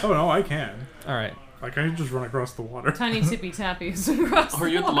yet? Oh no, I can. Alright. Like I can just run across the water. Tiny tippy tappies across Are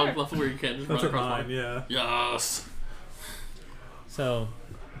you the at the water. monk level where you can't just That's run at across 9, water? yeah. Yes! So,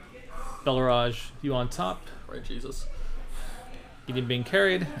 Bellarage, you on top. Right, Jesus. Gideon being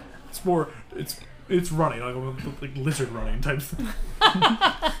carried. It's more. It's running like lizard running type thing.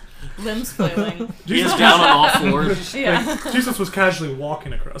 Limbs flailing. He is down on all fours. Yeah. Jesus was casually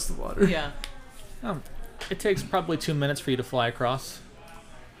walking across the water. Yeah. It takes probably 2 minutes for you to fly across.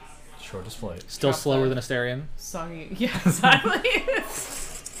 Shortest flight. Still Drop slower the- than Asterion. Soggy. Yeah, exactly.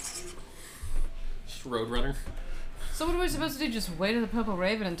 Just Roadrunner. So what are we supposed to do? Just wait at the Purple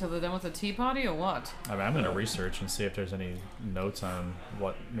Raven until they're done with the tea party, or what? I mean, I'm going to research and see if there's any notes on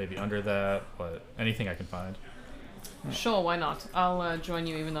what maybe under that, anything I can find. Sure, why not? I'll join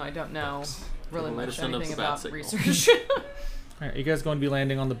you even though I don't know really Well, much send up anything the bat about signal. research. Alright, you guys going to be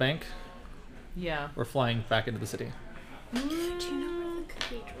landing on the bank? Yeah. Or flying back into the city? Do you know where the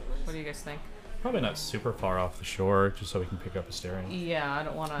cathedral is? What do you guys think? Probably not super far off the shore, just so we can pick up a steering. Yeah, I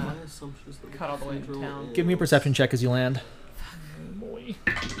don't want My to assumption is that cut all the way to cathedral town. Give me a perception check as you land. Boy.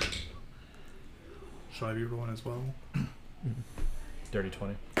 Should I be rolling as well? Dirty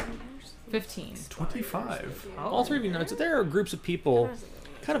 20. 15. 25. All three of you notice that there are groups of people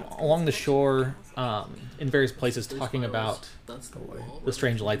kind of along the shore in various places talking about That's the wall. the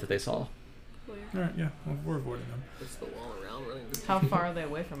strange light that they saw. Alright, yeah, well, we're avoiding them. That's the wall around running. How far are they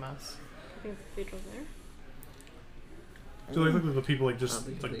away from us? I think the cathedral's there. Do they look like the people like just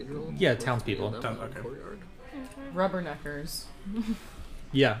The like cathedral. Yeah, townspeople. Town- okay. Courtyard. Rubberneckers.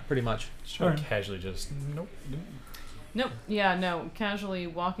 Yeah, pretty much. Just try to Alright. casually just, nope. Nope. Yeah, no. Casually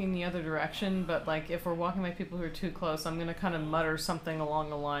walking the other direction, but like if we're walking by people who are too close, I'm gonna kind of mutter something along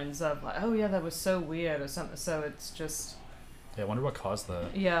the lines of like, "Oh yeah, that was so weird" or something. So it's just Yeah, I wonder what caused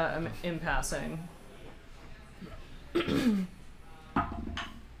that. yeah, in passing.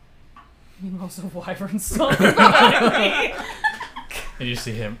 Also, wyvern stuff. And you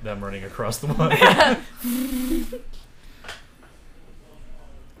see them running across the water.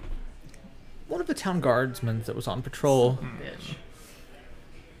 One of the town guardsmen that was on patrol Bitch.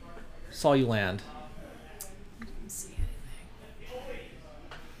 saw you land.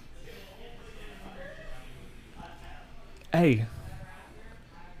 Hey.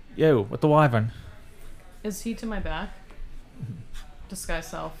 Yo, with the wyvern. Is he to my back? Disguise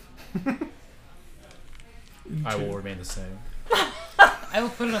self. I will remain the same. I will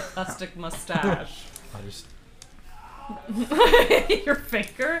put in a plastic mustache. I just Your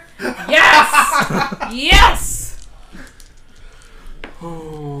finger? Yes! Yes!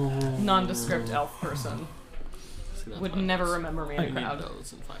 Nondescript elf person. See that Would five never minutes. remember me in a We need crowd.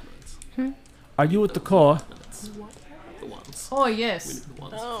 those in 5 minutes. Are you with the core? Minutes. The ones. Oh, We yes. need the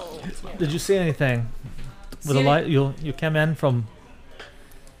ones. Oh. Did you see anything? With See the any- light, you came in from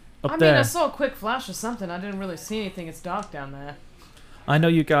up I mean, there. I saw a quick flash of something. I didn't really see anything. It's dark down there. I know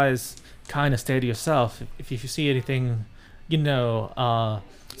you guys kind of stay to yourself. If you see anything,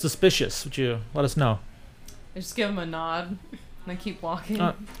 suspicious, would you let us know? I just give him a nod and I keep walking.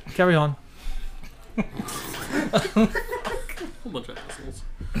 Carry on. Whole bunch of assholes.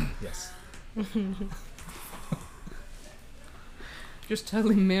 yes. Just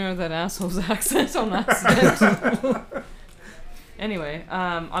totally mirror that asshole's accent on accident. Anyway,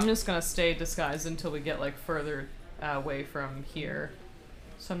 I'm just gonna stay disguised until we get like further away from here,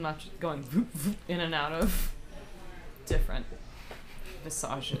 so I'm not just going in and out of different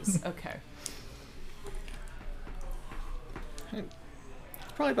visages. Okay.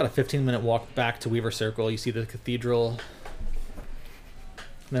 Probably about a 15-minute walk back to Weaver Circle. You see the cathedral.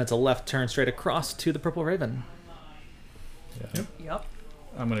 And then it's a left turn straight across to the Purple Raven. Yeah. Yep.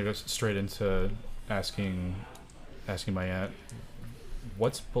 I'm gonna go straight into asking my aunt,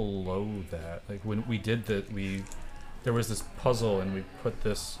 what's below that? Like when we did that, there was this puzzle and we put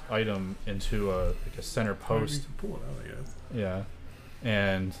this item into a center You post. can pull it out, I guess. Yeah,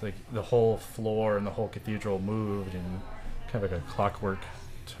 and like the whole floor and the whole cathedral moved in kind of like a clockwork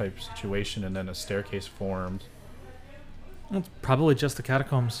type situation, and then a staircase formed. It's probably just the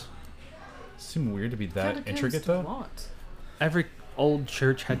catacombs. Seemed weird to be that Catacombs intricate to though. What? Every old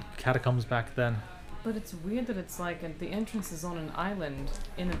church had catacombs back then. But it's weird that it's like the entrance is on an island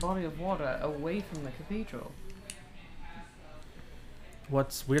in a body of water away from the cathedral.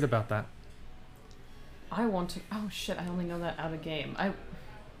 What's weird about that? I want to. Oh shit! I only know that out of game.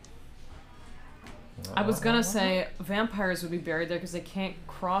 I was gonna say vampires would be buried there because they can't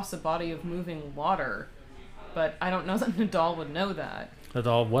cross a body of moving water, but I don't know that Nadal would know that. That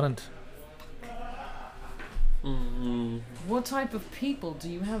all wouldn't. What type of people do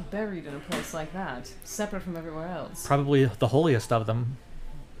you have buried in a place like that, separate from everywhere else? Probably the holiest of them.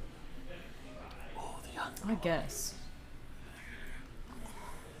 I guess.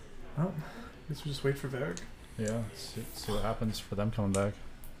 Well, guess we just wait for Varric. Yeah, see what happens for them coming back.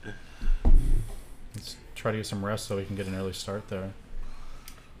 Let's try to get some rest so we can get an early start there.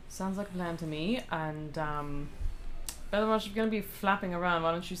 Sounds like a plan to me. And Belavash, if you're gonna be flapping around,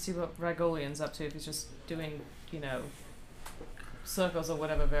 why don't you see what Ragolian's up to? If he's just doing, circles or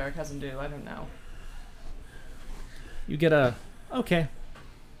whatever Varric has him do. I don't know. You get a okay.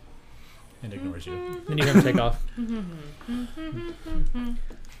 And ignores you. Then you hear him take off.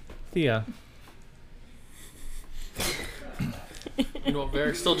 Thea. You know,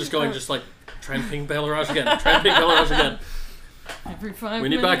 Varric's still just going, just like, try and ping Belarage again. Try and ping Belarage again. Every 5 We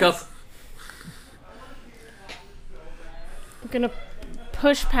need minutes. backup. I'm gonna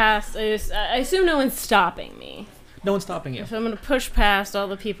push past. I assume no one's stopping me. No one's stopping you. So I'm gonna push past all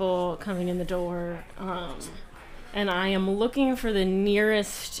the people coming in the door, and I am looking for the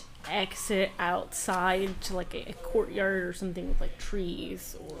nearest exit outside to like a courtyard or something with like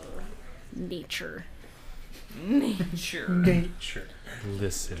trees or nature. Nature.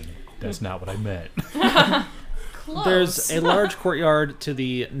 Listen, that's not what I meant. Close. There's a large courtyard to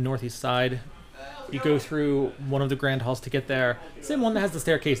the northeast side. You go through one of the grand halls to get there. Same one that has the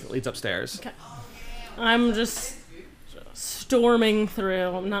staircase that leads upstairs. Okay. I'm just storming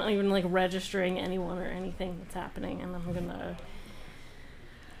through. I'm not even like registering anyone or anything that's happening, and I'm gonna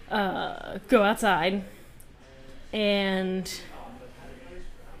go outside and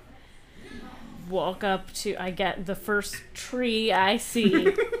walk up to. I get the first tree I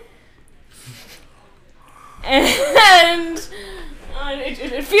see, and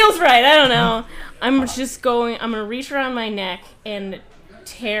it feels right. I don't know. I'm just going. I'm gonna reach around my neck and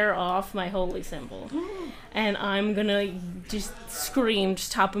tear off my holy symbol, and I'm gonna just scream,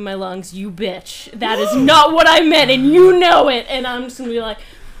 just top of my lungs, "You bitch! That is not what I meant, and you know it!" And I'm just gonna be like,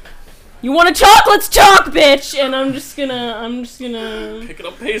 "You want to talk? Let's talk, bitch!" And I'm just gonna Picking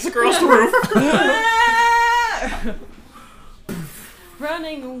up pace across the roof.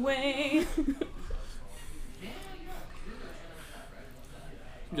 running away.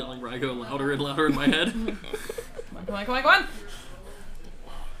 Yelling Rygo louder and louder in my head. Come on.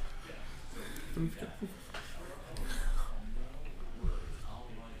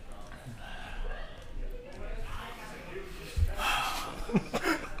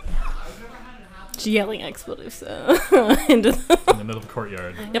 Just yelling expletives into the. In the middle of the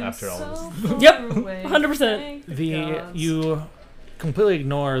courtyard after all of this. Yep, 100%. You completely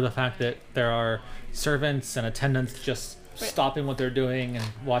ignore the fact that there are servants and attendants just stopping what they're doing and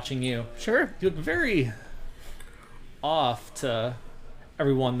watching you. Sure. You look very off to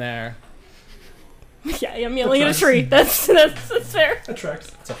everyone there. Yeah, I'm yelling at a tree. That's fair. That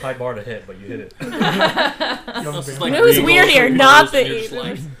tracks. It's a high bar to hit, but you hit it. Young It's vampire. like You know who's Regal weird here? from Not Rose, the and you're just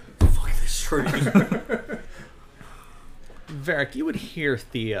like, Aiden. fuck this tree. Varric, you would hear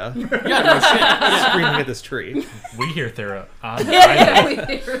Thea Yeah, no shit. Yeah. screaming at this tree. We hear Thera on the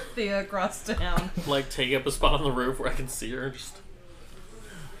We hear Thea across town. Like, take up a spot on the roof where I can see her. Just.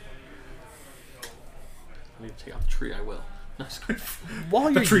 I need to take out the tree, I will. No, just kidding. While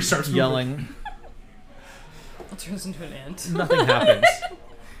The you're tree starts moving. yelling, It turns into an ant. nothing happens.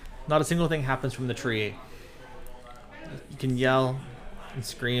 Not a single thing happens from the tree. You can yell and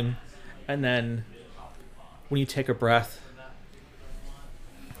scream, and then when you take a breath,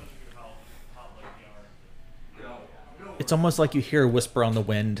 it's almost like you hear a whisper on the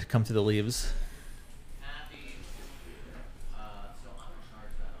wind come through the leaves.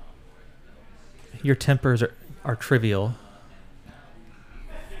 Your tempers are trivial.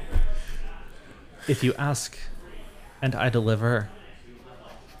 If you ask and I deliver,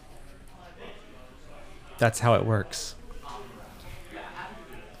 that's how it works.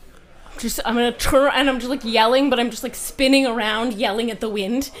 I'm gonna turn and I'm just like yelling, but I'm just like spinning around, yelling at the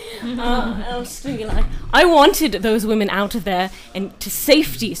wind. And I'm just gonna be like, I wanted those women out of there and to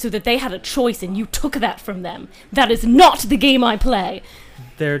safety so that they had a choice, and you took that from them. That is not the game I play.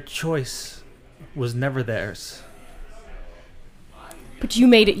 Their choice was never theirs. But you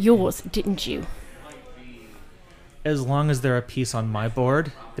made it yours, didn't you? As long as they're a piece on my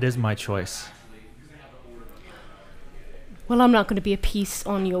board, it is my choice. Well, I'm not going to be a piece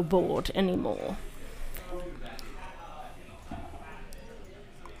on your board anymore.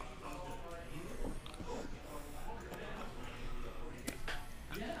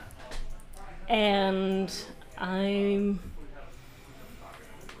 And I'm...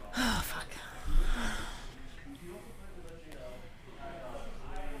 Oh, fuck.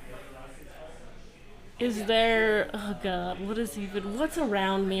 Is there... Oh, God. What's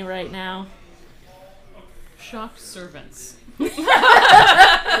around me right now? Shocked servants.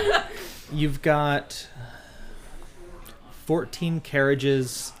 You've got 14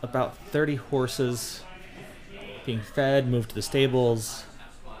 carriages, about 30 horses being fed, moved to the stables.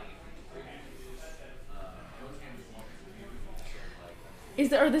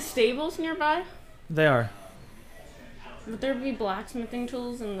 Are the stables nearby? They are. Would there be blacksmithing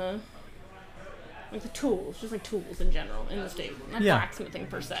tools in the... Like the tools, just like tools in general in the stable. Not Yeah. blacksmithing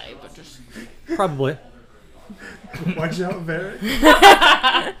per se, but just... Probably. Watch out, Varric.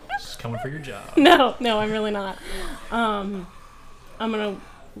 Just coming for your job. No, I'm really not. I'm gonna...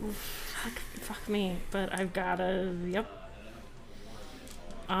 Fuck me, but I've gotta... Yep.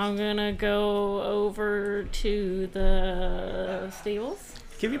 I'm gonna go over to the stables.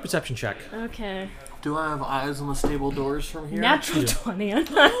 Give me a perception check. Okay. Do I have eyes on the stable doors from here? Natural 20. I'm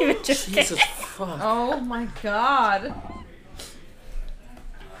not even joking. Jesus fuck. Oh my god.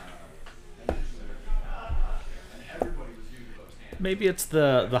 Maybe it's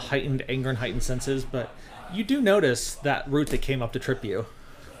the heightened anger and heightened senses, but you do notice that root that came up to trip you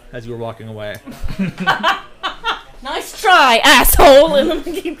as you were walking away. Nice try, asshole! And I'm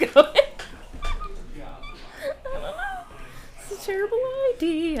gonna keep going. I don't know. It's a terrible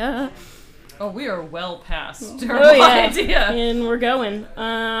idea. Oh, we are well past Oh, terrible yeah. idea. And we're going.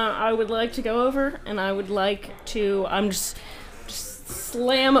 I would like to go over, and I would like to. I'm just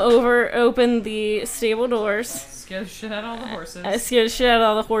slam open the stable doors. Scare the shit out of all the horses. I scare the shit out of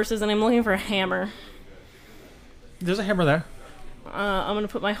all the horses, and I'm looking for a hammer. There's a hammer there. I'm going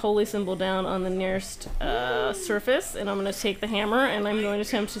to put my holy symbol down on the nearest surface, and I'm going to take the hammer, and I'm going to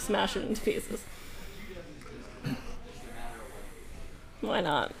attempt to smash it into pieces. Why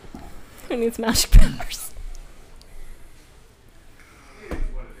not? Who needs magic powers?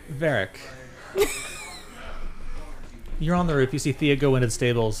 Varric. You're on the roof. You see Thea go into the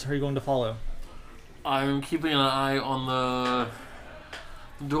stables. Are you going to follow? I'm keeping an eye on the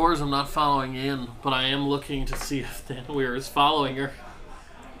doors. I'm not following in, but I am looking to see if Thanweir is following her.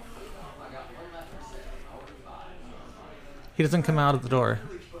 He doesn't come out of the door.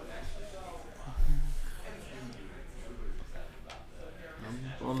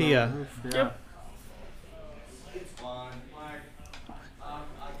 On Thea. the roof, yeah. Yep.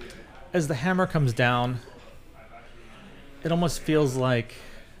 As the hammer comes down, it almost feels like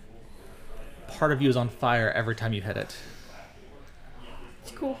part of you is on fire every time you hit it.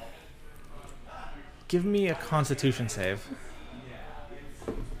 It's cool. Give me a Constitution save.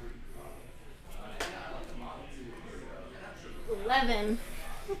 11.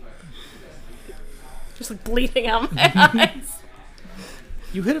 Just like bleeding out my eyes.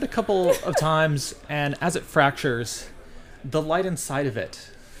 You hit it a couple of times, and as it fractures, the light inside of it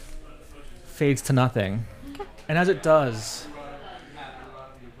fades to nothing. Okay. And as it does,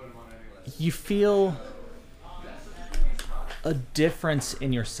 you feel a difference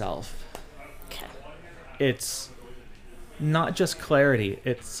in yourself. Okay. It's not just clarity,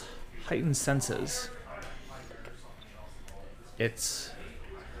 it's heightened senses. It's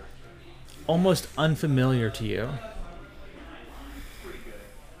almost unfamiliar to you.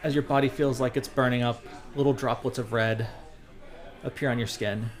 As your body feels like it's burning up, little droplets of red appear on your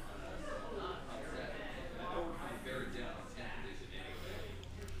skin.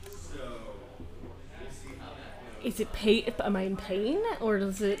 Is it pain? Am I in pain? Or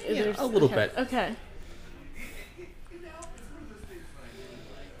does it... Is Yeah, there, a little okay. bit. Okay.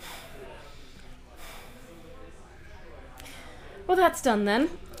 Well, that's done then.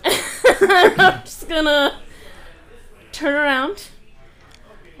 I'm just gonna turn around.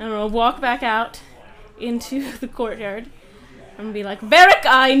 I'm gonna walk back out into the courtyard. I'm gonna be like, Varric,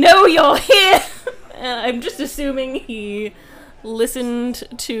 I know you're here! And I'm just assuming he listened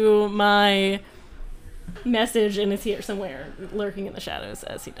to my message and is here somewhere, lurking in the shadows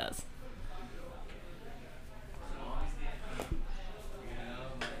as he does.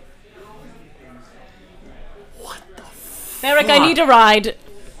 Varric, I need a ride.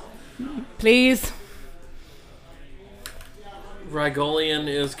 Please. Rygolian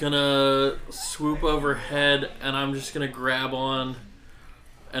is gonna swoop overhead, and I'm just gonna grab on,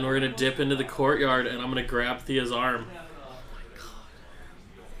 and we're gonna dip into the courtyard, and I'm gonna grab Thea's arm.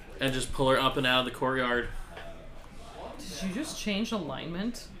 And just pull her up and out of the courtyard. Did you just change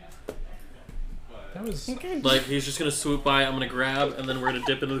alignment? That was Like, he's just gonna swoop by, I'm gonna grab, and then we're gonna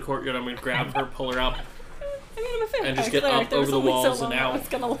dip into the courtyard, I'm gonna grab her, pull her up. I mean, I'm a fan. And just get up over the walls and out. It's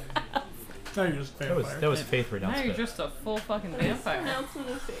gonna laugh. Now you're just vampire. that was faith Now renouncement. you're just a full fucking vampire. Announcement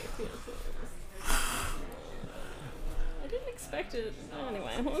of faith. Yes, it is. I didn't expect it.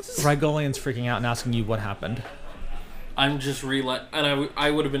 Anyway, let's just... Rygolian's freaking out and asking you what happened. I'm just and I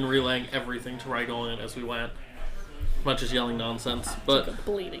would have been relaying everything to Rygolian as we went. Much as yelling nonsense, but Like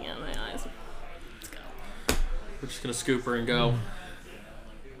bleeding out of my eyes. we're just gonna scoop her and go.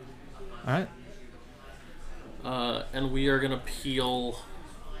 Alright. And we are gonna peel.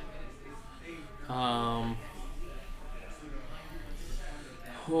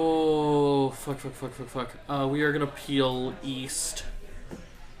 Oh, fuck. We are gonna peel east.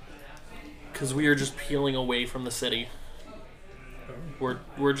 Because we are just peeling away from the city.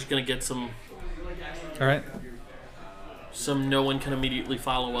 We're just gonna get some Alright. no one can immediately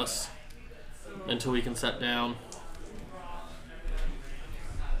follow us until we can set down.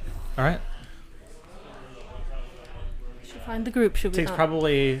 Alright. should find the group, should we Takes not?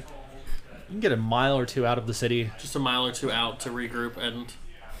 probably... You can get a mile or two out of the city. Just a mile or two out to regroup and...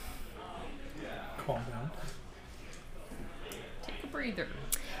 Calm down. Take a breather.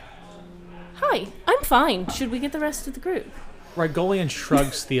 Hi, I'm fine. Should we get the rest of the group? Rygolian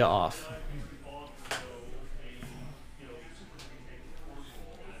shrugs Thea off.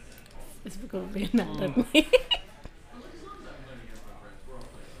 Is we going to be mad at me?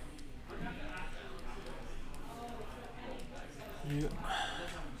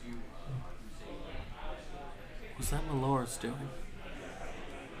 Was that Melora's doing?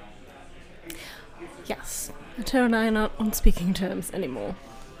 Yes. Her and I are not on speaking terms anymore.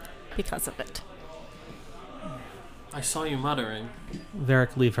 Because of it. I saw you muttering.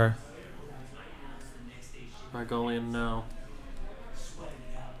 Varric, leave her. Rygolian, no.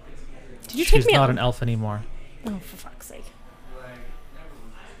 Did you She's take me not out? an elf anymore. Oh, for fuck's sake.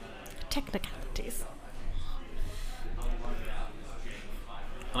 Technicalities.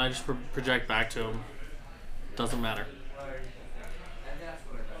 And I just project back to him. Doesn't matter.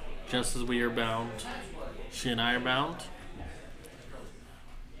 Just as we are bound, she and I are bound.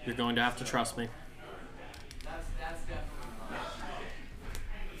 You're going to have to trust me.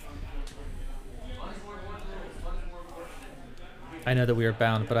 I know that we are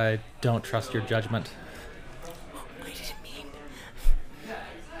bound, but I don't trust your judgment. I didn't mean.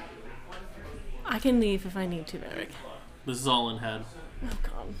 I can leave if I need to, Eric. This is all in head. Oh,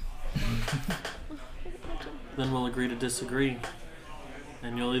 God. Then we'll agree to disagree.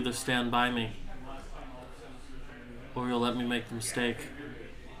 And you'll either stand by me, or you'll let me make the mistake.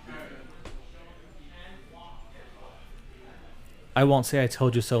 I won't say I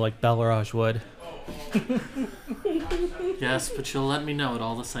told you so like Belraj would. Yes, but you'll let me know it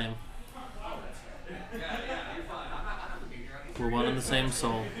all the same. We're one and the same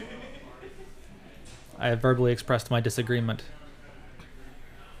soul. I have verbally expressed my disagreement.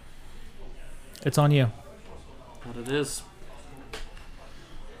 It's on you. But it is.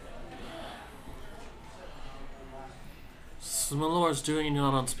 This is Melora's doing and you're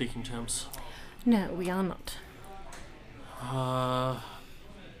not on speaking terms. No, we are not.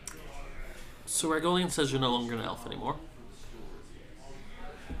 So Rygolian says you're no longer an elf anymore.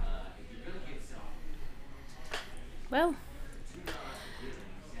 Well,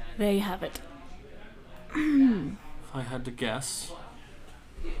 there you have it. If I had to guess,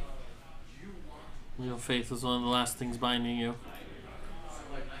 your faith is one of the last things binding you.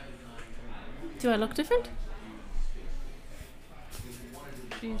 Do I look different?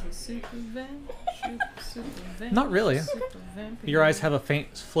 She's a super vamp. Super vamp. Not really. Super vamp. Your eyes have a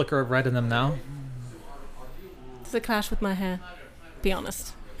faint flicker of red in them now. Does it clash with my hair? Be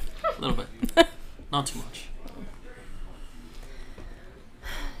honest. A little bit. Not too much.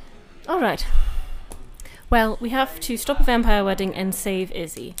 Alright. Well, we have to stop a vampire wedding and save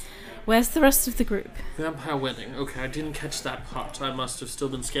Izzy. Where's the rest of the group? Vampire wedding. Okay, I didn't catch that part. I must have still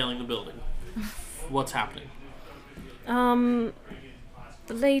been scaling the building. What's happening?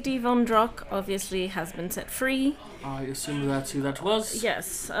 Lady Von Drock obviously has been set free. I assume that's who that was?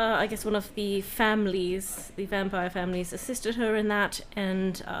 Yes, I guess one of the families, the vampire families, assisted her in that,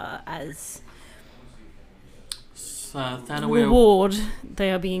 and as Thanaway. reward,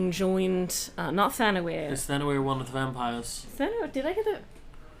 they are being joined. Not Thanaway. Is Thanaway one of the vampires? Thanaway? Did I get it?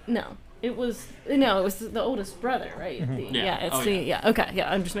 No, it was the oldest brother, right? Mm-hmm. Yeah. It's Oh, the okay. Yeah,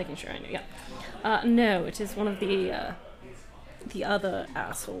 I'm just making sure I knew. Yeah. No, it is one of the other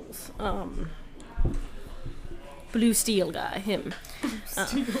assholes. Blue Steel guy, him.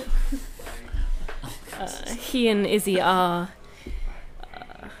 He and Izzy are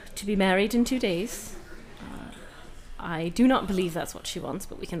to be married in 2 days. I do not believe that's what she wants,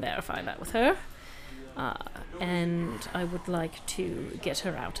 but we can verify that with her. And I would like to get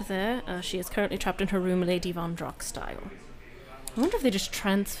her out of there. She is currently trapped in her room, Lady Von Drock style. I wonder if they just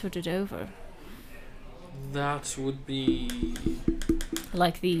transferred it over. That would be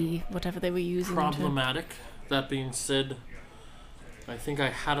Like the whatever they were using. problematic. That being said, I think I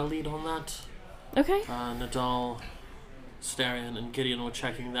had a lead on that. Okay. Nadal, Starion, and Gideon were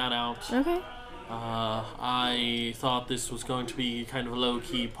checking that out. Okay. I thought this was going to be kind of a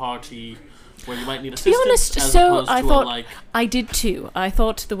low-key party where you might need To be assistance. honest, as so opposed I to thought a, like, I did too. I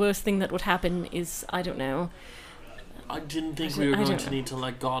thought the worst thing that would happen is I don't know. I didn't think I we were don't going to know. need to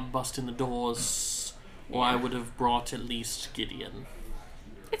like God bust in the doors, or I would have brought at least Gideon.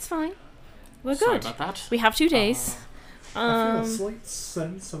 It's fine. We're Sorry good. about that. We have 2 days. I feel a slight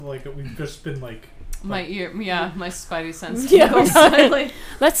sense of like that we've just been like. My ear, my spidey sense. Yeah, goes slightly.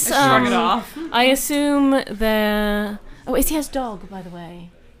 Let's I shrug it off. I assume they're. Oh, Izzy has dog, by the way.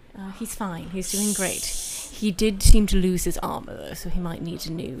 He's fine. He's doing great. He did seem to lose his armor, though, so he might need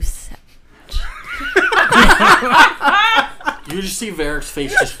a new set. You just see Varric's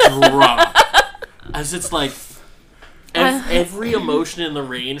face just drop. As it's like... every emotion in the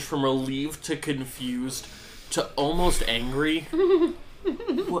range, from relieved to confused to almost angry.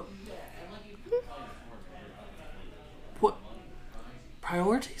 What?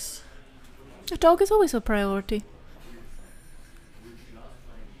 Priorities? A dog is always a priority.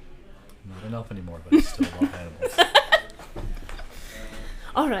 Not enough anymore, but I still love animals.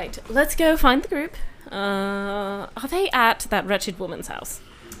 Alright, let's go find the group. Are they at that wretched woman's house?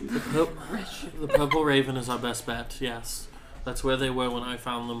 The Purple Raven is our best bet, yes. That's where they were when I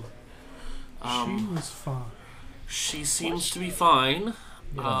found them. She was fine. She seems to be fine.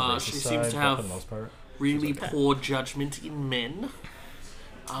 Yeah, She seems to have for the most part. really poor judgment in men.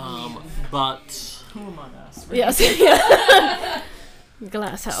 But... Yes, yeah.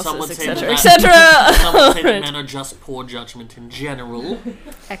 Glass Some would houses, say etc., that- etc. Some would say that men are just poor judgment in general.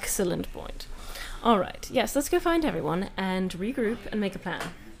 Excellent point. Alright, yes, let's go find everyone and regroup and make a plan.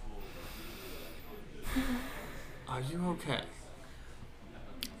 Are you okay?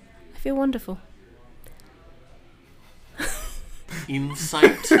 I feel wonderful.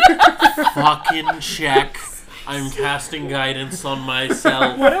 Insight fucking check. I'm casting guidance on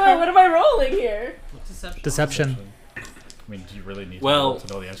myself. What am I rolling here? Deception. I mean, do you really need Well- to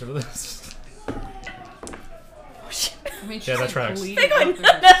know the answer to this? I mean, she's Yeah, that like tracks. bleeding out through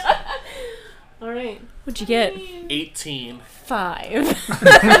her- Alright. What'd you get? 18. 5.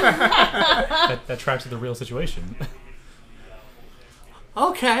 That tracks with the real situation.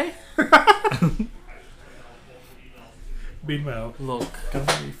 Okay. Meanwhile, Look, got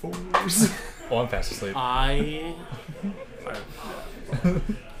any 4s? Oh, I'm fast asleep. I'm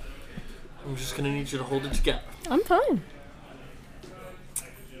just gonna need you to hold it together. I'm fine.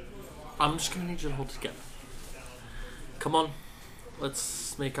 I'm just gonna need you to hold it together. Come on.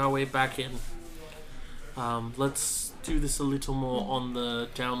 Let's make our way back in. Let's do this a little more on the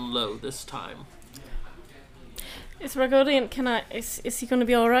down low this time. Is Ragodian, is he gonna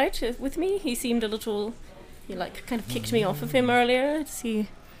be alright with me? He seemed a little, he kind of kicked me off of him earlier. Is he...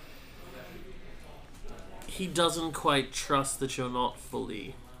 He doesn't quite trust that you're not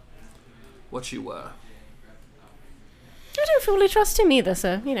fully what you were. I don't fully trust him either,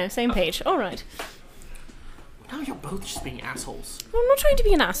 so, same page. Alright. Now you're both just being assholes. Well, I'm not trying to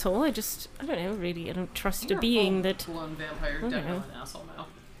be an asshole, I don't know, really, I don't trust a being that... Full-on vampire, Okay. definitely an asshole now.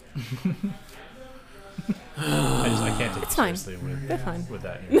 I can't take It's it fine. seriously with, They're fine. with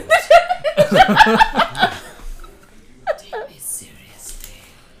that.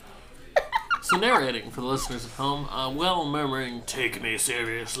 So narrating for the listeners at home, well murmuring, "Take me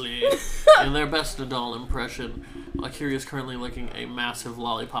seriously," in their best Nadal impression, Akiri is currently licking a massive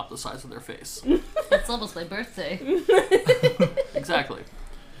lollipop the size of their face. It's almost my birthday. Exactly.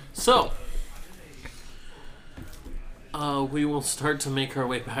 So, we will start to make our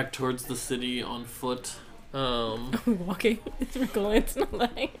way back towards the city on foot. Walking. It's not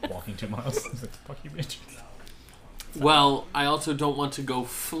like... Walking 2 miles. Fuck you, bitch. Well, I also don't want to go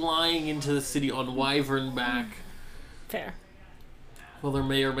flying into the city on Wyvern back. Fair. Well, there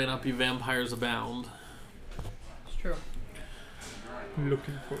may or may not be vampires abound. It's true.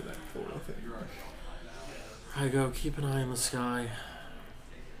 Looking for that 4 thing. I go, keep an eye on the sky.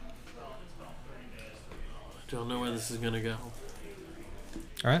 Don't know where this is gonna go.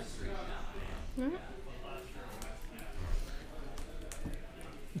 All right. Mm-hmm.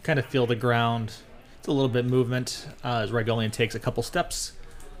 You kind of feel the ground. It's a little bit movement as Ragolian takes a couple steps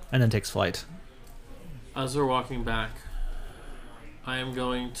and then takes flight. As we're walking back, I am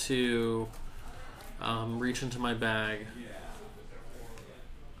going to reach into my bag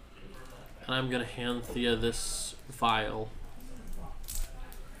and I'm going to hand Thea this vial.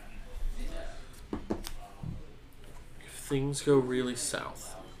 If things go really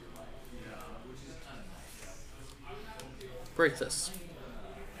south, break this.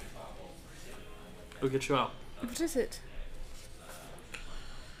 It'll get you out. What is it?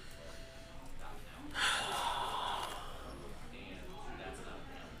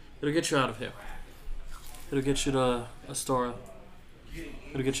 It'll get you out of here. It'll get you to Astora.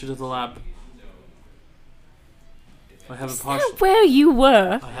 It'll get you to the lab. I have it partially. Where you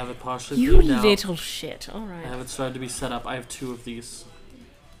were? I have it partially You beamed out. little shit. I Alright. have it started to be set up. I have 2 of these.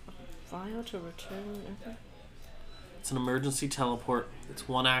 Vial to return. Okay. It's an emergency teleport. It's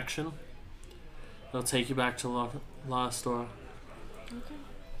 1 action. It'll take you back to La Astora. Okay.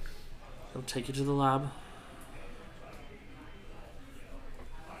 It'll take you to the lab.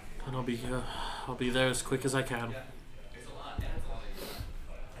 And I'll be there as quick as I can.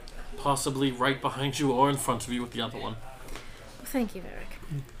 possibly right behind you or in front of you with the other one. Thank you,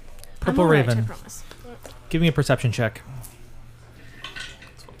 Varric. Purple I'm all right, Raven. I promise. Give me a perception check.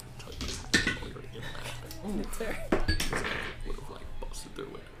 That's what I'm telling you. It's fair. Would have like busted their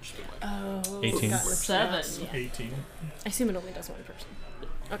window. Just been like, Oh, 18. got 7. Yeah. 18. I assume it only does one person.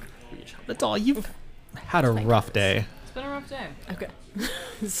 Okay. we each have That's all. You've had a Thank rough you. day. It's been a rough day. Okay.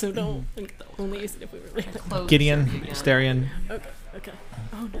 So don't think they'll only use it if we really. Close Gideon, again. Starion, Okay. Okay.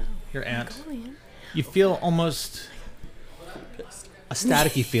 Oh no. your aunt. Golian. You feel almost pissed. a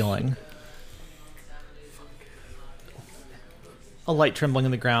staticky feeling. A light trembling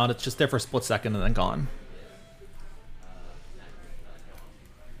in the ground. It's just there for a split second and then gone.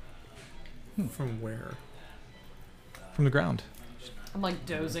 From where? From the ground. I'm like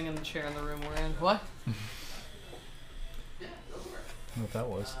dozing in the chair in the room we're in. What? I don't know what that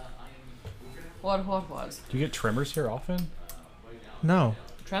was. What was? Do you get tremors here often? No.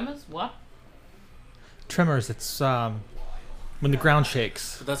 Tremors? What? Tremors, it's when the ground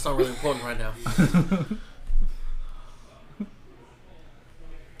shakes. But that's not really important right now.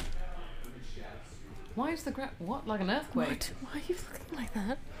 Why is the ground... What? Like an earthquake? What? Why are you looking like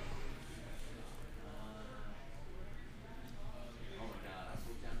that?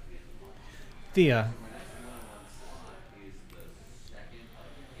 Thea.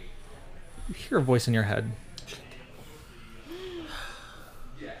 You hear a voice in your head.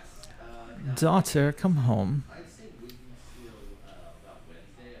 Daughter, come home.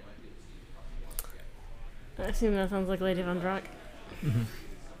 I assume that sounds like Lady Von Drack. Mhm.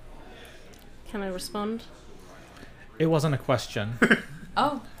 Can I respond? It wasn't a question.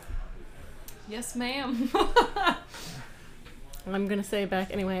 Oh. Yes, ma'am. I'm gonna say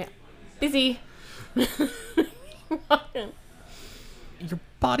back anyway. Busy. Walking. Your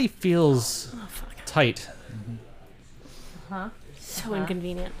body feels Oh fuck. tight. Huh? So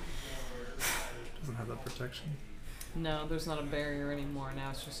inconvenient. Doesn't have that protection. No, there's not a barrier anymore.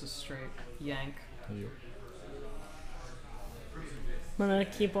 Now it's just a straight yank. I'm gonna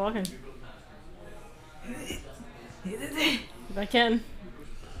keep walking. If I can.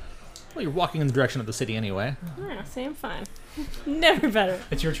 Well, you're walking in the direction of the city anyway. Yeah, see, I'm fine. Never better.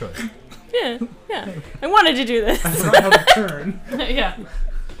 It's your choice. Yeah, yeah. I wanted to do this. I forgot how to turn. Yeah.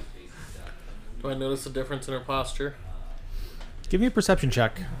 Do I notice a difference in her posture? Give me a perception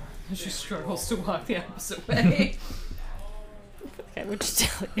check. She struggles to walk the opposite way. I would just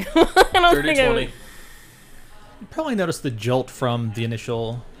tell you. I don't Dirty think I 20. would. You probably noticed the jolt from the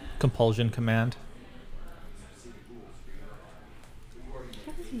initial compulsion command.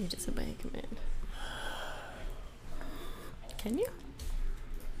 How do you disobey a command? Can you?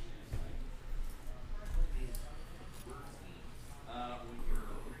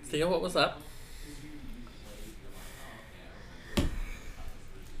 Theo, what was that?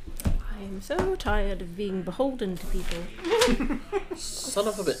 I am so tired of being beholden to people. Son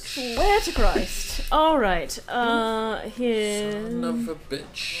of a bitch. Swear to Christ. Alright, here. Son of a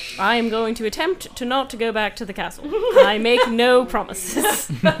bitch. I am going to attempt to not go back to the castle. I make no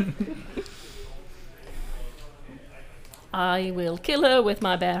promises. I will kill her with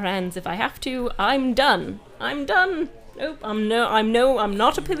my bare hands if I have to. I'm done. I'm done. Nope, I'm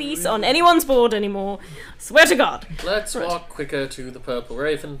not a police on anyone's board anymore. Swear to God. Let's Right. walk quicker to the Purple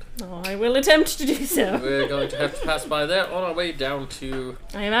Raven. Oh, I will attempt to do so. We're going to have to pass by there on our way down to...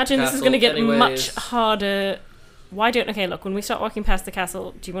 I imagine this is Castle going to get anyways. much harder. Okay, look, when we start walking past the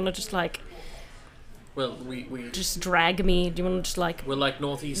castle, do you want to just, like, Well, we just drag me? Do you want to just, like... we're like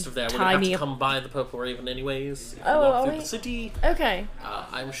northeast of there. We're Tie going to me have up. to come by the Purple Raven anyways. If we Oh, walk are through we? the city. Okay.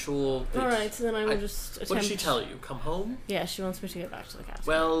 I'm sure... that- Alright, so then I will just attempt... What did she tell you? Come home? Yeah, she wants me to go back to the castle.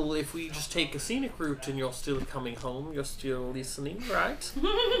 Well, if we just take a scenic route and you're still coming home, you're still listening, right?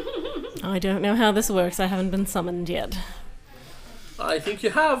 I don't know how this works. I haven't been summoned yet. I think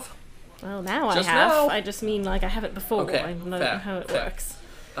you have. Well, now Just I have. now. I just mean, like, I haven't before. Okay, I know fair, how it fair. works.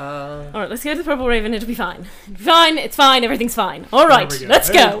 Uh, Alright, let's go to the Purple Raven. It'll be fine. It'll be fine. It's fine. Everything's fine. Alright, There we go. let's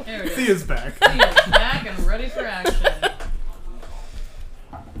Hey. go. There it is. Thea's back. Thea's back and ready for action.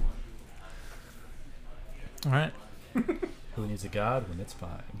 All right. Who needs a god when it's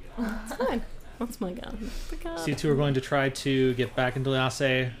fine? It's fine. What's my god? The god. So you two are going to try to get back into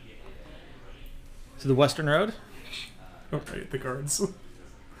Liasse to the western road. Oh, right, the guards.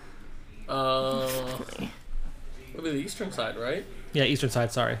 It'll be the eastern side, right? Yeah, eastern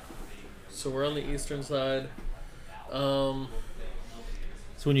side, sorry. So we're on the eastern side. So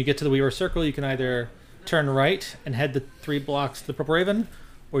when you get to the Weaver Circle, you can either turn right and head the 3 blocks to the Purple Raven,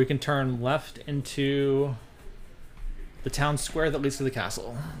 or you can turn left into the town square that leads to the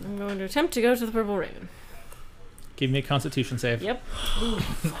castle. I'm going to attempt to go to the Purple Raven. Give me a Constitution save. Yep.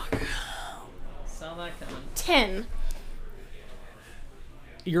 Saw that coming. 10.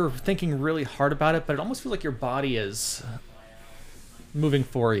 You're thinking really hard about it, but it almost feels like your body is moving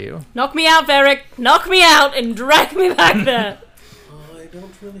for you. Knock me out, Varric. Knock me out and drag me back there. I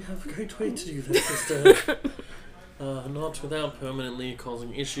don't really have a great way to do that, sister. Not without permanently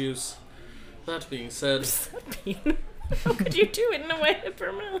causing issues. That being said, How could you do it in a way that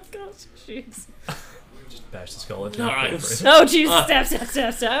permanently causes issues? Just bash the skull into Alright. it. Oh,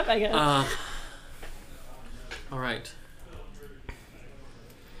 jeez. Stop. I guess. Alright.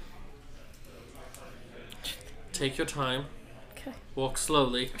 Take your time. Okay. Walk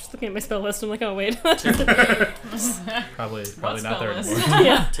slowly. I'm just looking at my spell list. I'm like, oh, wait. Probably What not there spell anymore.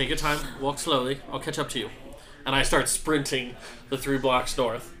 Yeah. Take your time. Walk slowly. I'll catch up to you. And I start sprinting the 3 blocks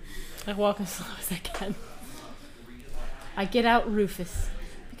north. I walk as slow as I can. I get out Rufus.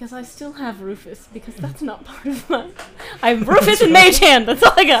 Because I still have Rufus. Because that's not part of my... I have Rufus and Mage Hand. That's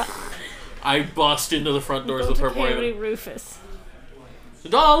all I got. I bust into the front doors Go of to Purple carry Raven. Rufus.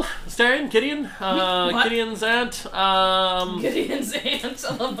 Doll, Starion, Gideon, What? Gideon's aunt, Gideon's aunt.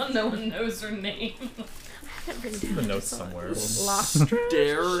 I love how no one knows her name. The notes somewhere. Lostra?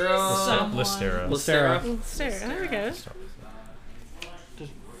 Dara, Someone. Lystera. Lystera, Stare. There we go.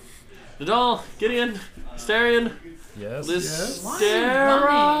 the doll, Gideon, Starion, Yes. Why are you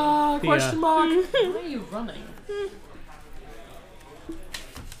running? Lystera, question mark. Why are you running?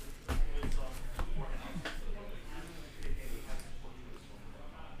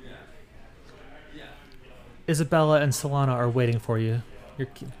 Isabella and Solana are waiting for you. You're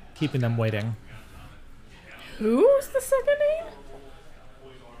keeping them waiting. Who's the second name?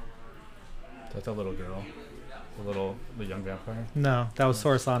 That's a little girl. The young vampire. No, that was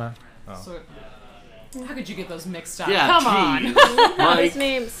Sorasana. Oh. So, how could you get those mixed up? Yeah, Come on. geez. His Like,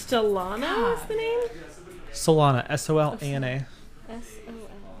 name Stellana is the name? Solana, Solana. S-O-L-N.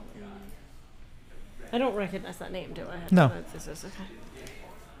 I don't recognize that name, do I? I No. don't know what this is. Okay.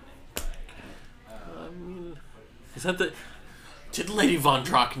 is that the... Did Lady Von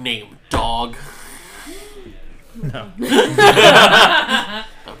Drock name dog? No. That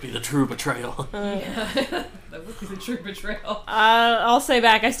would be the true betrayal. That would be the true betrayal. I'll say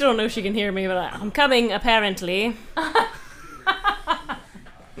back, I still don't know if she can hear me, but I'm coming, apparently.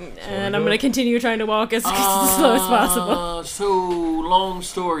 And I'm going to continue trying to walk as slow as possible. So, long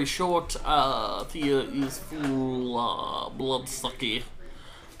story short, Thea is full bloodsucky.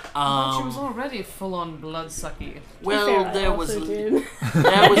 She was already full-on bloodsucky. Well, I there was also did.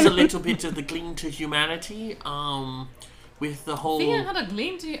 there was a little bit of the gleam to humanity, with the whole Thea had a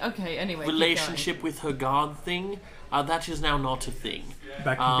gleam to you. Okay, anyway. keep relationship with her god thing. That is now not a thing.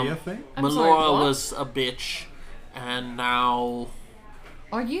 That can be a thing. I'm sorry, Melora what? was a bitch, and now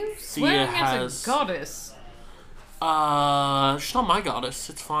going. Are you swearing has- as a goddess? she's not my goddess.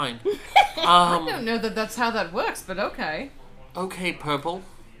 It's fine. I don't know that that's how that works, but okay. Okay, Purple.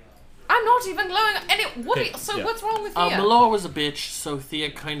 I'm not even glowing. Okay, So yeah. what's wrong with Thea? Melora was a bitch, so Thea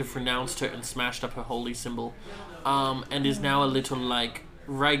kind of renounced her and smashed up her holy symbol, and is now a little like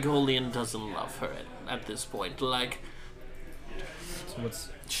Rygolian doesn't love her at this point. Like, So what's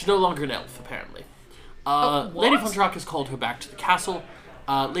she's no longer an elf, apparently. what? Lady Von Drock has called her back to the castle.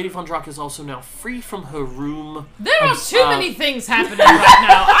 Lady Von Drock is also now free from her room. There are too many things happening right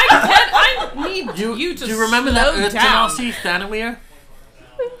now. I need you to Do you remember that slow Earth down. Genasi Thanawir?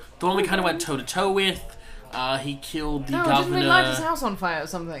 The one we kind of went toe to toe with. He killed the No, governor. didn't we light his house on fire or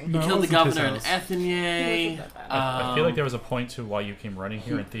something? He No, killed the it wasn't his governor in house. Ethnier. I feel like there was a point to why you came running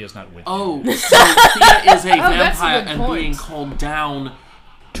here, and Thea's not with you. Oh, so Thea is a that's a vampire good and point. being called down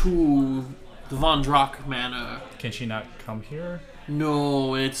to the Von Drock manor. Can she not come here?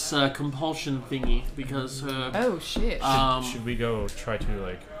 No, it's a compulsion thingy because Oh shit. Should we go try to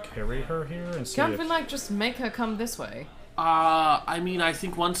like carry her here and see Can't if we like just make her come this way? I mean, I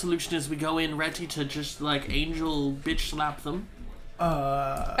think one solution is we go in ready to just like angel bitch slap them.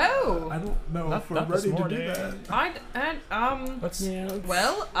 I Oh, don't know if we're not this ready to do morning. that. let's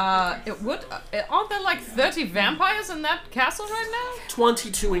Well, it would. Aren't there like 30 vampires in that castle right now?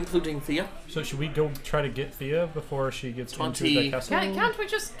 22 including Thea. So should we go try to get Thea before she gets 20. into the castle? Can't we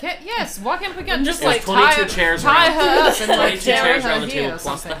just get? Yes. Why can't we get just There's like 22 chairs tie around. her up and like 22 carry chairs her around the here table or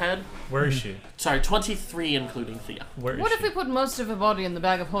plus the something? head. Where is she? Sorry, 23 including Thea. Where is What she? if we put most of her body in the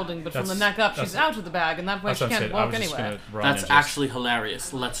bag of holding, but from the neck up, she's out of the bag, and that way That's she what I'm can't saying. I walk was just anywhere? gonna run That's and just- actually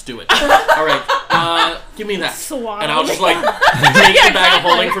hilarious. Let's do it. Alright, give me that. Swallow. And I'll just like take the bag of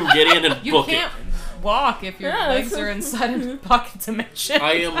holding from Gideon and You book can't walk if your Yeah, legs that's- are inside a pocket dimension. it.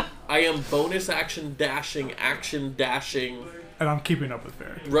 I am bonus action dashing, And I'm keeping up with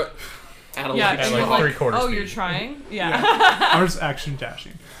Barry. At a Yeah, light At and like you're like, 3/4 oh, speed. you're trying? Yeah. I'm just action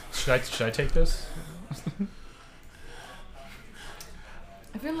dashing. Should I take this?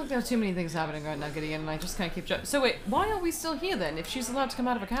 I feel like there are too many things happening right now, Gideon, and I just can't keep track. So wait, why are we still here then? If she's allowed to come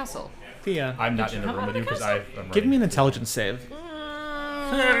out of a castle? Thea, I'm not you in the come room out with of you the because I'm give me an running. intelligence save.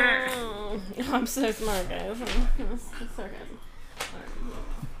 I'm so smart, guys. Sarcasm.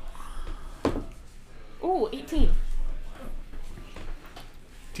 Ooh, 18.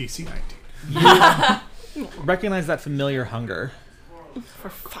 DC 19. Recognize that familiar hunger. For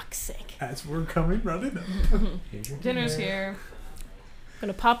fuck's sake. As we're coming running up. Dinner's here. I'm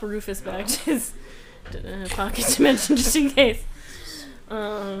gonna pop Rufus back to his pocket dimension just in case.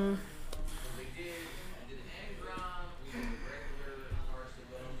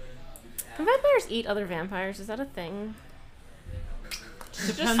 Can vampires eat other vampires? Is that a thing?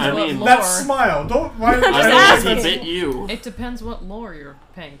 Depends I what mean- lore. That smile. Don't. Why Just I asking. know he bit you. It depends what lore you're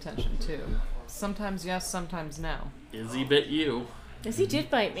paying attention to. Sometimes yes, sometimes no. Izzy bit you. Yes, he did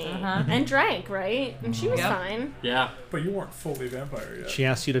bite me. Uh-huh. And drank, right? And she was Yep. fine. Yeah. But you weren't fully vampire yet. She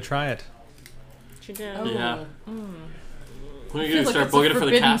asked you to try it. She did. Oh. Yeah. Mm. When are I you feel gonna like start that's a booking for the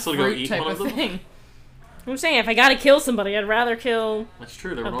forbidden castle to go fruit eat type one of them? thing. I'm saying, if I gotta kill somebody, I'd rather kill That's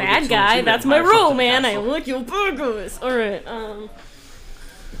true. There a were only bad two guy. That's my vampires up rule, to the man. I castle. like your burgers. Alright,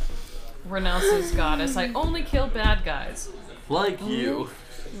 Renounces goddess. I only kill bad guys. Like you.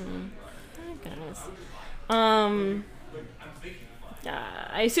 guys.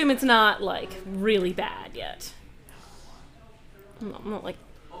 I assume it's not, like, really bad yet. I'm not like,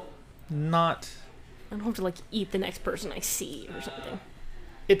 Not. I don't have to, like, eat the next person I see or something.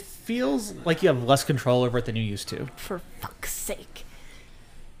 It feels like you have less control over it than you used to. For fuck's sake.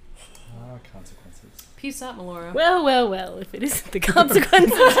 Consequences. Peace out, Melora. Well, well, well, if it isn't the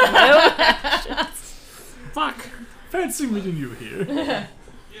consequences of my own actions. Fuck. Fancy meeting you here.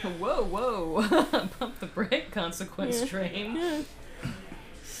 Whoa, whoa. Pump the brake consequence train.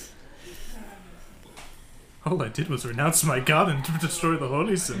 All I did was renounce my god and destroy the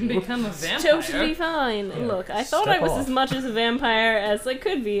holy symbol. Become a vampire. Totally fine. Look, I thought I Step was off. as much as a vampire as I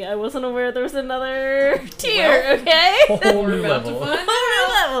could be. I wasn't aware there was another tier, okay? Whole new We're about to level. find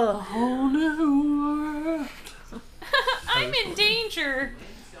Level. Oh no. I'm in danger.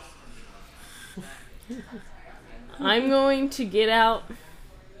 I'm going to get out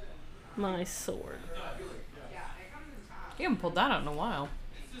my sword. You haven't pulled that out in a while.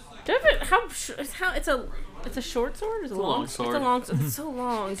 Do I have it? How? It's a short sword. Is it It's a long sword. It's a long sword. It's so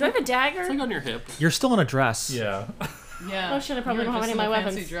long. Do I have a dagger? It's like on your hip. You're still in a dress. Yeah. Yeah. Oh, shit, I probably You're don't have just any of in my a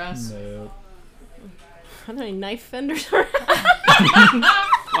fancy weapons. dress. No. Are there any knife fenders around?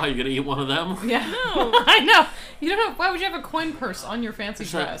 Oh, you gonna eat one of them? Yeah. I know. You don't know. Why would you have a coin purse on your fancy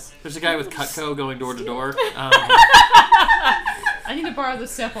dress? There's a guy with Cutco going door to door. I need to borrow this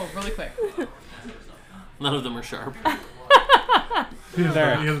sample really quick. None of them are sharp. He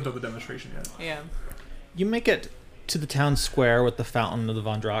There. hasn't done the demonstration yet. Yeah. You make it to the town square with the fountain of the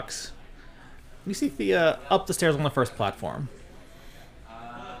Von Drox. You see Thea up the stairs on the first platform.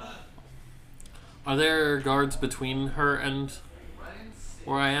 Are there guards between her and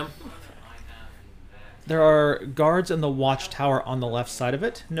where I am? There are guards in the watchtower on the left side of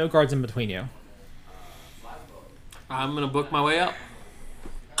it. No guards in between you. I'm gonna book my way up.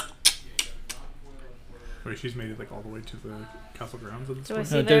 Wait, she's made it like all the way to the castle grounds at this Do I point?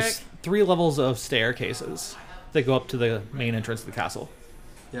 see No, there's Varric? 3 levels of staircases that go up to the main entrance of the castle.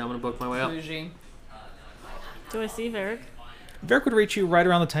 Yeah, I'm gonna book my way up. Bougie. Do I see Varric? Varric would reach you right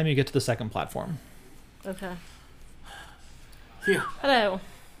around the time you get to the second platform. Okay. Yeah. Hello,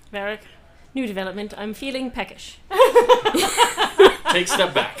 Varric. New development. I'm feeling peckish. Take a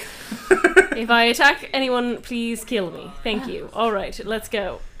step back. If I attack anyone, please kill me. Thank you. All right, let's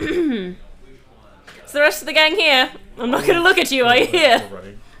go. It's the rest of the gang here. I'm not going to look at you. Are you here? We're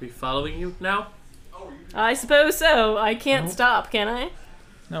running. Are we following you now? I suppose so. I can't stop, can I?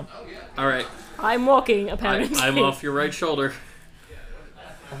 No. All right. I'm walking, apparently. I'm off your right shoulder.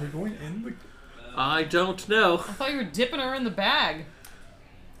 Are we going in the... I don't know. I thought you were dipping her in the bag.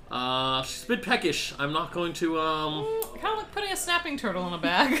 She's a bit peckish. I'm not going to, Kind of like putting a snapping turtle in a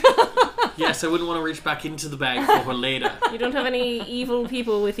bag. Yes, I wouldn't want to reach back into the bag for her later. You don't have any evil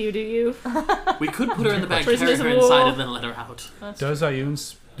people with you, do you? We could put her in the bag, carry Prisoners her of inside, war. and then let her out. Does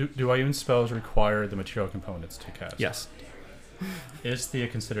Ioun's do Ioun spells require the material components to cast? Yes. Is Thea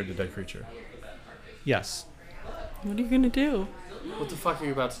considered a dead creature? Yes. What are you going to do? What the fuck are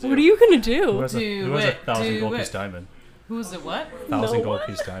you about to do? What are you going to Who do? has, Do who has a it, 1,000 do gold it. piece diamond? Who's it? What? 1,000 No gold one?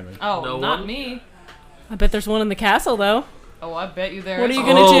 piece diamond. Oh, No not one? me. I bet there's one in the castle, though. Oh, I bet you there What is. are you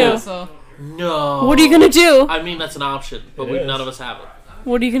gonna Oh. do? So, No. What are you going to do? I mean, that's an option, but It is. none of us have it.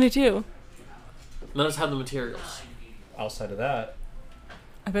 What are you going to do? Let us have the materials. Outside of that,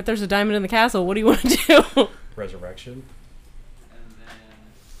 I bet there's a diamond in the castle. What do you want to do? resurrection.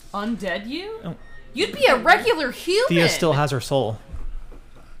 Undead you? Oh. You'd be a regular human. Thea still has her soul.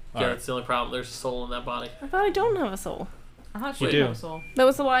 Yeah, Alright. that's the only problem. There's a soul in that body. I thought I don't have a soul. I thought You she do. had a soul. That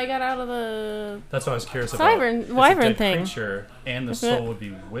was why I got out of the... That's what I was curious about. Wyvern- It's a wyvern dead thing. creature, and the Isn't it? soul would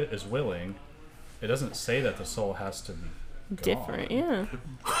be is willing. It doesn't say that the soul has to be Different, gone. yeah.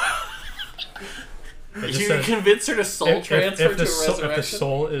 It just You says, convince her to soul transfer if the to soul, resurrection? if the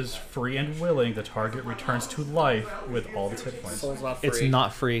soul is free and willing, the target returns to life with all the hit points. Soul's not free. It's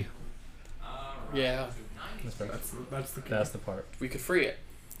not free. Yeah, That's right. That's the key. That's the part. we could free it.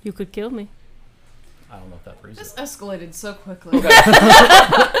 You could kill me. I don't know if that frees This it. escalated so quickly.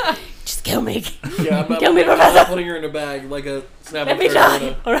 Just kill me. Yeah, I'm not, Kill me, I'm not Professor. putting her in a bag like a snap Let of me die.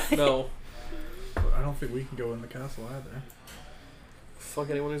 turtle. Alright. No. I don't think we can go in the castle either. Fuck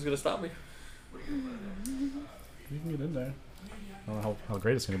anyone who's gonna stop me. You can get in there. I don't know how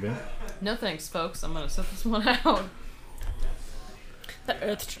great it's going to be. No thanks, folks. I'm gonna set this one out. That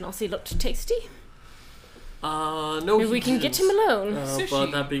earth genasi looked tasty. No. Maybe he we can get him didn't. alone. Sushi.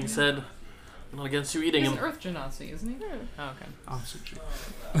 But that being said, I'm not against you eating He's him. an Earth Genasi, isn't he? Oh, okay. I'm sushi.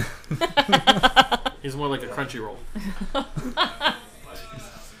 He's more like a crunchy roll.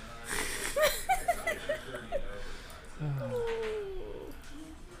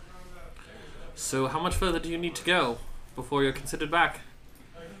 So, how much further do you need to go before you're considered back?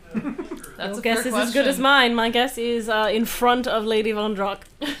 That's Your a guess fair is as good as question. mine. My guess is in front of Lady Von Drock.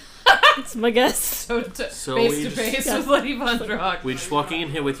 That's my guess. So, So face we to just- face with Lady Von Drock. We're just walking in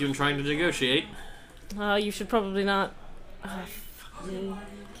here with you and trying to negotiate. You should probably not. Fuck me.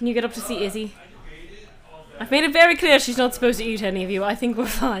 Can you get up to see Izzy? I've made it very clear she's not supposed to eat any of you. I think we're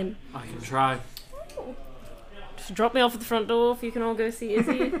fine. I can try. Just drop me off at the front door if you can all go see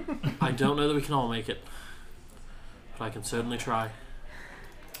Izzy. I don't know that we can all make it, but I can certainly try.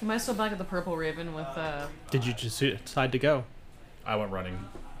 Am I still back at the Purple Raven with, Did you just decide to go? I went running.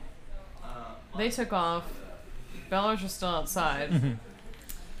 they took off. Bellar's just still outside. Mm-hmm.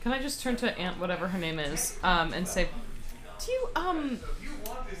 Can I just turn to Aunt whatever her name is, and say, do you,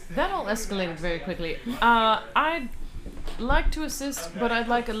 that all escalated very quickly. I'd like to assist, but I'd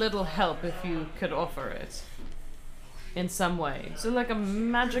like a little help if you could offer it. In some way. So like a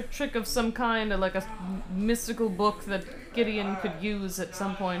magic trick of some kind, or like a mystical book that Gideon could use at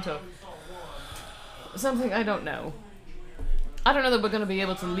some point, or something, I don't know. I don't know that we're going to be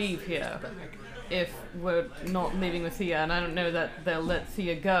able to leave here if we're not leaving with Thea, and I don't know that they'll let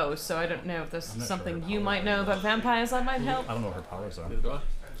Thea go, so I don't know if there's I'm not something sure you how might know about vampires that might help. I don't know what her powers are. Neither do I.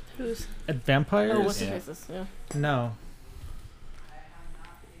 Who's? At vampires? Oh, what's Yeah. his face? Yeah. No.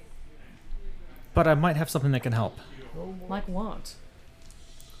 But I might have something that can help. Like what?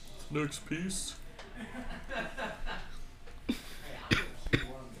 Next piece.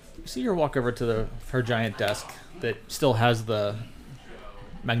 You see her walk over to her giant desk that still has the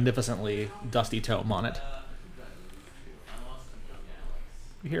magnificently dusty tome on it.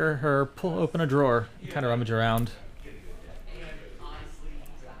 You hear her pull open a drawer and kind of rummage around.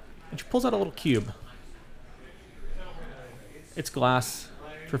 And she pulls out a little cube. It's glass,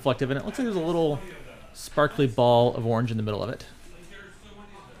 it's reflective, and it looks like there's a little sparkly ball of orange in the middle of it.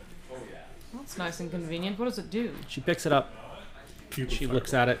 That's nice and convenient. What does it do? She picks it up, Cube she of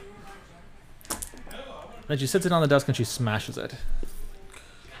looks at it, then she sits it on the desk and she smashes it.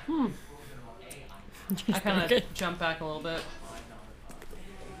 I kind of jump back a little bit.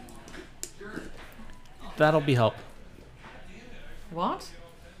 That'll be help. What?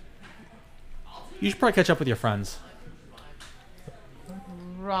 You should probably catch up with your friends.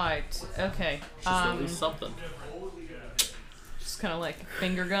 Right. Okay. Just at least something. Just kind of like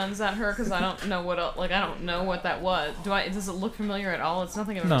finger guns at her because I don't know what else, like I don't know what that was. Does it look familiar at all? It's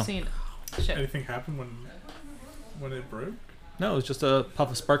nothing I've No. ever seen. Shit. Anything happened when it broke? No, it's just a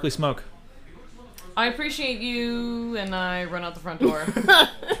puff of sparkly smoke. I appreciate you, and I run out the front door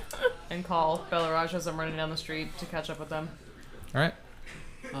and call Bellarage as I'm running down the street to catch up with them. All right.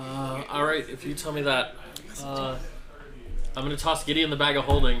 Alright, if you tell me that, I'm gonna toss Gideon the bag of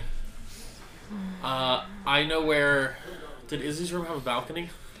holding. I know where... Did Izzy's room have a balcony?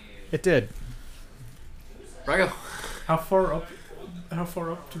 It did. Rago. How far up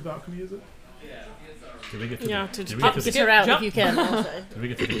to the balcony is it? Did we get to Yeah, the, to did we get to get the, her out jump. if you can. did we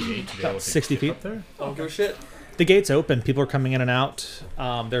get to the gate to be able to 60 skip feet. up there? I don't give a shit. The gate's open. People are coming in and out.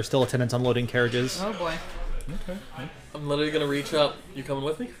 There's still attendants unloading carriages. Oh boy. Okay. I'm literally gonna reach up. You coming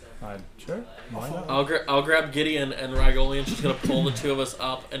with me? Sure. Why not? I'll grab Gideon and Ragolian's just gonna pull the two of us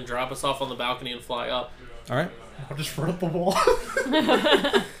up and drop us off on the balcony and fly up. All right. I'll just run up the wall.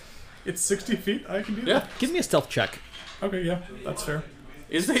 It's 60 feet. I can do Yeah. that. Give me a stealth check. Okay, yeah, that's fair.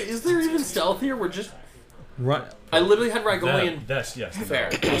 Is there even stealth here? We're just. Run. I literally had Ragolian. That's yes. Fair.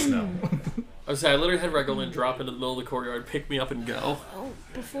 Yes, no. I was saying, I literally had Ragolian drop into the middle of the courtyard, pick me up, and go. Oh,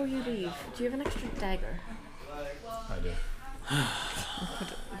 before you leave, do you have an extra dagger? I do.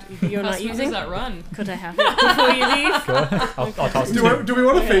 You're How not smooth using? does that run? Could I have it before you leave? Go ahead. I'll toss it. Do we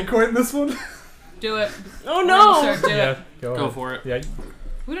want to fake coin this one? Do it. Oh no! Sir, do Yeah, it. go Go ahead. for it. Yeah.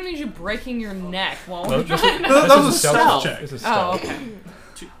 We don't need you breaking your neck while Well, we're this trying to... That this was is a stealth stealth. check. This is Oh, stealth. okay.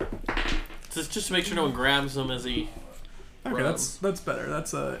 Just to make sure no one grabs him as he. Okay, runs. that's better.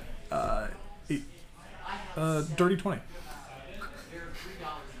 That's a dirty 20.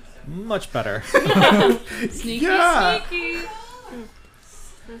 Much better. Sneaky, Yeah. sneaky.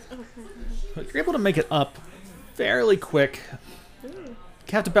 You're able to make it up fairly quick. You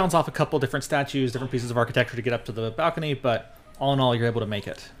have to bounce off a couple different statues, different pieces of architecture to get up to the balcony, but all in all, you're able to make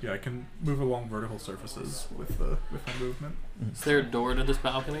it. Yeah, I can move along vertical surfaces with my movement. Is there a door to this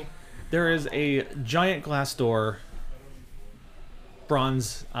balcony? There is a giant glass door,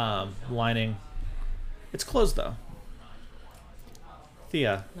 bronze lining. It's closed though.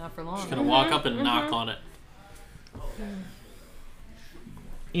 Thea, Not for long. Just gonna walk up and knock on it.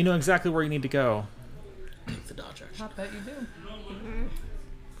 you know exactly where you need to go. Take the dodge action. I bet you do.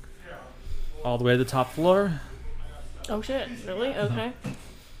 All the way to the top floor. Oh shit! Really? Okay.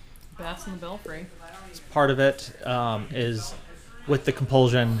 Bats in the belfry. Part of it is with the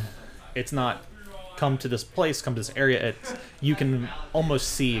compulsion. It's not come to this place, come to this area. It's, you can almost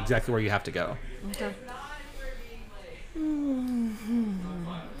see exactly where you have to go. Okay.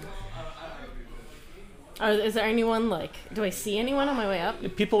 Is there anyone do I see anyone on my way up?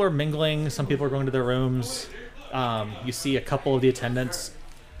 People are mingling. Some people are going to their rooms. You see a couple of the attendants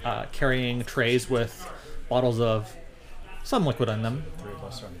carrying trays with bottles of some liquid on them. 3 of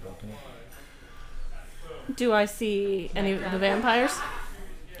us are on the balcony. Do I see any of the vampires?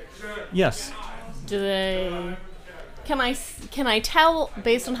 Yes. Do they? Can I tell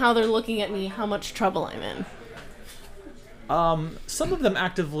based on how they're looking at me how much trouble I'm in? Some of them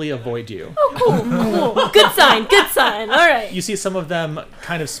actively avoid you. Oh, cool. Good sign. Good sign. All right. You see some of them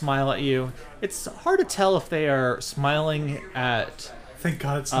kind of smile at you. It's hard to tell if they are smiling at... Thank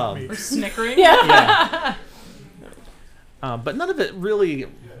God it's not me. Or snickering. Yeah. Yeah. But none of it really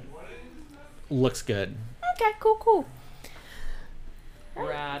looks good. Okay. Cool.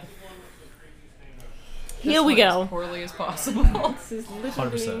 Rad. Here This we went go. As poorly as possible. This is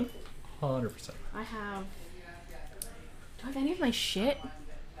literally. 100%. 100%. I have. Do I have any of my shit?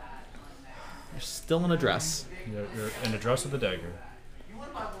 You're still in a dress. You're in a dress with a dagger.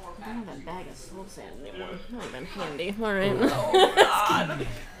 I don't have that bag of soul sand anymore. That would have been handy. All right. Oh God.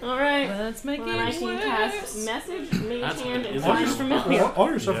 All right. Let's make Well, I it can cast message, mage That's hand, what and it find is. familiar. All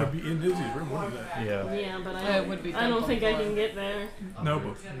your stuff Yeah. would be in Izzy's room, wouldn't it? Yeah. Yeah, but It would be I don't done think I before. can get there. No,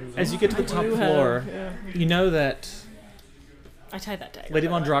 but As you get to the top do floor, have- yeah. you know that I tied that dagger. Lady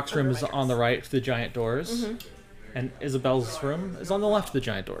Von Drock's room is on the right to the giant doors, Mm-hmm. and Isabel's room is on the left to the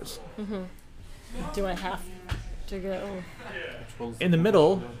giant doors. Do I have to go? In the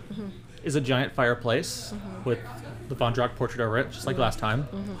middle is a giant fireplace Mm-hmm. with the Von Drock portrait over it, just like last time.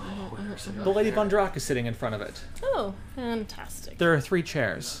 Mm-hmm. The Lady Von Drock is sitting in front of it. Oh, fantastic. There are 3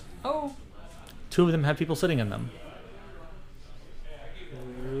 chairs. Oh. 2 of them have people sitting in them.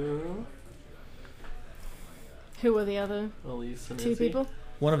 Who were the other Elise and 2 Izzy. people?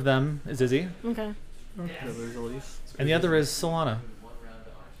 One of them is Izzy, Okay. The other's Elise. and the other is Solana.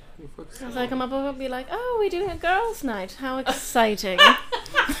 So I come up and be like, "Oh, we're doing a girls' night. How exciting!"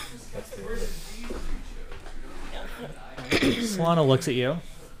 Solana looks at you.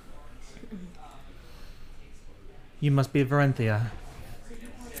 You must be Varenthia.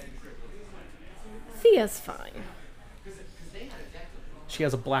 Thea's fine. She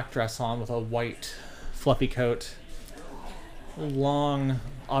has a black dress on with a white, fluffy coat, long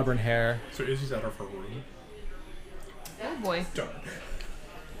auburn hair. so Izzy's out of her room. Oh boy. Darn.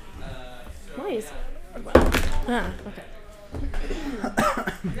 Why is? Ah, okay.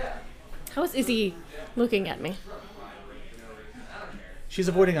 How is Izzy looking at me? She's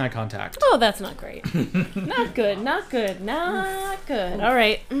avoiding eye contact. Oh, that's not great. Not good. Not good. Not good. All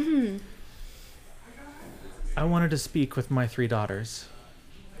right. I wanted to speak with my 3 daughters.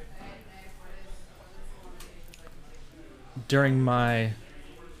 During my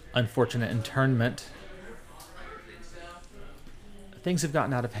unfortunate internment, things have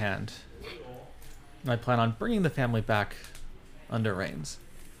gotten out of hand. And I plan on bringing the family back under reins.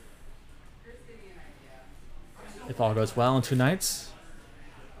 If all goes well in 2 nights,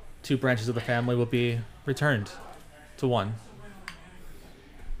 2 branches of the family will be returned to one.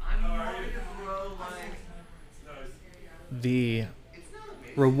 The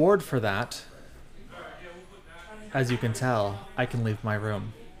reward for that, as you can tell, I can leave my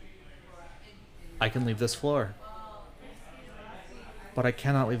room. I can leave this floor. But I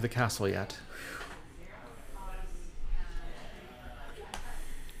cannot leave the castle yet.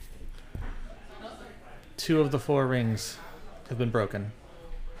 Two of the 4 rings have been broken.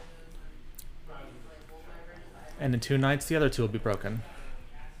 And in 2 nights, the other 2 will be broken.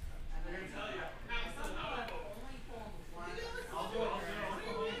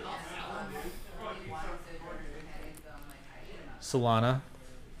 Solana,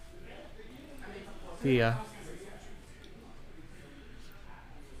 Thea,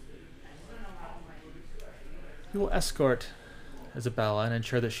 you will escort Isabella and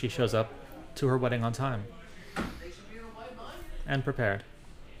ensure that she shows up to her wedding on time and prepared.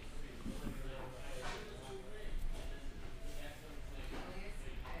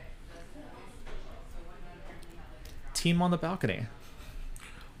 Team on the balcony.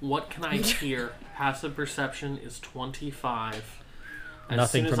 What can I hear? Passive perception is 25. As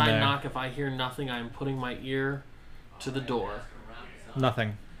Nothing soon as from I there. knock, if I hear nothing, I am putting my ear to the door.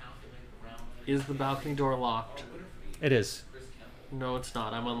 Nothing. Is the balcony door locked? It is. No, it's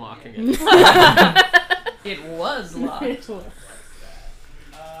not. I'm unlocking it. It was locked. Do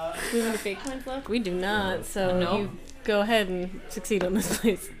we have any fate points left? We do not, so Nope. you go ahead and succeed on this,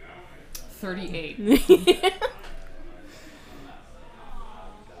 please. 38.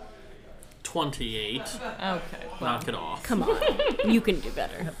 28. Okay. Knock it off. Come on. You can do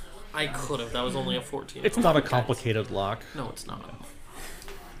better. I could have. That was only a 14. It's not a complicated lock. No, it's not.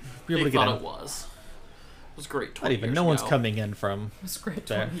 You're able They to get thought in. it was. It was great 20 Not even. years No one's ago. coming in from It was great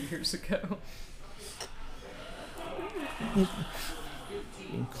there. 20 years ago.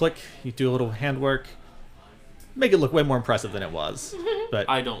 You click. You do a little handwork. Make it look way more impressive than it was. But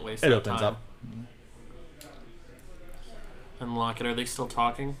I don't waste it that opens time. up. Unlock it. Are they still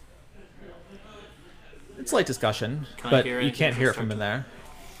talking? It's light discussion, Can I but hear you anything can't hear it from constructive? in there.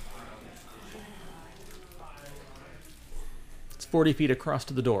 It's 40 feet across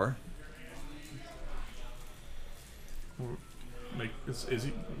to the door. Like, is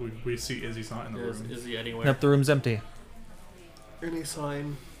Izzy? We see Izzy's not in the room. Is he anywhere? Nope, the room's empty. Any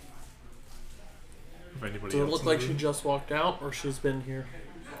sign? If anybody Does it else look in the like she room. just walked out, or she's been here?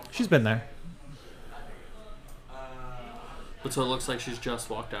 She's been there. But so it looks like she's just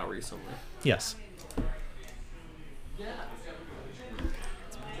walked out recently. Yes.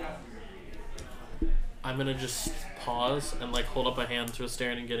 I'm gonna just pause and like hold up a hand to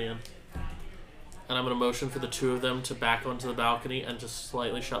Astarion and Gideon. And I'm gonna motion for the 2 of them to back onto the balcony and just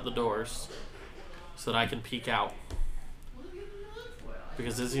slightly shut the doors so that I can peek out.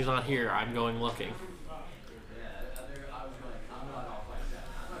 Because Izzy's not here, I'm going looking.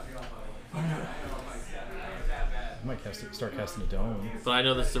 I might start casting a dome. But I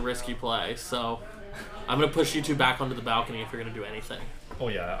know this is a risky play, so I'm gonna push you 2 back onto the balcony if you're gonna do anything. Oh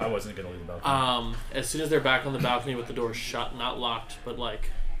yeah, I wasn't gonna leave the balcony. As soon as they're back on the balcony with the doors shut, not locked, but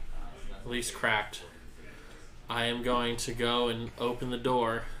like at least cracked, I am going to go and open the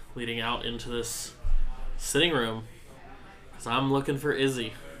door leading out into this sitting room because I'm looking for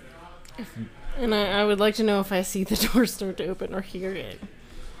Izzy. And I would like to know if I see the door start to open or hear it.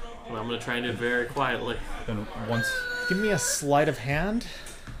 And I'm going to try and do it very quietly. Then once, Give me a sleight of hand.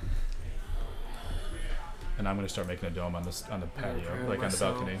 and I'm gonna start making a dome on this on the patio, prepare like on the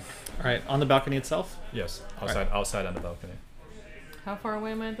myself. balcony. All right, on the balcony itself. Yes, Alright. outside on the balcony. How far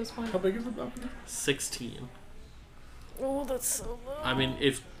away am I at this point? How big is the balcony? 16. Oh, that's so low. I mean,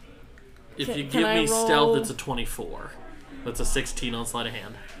 if Can- you can give I me roll- stealth, it's a 24. That's a 16 on sleight of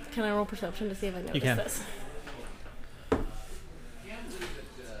hand. Can I roll perception to see if I notice can. this?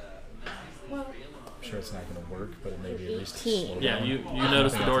 I'm sure it's not gonna work, but it may be at least 18. slow Yeah, down. you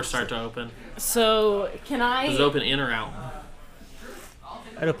notice the door start to open. So, can Does it I... open in or out?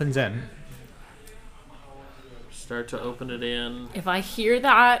 It opens in. Start to open it in. If I hear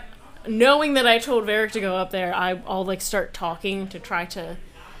that, knowing that I told Varric to go up there, I'll like start talking to try to...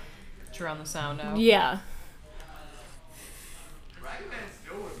 Drown the sound out. Yeah.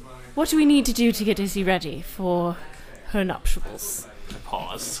 What do we need to do to get Izzy ready for her nuptials? I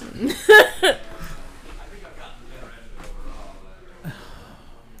pause.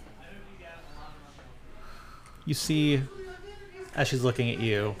 You see, as she's looking at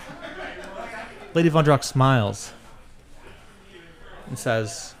you, Lady Von Drock smiles and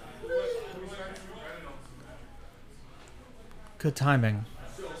says, "Good timing.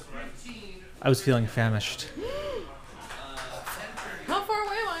 I was feeling famished." How far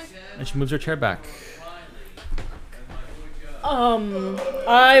away am I? And she moves her chair back.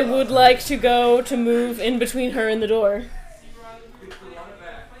 I would like to go to move in between her and the door.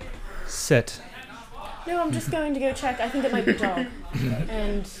 Sit. No, I'm just going to go check. I think it might be dog.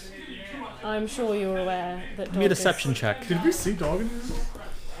 And I'm sure you're aware that dog Give me a deception check. Did we see dog in here?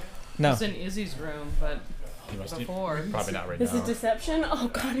 No. It's in Izzy's room, but You must before. probably not right This now. is deception? Oh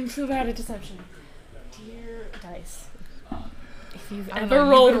god, I'm so bad at deception. Dear dice. If you've I don't ever know,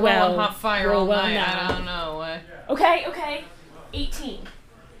 you've rolled been well, rolling hot fire roll all well night. now. I don't know. Okay. 18.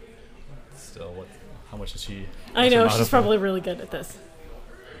 Still, what? How much is she? I what's her know, she's modifier? probably really good at this.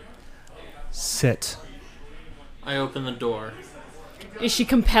 Sit. I open the door. Is she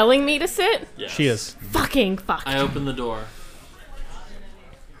compelling me to sit? Yes. She is. Fucking fuck. I open the door.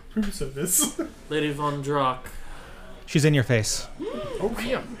 Who said this? Lady Von Drock. She's in your face. Oh,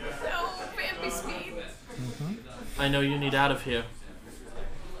 yeah. I know you need out of here.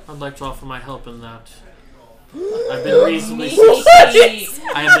 I'd like to offer my help in that. I have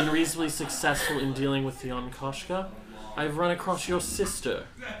been reasonably successful in dealing with the Onkoshka. I've run across your sister.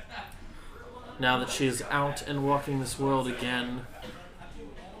 Now that she is out and walking this world again,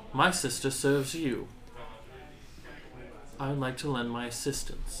 my sister serves you. I would like to lend my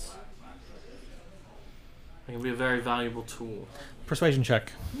assistance. I can be a very valuable tool. Persuasion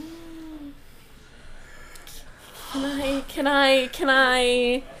check. Can I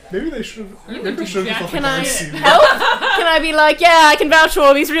Maybe they should have. Maybe they should have Can I help? Can I be like, yeah, I can vouch for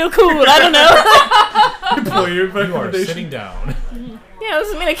him, he's real cool, I don't know. Employer You are recommendation. sitting down. Yeah,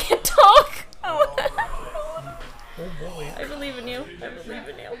 doesn't mean I can't talk. I believe in you.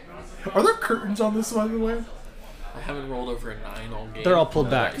 Are there curtains on this, by the way? I haven't rolled over a 9 all game. They're all pulled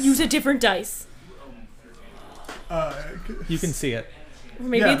back. Use a different dice. You can see it. Or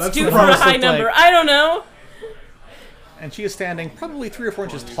maybe Yeah, it's that's due what for I a was high like- number. I don't know. And she is standing probably 3 or 4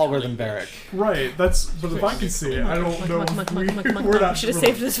 inches taller than Barrick. Right, that's. But if I can see it, I don't know. Come We're on. not. Should have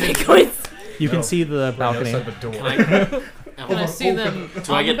saved his fake coins. You can No. see the balcony. Outside the door. Can I see them?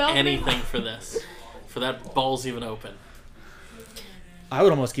 Do I on the get balcony? anything for this? For that ball's even open? I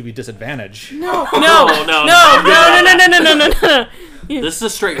would almost give you disadvantage. No. This is a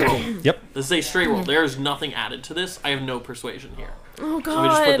straight roll. Yep. This is a straight roll. There's nothing added to this. I have no persuasion here. Oh Let me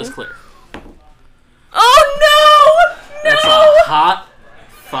just put this god. clear. Oh no! That's a hot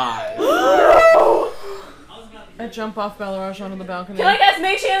 5. I jump off Balraj onto the balcony. Can I cast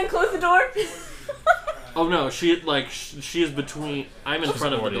Mage Hand and close the door? Oh no, she is between. I'm in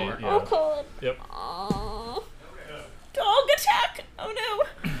front of the already- door. yeah. Oh god. Yep. Aww. Dog attack! Oh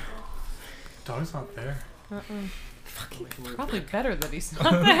no. Dog's not there. Probably better that he's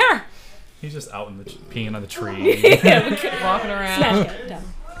not there. He's just out in the peeing on the tree, Walking around. Smash it. Done.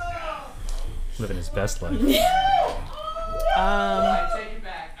 living his best life.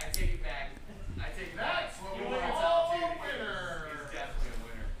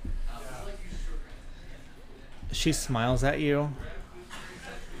 She smiles at you.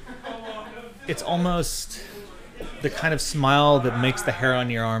 It's almost the kind of smile that makes the hair on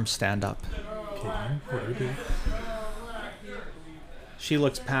your arm stand up. What do we do? She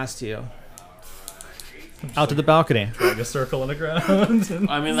looks past you. Out to the balcony. Drag a circle on the ground. And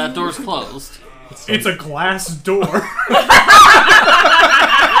I mean, that door's closed. It's a glass door.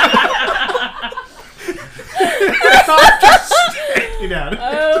 Get out.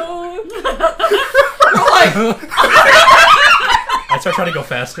 Oh. I start trying to go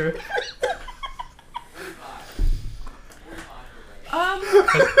faster.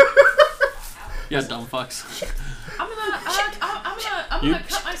 Yeah, dumb fucks. I'm gonna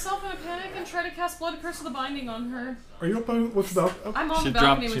cut myself in a panic and try to cast Blood Curse of the Binding on her. Are you up on what's about? Oh, I'm on She the balcony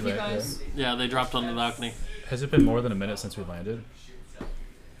dropped- with she you landed. guys. Yeah, they dropped on the balcony. Has it been more than a minute since we landed?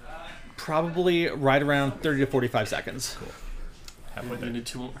 Probably right around 30 to 45 seconds. Halfway We there. need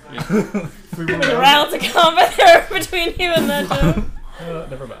 2 more. Yeah. 3 more The rounds. rounds of combat there between you and that dog.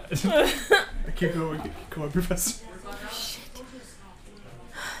 Never mind. Keep going, Professor.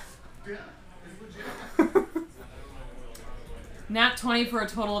 Nat 20 for a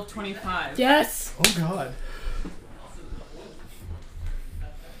total of 25. Yes. Oh God.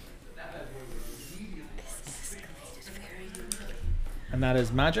 And that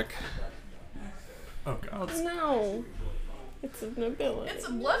is magic. Oh God. No. It's a nobility. It's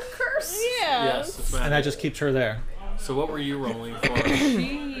a blood curse. Yeah. Yes, it's And that magic. just keeps her there. So what were you rolling for?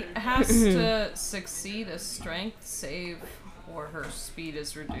 She has to succeed a strength save or her speed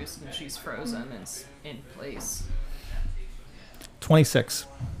is reduced and she's frozen in place. 26.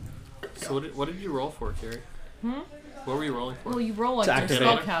 So what did you roll for, Carrie? What were you rolling for? Well, you roll like To your activate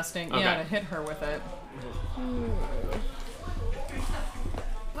spell it. casting, Okay. yeah, to hit her with it.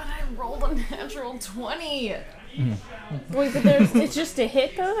 But I rolled a natural 20. Wait, but it's just a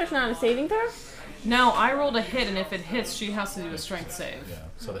hit though? There's not a saving throw? No, I rolled a hit, and if it hits, she has to do a strength save. Yeah.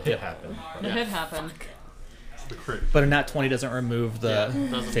 So the hit happened. The hit happened. The crit. But a nat 20 doesn't remove the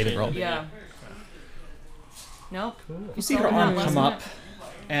doesn't saving change roll. it. Yeah. Nope. You see her arm come up,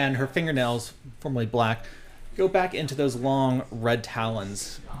 and her fingernails, formerly black, go back into those long red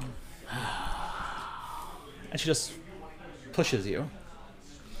talons. And she just pushes you.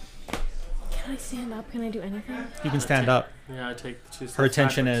 Can I stand up? Can I do anything? You can stand up. Yeah, I take the 2 steps Her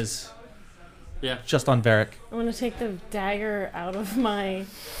attention backwards. is Yeah. just on Varric. I want to take the dagger out of my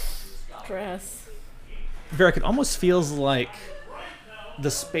dress. Varric, it almost feels like the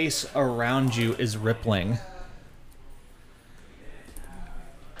space around you is rippling.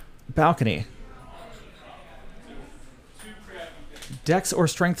 Balcony. Dex or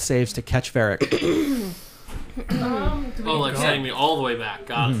strength saves to catch Varric. Do we Oh, like get to setting me all the way back.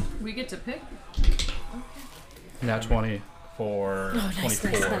 Got it. Mm-hmm. We get to pick? Nat 20 for Oh, nice,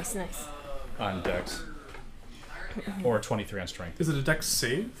 24 nice. on Dex. Or 23 on Strength. Is it a dex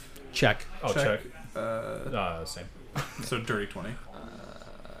save? Check. Oh, check. Same. Same. So dirty 20.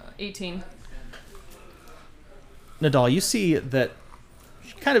 18. Nadal, you see that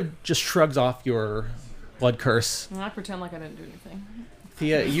she kind of just shrugs off your blood curse. And I pretend like I didn't do anything.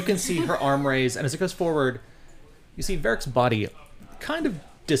 Thea, you can see her arm raise, and as it goes forward, you see Varric's body kind of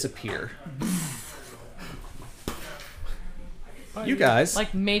disappear. You guys,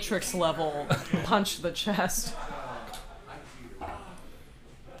 Like Matrix level punch to the chest.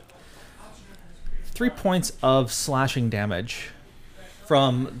 3 points of slashing damage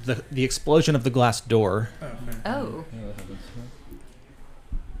from the explosion of the glass door. Oh, fair. Oh.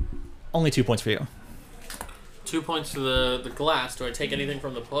 Only 2 points for you. 2 points to the glass. Do I take anything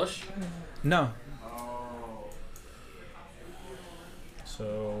from the push? No.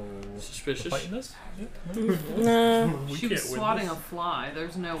 So. Suspicious. Fighting this? No, We She was can't win swatting this. a fly.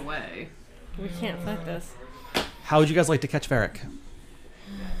 There's no way. we can't fight this. How would you guys like to catch Varric?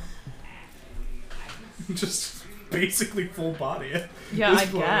 Just basically full body. At Yeah, this I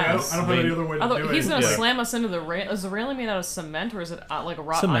point. guess. I don't have any other way to do He's it. gonna Yeah. slam us into the rail. Is the railing made out of cement or is it like a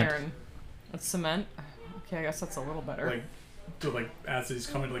wrought Cement. iron? It's cement. Okay, I guess that's a little better. Like, do like as he's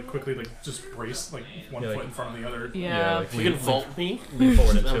coming, like quickly, like just brace like one Yeah, foot like- in front of the other. yeah. like If you can vault me, lean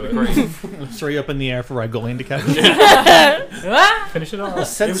forward that into would it. be great. Throw you up in the air for Rygolian to catch? Ah! Finish it off.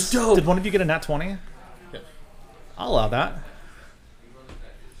 Since, did one of you get a nat 20? Yeah. I'll allow that.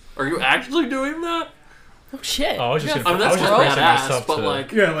 Are you actually doing that? Oh shit! Oh, I was just Yeah. gonna. I mean, that's I was just gross. bracing Badass, myself but to.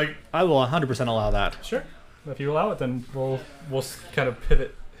 like, Yeah, like I will 100% allow that. Sure. If you allow it, then we'll kind of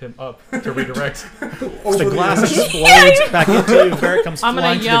pivot him up to redirect. over The glass edge. explodes back into you. Varric comes I'm gonna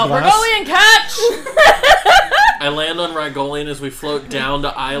flying to yell, the glass. Rygolian catch! I land on Rygolian as we float down to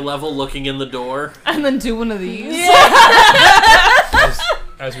eye level, looking in the door. And then do one of these.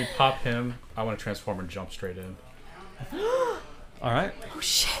 As we pop him, I want to transform and jump straight in. All right. Oh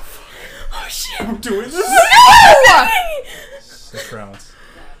shit! Oh shit! I'm doing this. 6 rounds.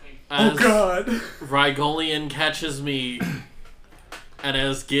 As Oh god. Rygolian catches me, and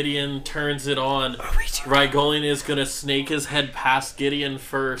as Gideon turns it on, Rygolian is gonna snake his head past Gideon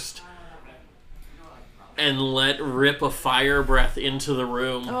first and let rip a fire breath into the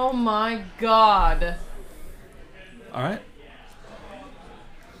room. Oh my god. All right.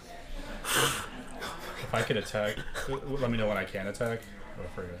 If I could attack, let me know when I can attack. Or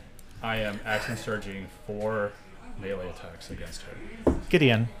if we're- I am action surging 4 melee attacks against her.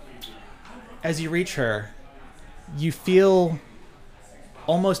 Gideon, as you reach her, you feel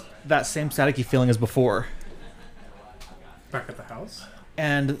almost that same staticky feeling as before. Back at the house.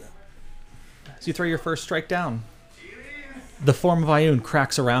 And as you throw your first strike down, the form of Ioun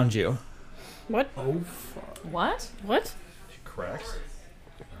cracks around you. What? Oh fuck. What? What? She cracks.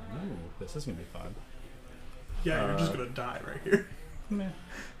 Ooh, this is gonna be fun. Yeah, you're just gonna die right here.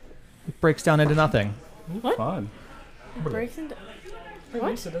 It breaks down into nothing. What? Fun. It breaks into.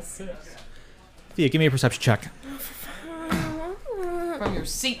 What? It is 6. Thea, give me a perception check. From your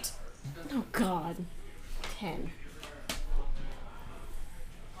seat. Oh god. 10.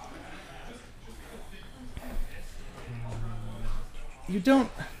 You don't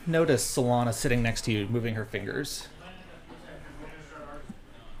notice Solana sitting next to you, moving her fingers.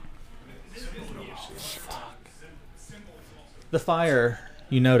 The fire,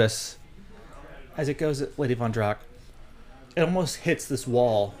 you notice, as it goes at Lady Von Drac, it almost hits this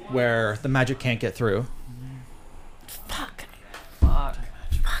wall where the magic can't get through. Fuck. Fuck.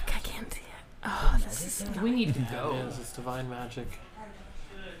 Fuck, I can't see it. Oh, this is. We need to It go. is. It's divine magic.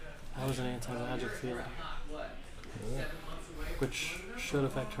 That was an anti-magic field. Which should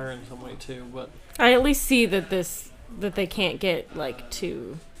affect her in some way too, but I at least see that that they can't get like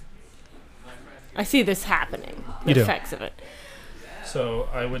to I see this happening. The You do. effects of it. So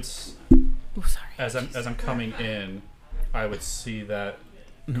I would, Oh, sorry. as I'm coming in, I would see that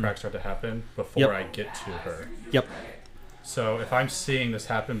crack start to happen before Yep. I get to her. Yep. So if I'm seeing this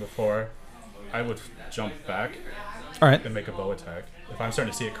happen before, I would jump back All right. and make a bow attack. If I'm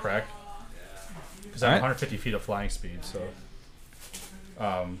starting to see it crack, because I have Alright. 150 feet of flying speed, so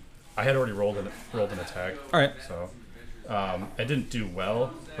I had already rolled an attack. All right. So I didn't do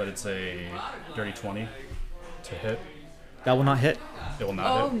well, but it's a dirty 20 to hit. That will not hit. It will not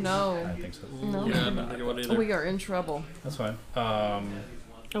Oh hit. no. I think so. No. Yeah, I don't think it would either. We are in trouble. That's fine.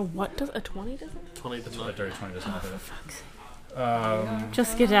 Oh, what does a 20 does it? 20 does A not. dirty 20 does not hit. Fuck's Um,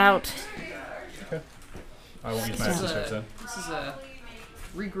 Just get out. I won't use my This action is surge then. This is a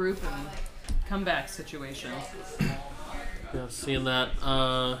regroup and comeback situation. Yeah, seeing that.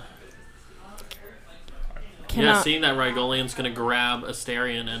 Cannot. Seeing that Rygolian's gonna grab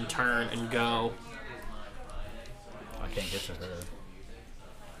Asterion and turn and go. I can't get to her.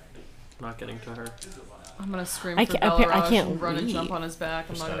 Not getting to her. I'm gonna scream I for can't- I Balrog can't and run and leave. jump on his back.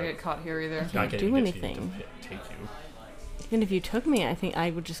 I'm Just not gonna gotta- get caught here either. Not Can't getting do to anything. take you. Even if you took me, I think I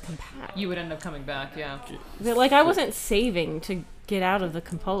would just come back. You would end up coming back, yeah. But, like, I wasn't saving to get out of the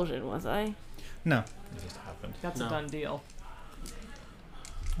compulsion, was I? No. It just happened. That's No. a done deal.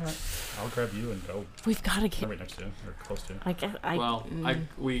 I'll grab you and go We've got to I'm get. right next to you, or close to you. I guess. Well,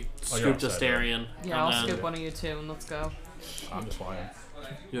 we you're scooped outside, right? Asterion. Yeah, I'll and skip then, one of you two and let's go. I'm just flying.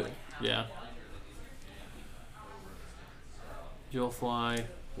 Yeah. You'll fly.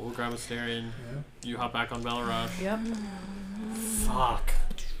 We'll grab Asterion. You hop back on Balrog. Yep. Fuck.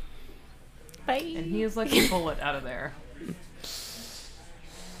 Bye. And he is like a bullet out of there.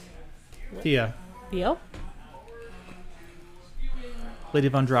 Thea. Yo. Lady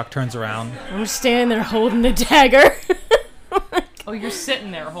Von Drock turns around. I'm just standing there holding the dagger. Oh, you're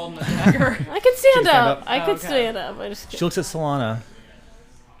sitting there holding the dagger. I could stand stand up. up. I could Okay. stand up. I just. She looks at Solana.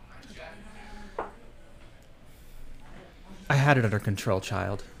 I had it under control,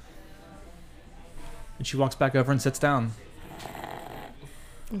 child. And she walks back over and sits down.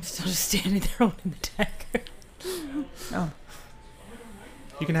 I'm still just standing there holding the dagger. Oh.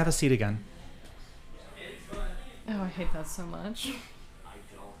 You can have a seat again. Oh, I hate that so much.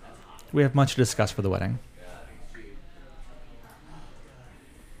 We have much to discuss for the wedding.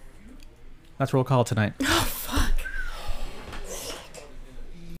 That's roll call tonight.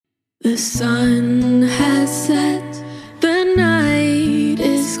 The sun has set, the night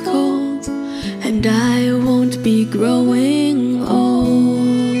is cold, and I won't be growing old.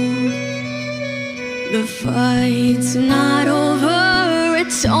 The fight's not over,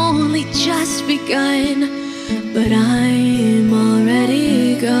 it's only just begun, but I'm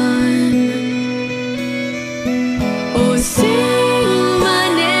already gone. Oh, sing my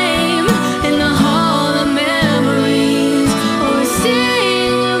name in the hall of memories. Oh,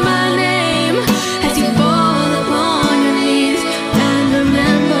 sing my name as you fall upon your knees and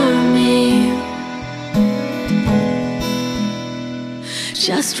remember me.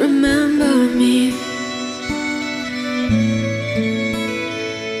 Just remember me.